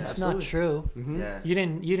meta. Yeah, it's absolutely. not true. Mm-hmm. Yeah.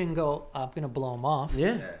 You didn't go, "I'm gonna blow him off."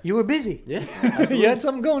 Yeah. You were busy. Yeah. You had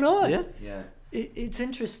something going on. Yeah. Yeah. It's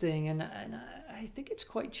interesting, and I think it's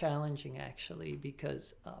quite challenging, actually,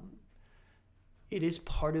 because it is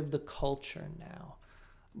part of the culture now.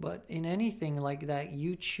 But in anything like that,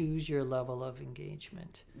 you choose your level of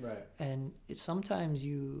engagement. Right. And sometimes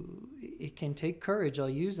it can take courage, I'll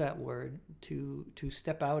use that word, to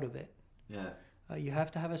step out of it. Yeah. You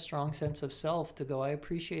have to have a strong sense of self to go, I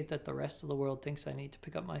appreciate that the rest of the world thinks I need to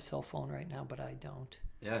pick up my cell phone right now, but I don't.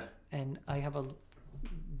 Yeah. And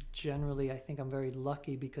generally, I think I'm very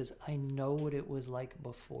lucky because I know what it was like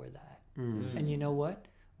before that. Mm. And you know what?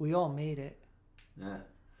 We all made it. Yeah.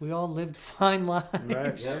 We all lived fine lives.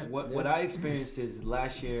 Right. Yeah. What I experienced is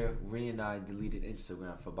last year, Rhea and I deleted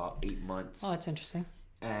Instagram for about 8 months. Oh, that's interesting.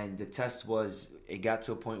 And the test was, it got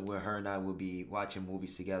to a point where her and I would be watching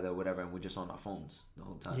movies together or whatever, and we're just on our phones the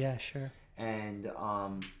whole time. Yeah, sure. And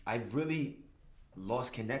I really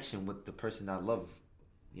lost connection with the person I love,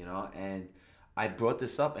 you know. And I brought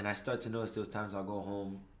this up, and I started to notice there was times I'll go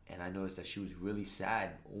home, and I noticed that she was really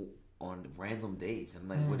sad on random days. I'm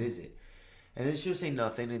like, what is it? And then she would say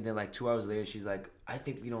nothing, and then like 2 hours later, she's like, I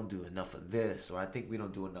think we don't do enough of this, or I think we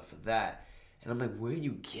don't do enough of that. And I'm like, where are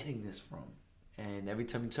you getting this from? And every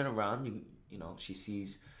time you turn around, you know, she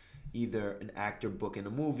sees either an actor booking a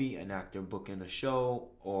movie, an actor booking a show,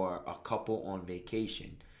 or a couple on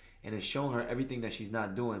vacation. and it's showing her everything that she's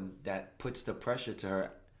not doing that puts the pressure to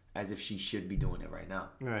her as if she should be doing it right now.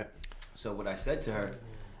 Right. So what I said to her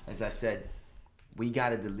is I said, we got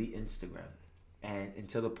to delete Instagram, and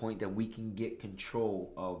until the point that we can get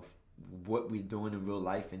control of what we're doing in real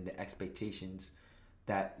life and the expectations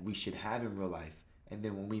that we should have in real life. And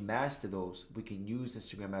then when we master those, we can use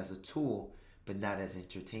Instagram as a tool, but not as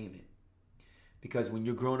entertainment. Because when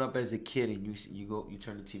you're growing up as a kid and you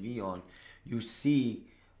turn the TV on, you see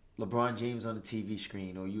LeBron James on the TV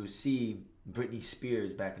screen, or you see Britney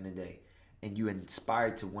Spears back in the day, and you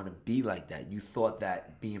inspired to want to be like that. You thought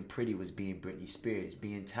that being pretty was being Britney Spears,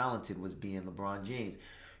 being talented was being LeBron James.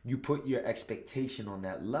 You put your expectation on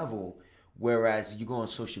that level, whereas you go on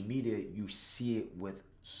social media, you see it with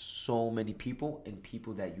so many people and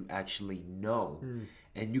people that you actually know,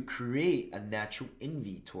 and you create a natural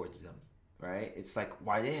envy towards them. Right? It's like,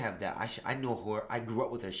 why they have that? I know her. I grew up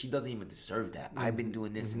with her. She doesn't even deserve that. I've been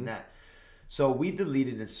doing this and that. So we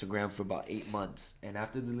deleted Instagram for about 8 months. And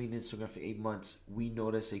after deleting Instagram for 8 months, we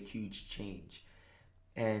noticed a huge change.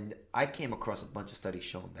 And I came across a bunch of studies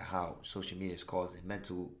showing that how social media is causing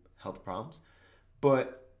mental health problems.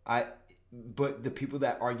 But the people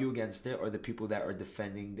that argue against it, or the people that are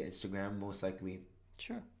defending the Instagram, most likely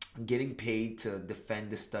getting paid to defend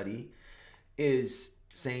the study, is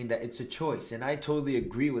saying that it's a choice, and I totally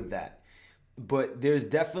agree with that. But there's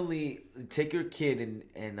definitely, take your kid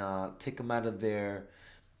and take them out of a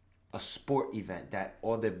sport event that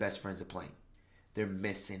all their best friends are playing. They're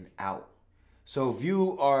missing out. So if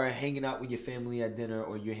you are hanging out with your family at dinner,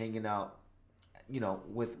 or you're hanging out,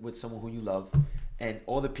 with someone who you love, and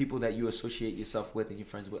all the people that you associate yourself with and your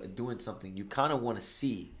friends with are doing something, you kind of want to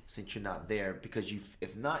see, since you're not there, because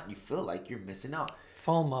if not, you feel like you're missing out.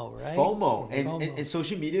 FOMO, right? FOMO. And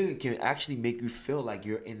social media can actually make you feel like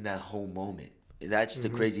you're in that whole moment. That's the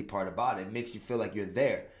crazy part about it. It makes you feel like you're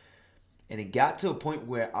there. And it got to a point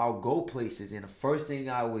where I'll go places, and the first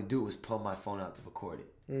thing I would do is pull my phone out to record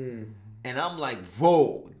it. And I'm like,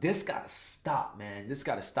 whoa, this got to stop, man. This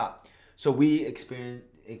got to stop. So we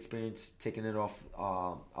experienced taking it off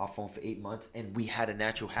our phone for 8 months, and we had a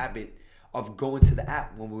natural habit of going to the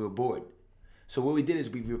app when we were bored. So what we did is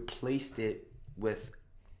we replaced it with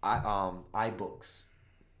iBooks,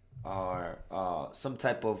 or some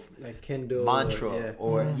type of like Kindle mantra,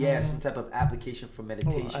 or some type of application for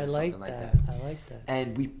meditation, I something like like that. that. I like that.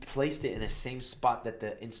 And we placed it in the same spot that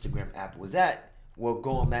the Instagram app was at. We'll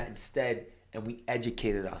go on that instead, and we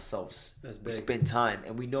educated ourselves. That's big. We spent time,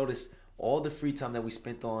 and we noticed all the free time that we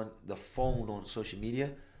spent on the phone, on social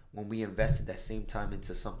media, when we invested that same time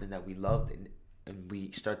into something that we loved, and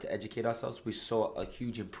we start to educate ourselves, we saw a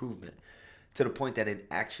huge improvement, to the point that it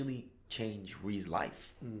actually changed Ree's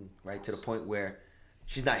life, right? To the point where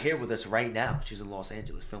she's not here with us right now. She's in Los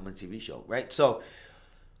Angeles filming a TV show, right? So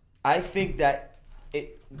I think that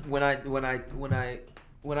when I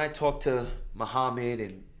talk to Muhammad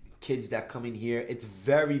and kids that come in here, it's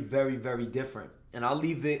very, very, very different. And I'll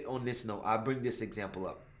leave it on this note. I'll bring this example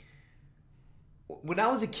up. When I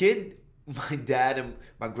was a kid, my dad and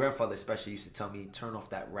my grandfather especially used to tell me, turn off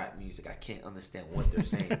that rap music. I can't understand what they're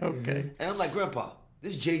saying. Okay. And I'm like, Grandpa,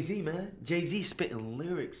 this is Jay-Z, man. Jay-Z spitting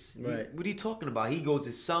lyrics. Right. What are you talking about? He goes,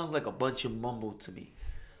 it sounds like a bunch of mumble to me.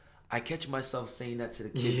 I catch myself saying that to the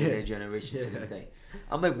kids in their generation to this day.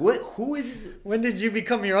 I'm like, what? Who is this? When did you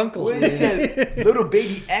become your uncle? What is that? Little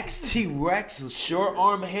baby XT Rex, short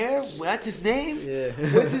arm hair? That's his name? Yeah.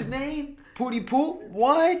 What's his name? Pootie Poo?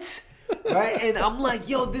 What? Right? And I'm like,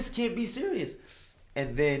 yo, this can't be serious.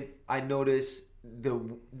 And then I notice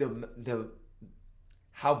the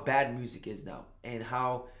how bad music is now, and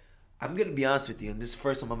how, I'm gonna be honest with you, and this is the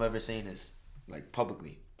first time I'm ever saying this, like,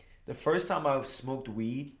 publicly. The first time I smoked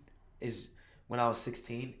weed is when I was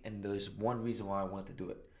 16, and there's one reason why I wanted to do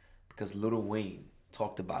it, because Lil Wayne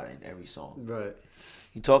talked about it in every song. Right.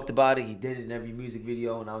 He talked about it, he did it in every music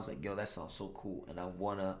video, and I was like, yo, that sounds so cool, and I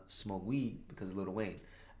want to smoke weed because of Lil Wayne.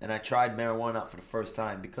 And I tried marijuana out for the first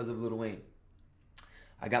time because of Lil Wayne.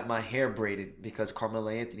 I got my hair braided because Carmelo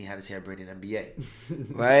Anthony had his hair braided in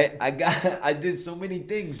NBA. Right? I did so many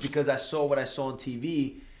things because I saw what I saw on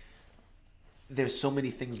TV. There's so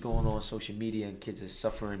many things going on social media, and kids are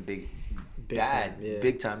suffering big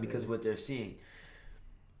time because of what they're seeing.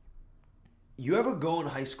 You ever go in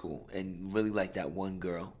high school and really like that one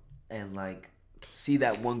girl, and like see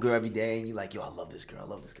that one girl every day, and you're like, yo, I love this girl,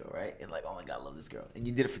 right? And like, oh my God, I love this girl. And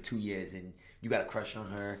you did it for 2 years, and you got a crush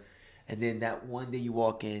on her. And then that one day you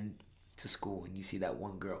walk in to school and you see that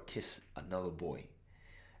one girl kiss another boy,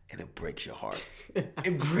 and it breaks your heart.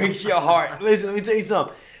 It breaks your heart. Listen, let me tell you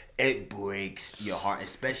something. it breaks your heart,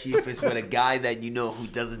 especially if it's with a guy that you know who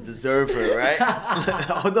doesn't deserve her, right?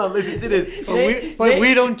 Hold on, listen to this. But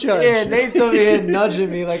we don't judge. Yeah, Nate's over here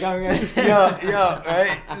nudging me like I'm gonna. Yeah,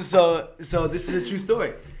 right. So this is a true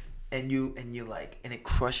story, and you're like, and it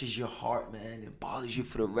crushes your heart, man. It bothers you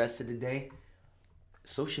for the rest of the day.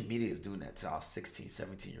 Social media is doing that to our 16,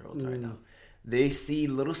 17-year-olds right now. They see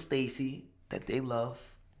little Stacy that they love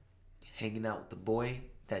hanging out with the boy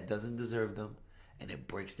that doesn't deserve them, and it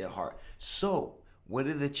breaks their heart. So, what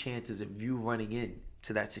are the chances of you running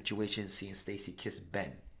into that situation and seeing Stacy kiss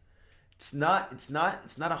Ben? It's not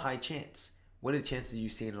a high chance. What are the chances of you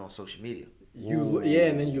seeing it on social media?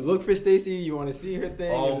 And then you look for Stacy. You want to see her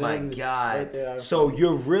thing. Oh and my then it's God! right there. So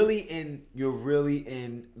you're really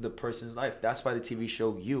in the person's life. That's why the TV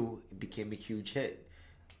show You became a huge hit,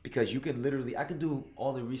 because you can literally, I can do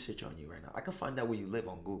all the research on you right now. I can find out where you live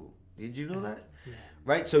on Google. Did you know that? Yeah.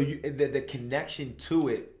 Right. So the connection to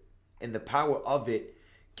it and the power of it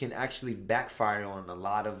can actually backfire on a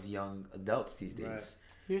lot of young adults these days. Right.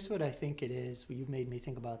 Here's what I think it is. You made me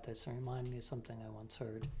think about this and remind me of something I once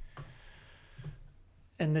heard.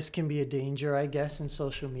 And this can be a danger, I guess, in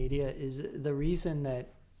social media, is the reason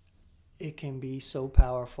that it can be so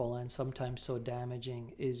powerful and sometimes so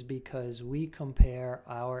damaging is because we compare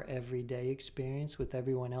our everyday experience with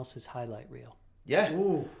everyone else's highlight reel. Yeah.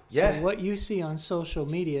 Ooh. Yeah. So what you see on social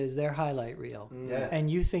media is their highlight reel. Yeah. And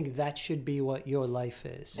you think that should be what your life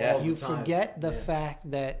is. Yeah. You All the time. forget the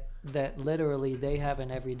fact that literally they have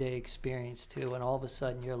an everyday experience too, and all of a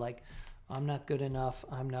sudden you're like, I'm not good enough,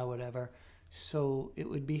 I'm not whatever. So it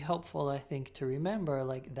would be helpful, I think, to remember,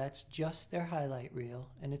 like, that's just their highlight reel,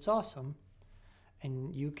 and it's awesome.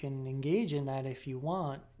 And you can engage in that if you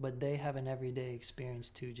want, but they have an everyday experience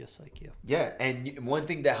too, just like you. Yeah, and one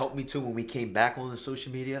thing that helped me too when we came back on the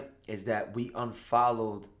social media is that we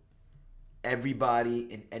unfollowed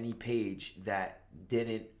everybody in any page that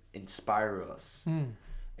didn't inspire us.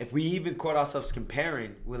 If we even caught ourselves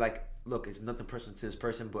comparing, we're like, look, it's nothing personal to this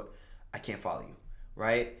person, but I can't follow you,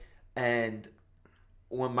 right? And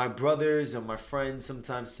when my brothers or my friends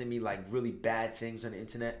sometimes send me like really bad things on the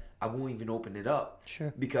internet, I won't even open it up.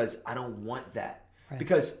 Sure. Because I don't want that. Right.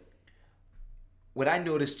 Because what I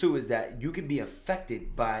noticed too is that you can be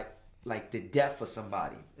affected by like the death of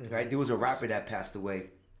somebody, right? There was a rapper that passed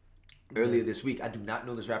away earlier this week. I do not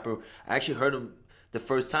know this rapper. I actually heard him the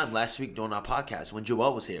first time last week during our podcast when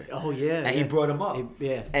Joel was here. Oh yeah. And he brought him up.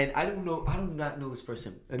 Yeah. And I do not know this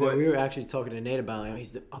person. And but then we were actually talking to Nate about like,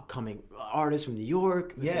 he's the upcoming artist from New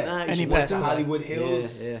York. This and that. And he went passed to away. Hollywood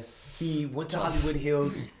Hills. Yeah. He went to Hollywood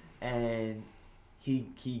Hills and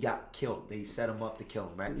he got killed. They set him up to kill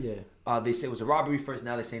him, right? Yeah. They said it was a robbery first.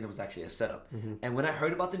 Now they're saying it was actually a setup. And when I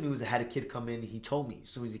heard about the news, I had a kid come in. He told me as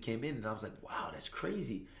soon as he came in, and I was like, wow, that's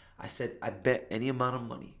crazy. I said, I bet any amount of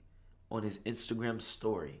money on his Instagram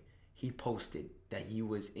story he posted that he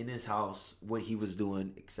was in his house, what he was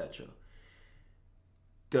doing, etc.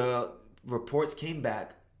 The reports came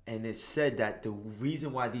back, and it said that the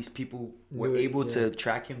reason why these people were able to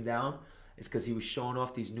track him down is because he was showing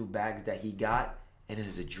off these new bags that he got, and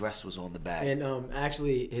his address was on the bag. And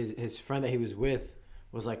actually, his friend that he was with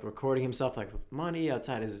was like recording himself like with money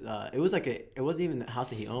outside his. It wasn't even the house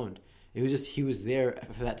that he owned. It was just he was there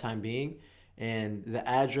for that time being, and the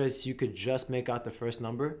address you could just make out the first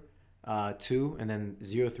number, 2 and then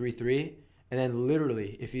 033, and then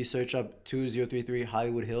literally if you search up 2033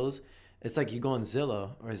 Hollywood Hills, it's like you go on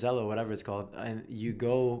Zillow, whatever it's called, and you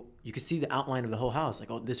can see the outline of the whole house.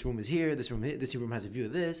 Like, oh, this room is here, this room has a view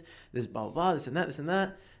of this blah, blah, blah, this and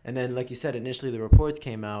that. And then, like you said, initially the reports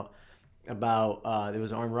came out about there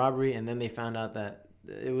was an armed robbery, and then they found out that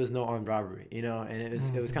it was no armed robbery, you know, and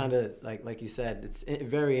it was kind of like you said, it's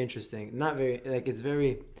very interesting. Not very, like, it's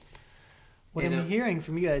very... What I'm hearing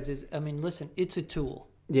from you guys is, I mean, listen, it's a tool.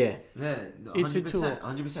 Yeah, it's a tool.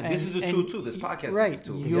 100%. This is a tool too. This podcast is a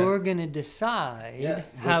tool. You're gonna decide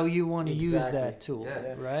how you want to use that tool,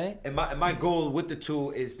 right? And my goal with the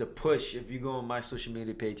tool is to push. If you go on my social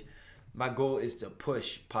media page, my goal is to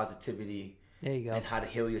push positivity. There you go. And how to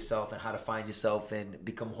heal yourself and how to find yourself and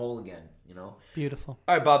become whole again. You know. Beautiful.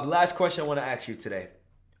 All right, Bob. Last question I want to ask you today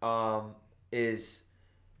is,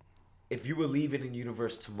 if you were leaving the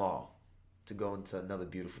universe tomorrow to go into another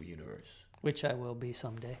beautiful universe, which I will be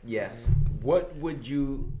someday. Yeah. What would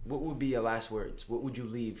be your last words? What would you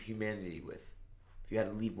leave humanity with? If you had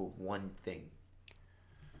to leave with one thing.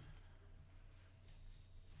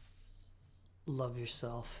 Love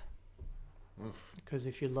yourself. Because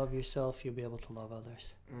if you love yourself, you'll be able to love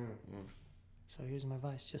others. So here's my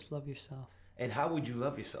advice. Just love yourself. And how would you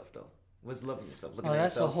love yourself, though? What's loving yourself? Looking Oh, at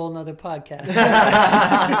that's yourself? a whole nother podcast.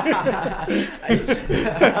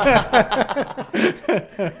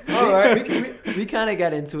 All right, we kind of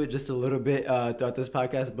got into it just a little bit throughout this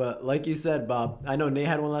podcast, but like you said, Bob, I know Nate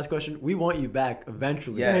had one last question. We want you back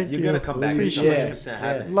eventually. Yeah, Thank you're you. gonna come back. It's Appreciate it. 100%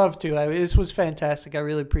 happening. Love to. This was fantastic. I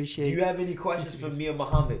really appreciate Do it. you have any questions for me or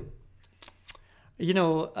Muhammad? You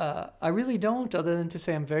know, I really don't, other than to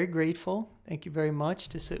say I'm very grateful. Thank you very much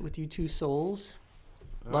to sit with you two souls.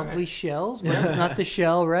 All Lovely right. shells, but it's not the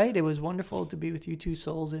shell, right? It was wonderful to be with you two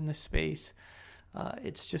souls in this space.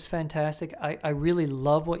 It's just fantastic. I really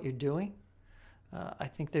love what you're doing. I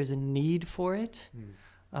think there's a need for it.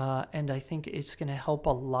 And I think it's going to help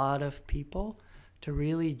a lot of people to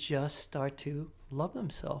really just start to love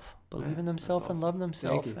themselves, believe in themselves, and love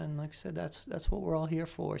themselves. And like I said, that's what we're all here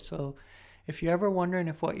for. So if you're ever wondering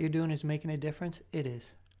if what you're doing is making a difference, it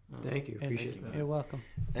is. Thank you. Appreciate that. You're welcome.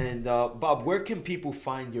 And Bob, where can people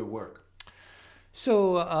find your work?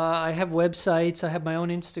 So I have websites. I have my own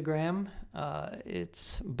Instagram.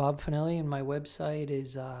 It's Bob Fanelli, and my website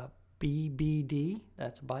is BBD.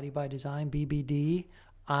 That's Body by Design.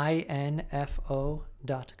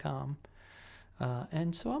 BBDinfo.com.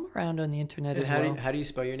 And so I'm around on the internet And as well. how do you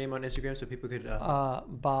spell your name on Instagram so people could?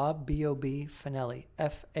 Bob B-O-B Fanelli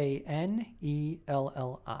Fanelli.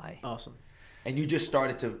 Awesome. And you just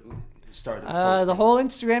started to start. The whole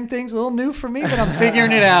Instagram thing's a little new for me, but I'm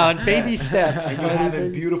figuring it out. Baby steps. And you're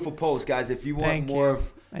having beautiful posts, guys. If you want Thank more you.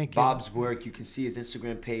 of Thank you. Bob's work, you can see his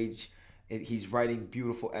Instagram page. He's writing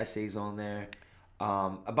beautiful essays on there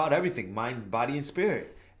about everything, mind, body, and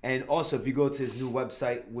spirit. And also, if you go to his new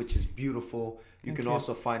website, which is beautiful, you can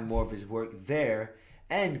also find more of his work there.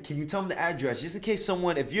 And can you tell him the address, just in case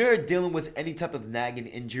someone, if you're dealing with any type of nagging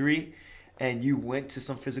injury, and you went to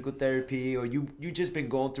some physical therapy, or you just been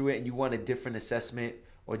going through it and you want a different assessment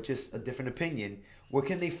or just a different opinion, where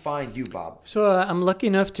can they find you, Bob? So I'm lucky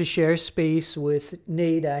enough to share space with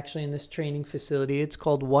Nate actually in this training facility. It's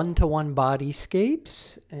called One-to-One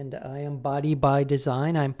Bodyscapes, and I am Body by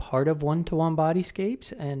Design. I'm part of One-to-One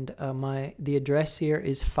Bodyscapes, and the address here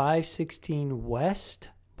is 516 West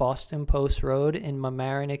Boston Post Road in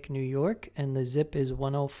Mamaroneck, New York, and the zip is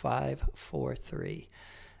 10543.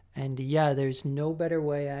 And yeah, there's no better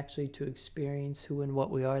way actually to experience who and what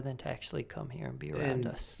we are than to actually come here and be around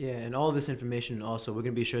us. Yeah, and all of this information also, we're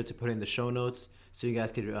going to be sure to put in the show notes so you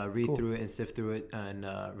guys could read through it and sift through it and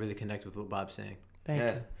really connect with what Bob's saying. Thank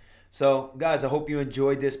you. So, guys, I hope you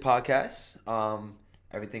enjoyed this podcast.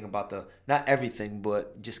 Everything about not everything,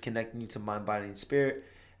 but just connecting you to mind, body, and spirit,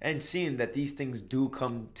 and seeing that these things do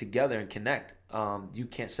come together and connect. You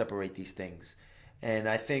can't separate these things. And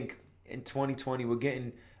I think in 2020,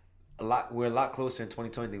 we're a lot closer in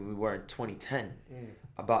 2020 than we were in 2010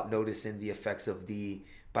 about noticing the effects of the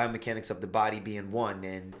biomechanics of the body being one,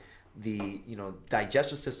 and the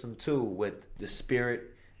digestive system too, with the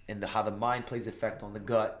spirit and how the mind plays effect on the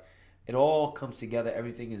gut. It all comes together.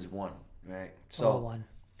 Everything is one, right? So All one.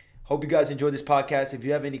 hope you guys enjoyed this podcast. If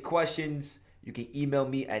you have any questions, you can email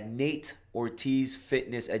me at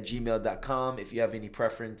nateortizfitness@gmail.com if you have any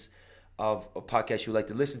preference of a podcast you'd like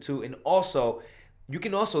to listen to. And also, you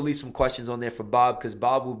can also leave some questions on there for Bob, because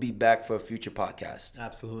Bob will be back for a future podcast.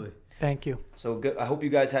 Absolutely. Thank you. So good. I hope you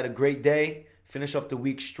guys had a great day. Finish off the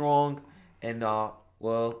week strong. And,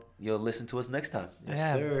 you'll listen to us next time.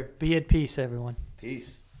 Yes, sir. Be at peace, everyone.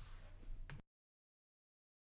 Peace.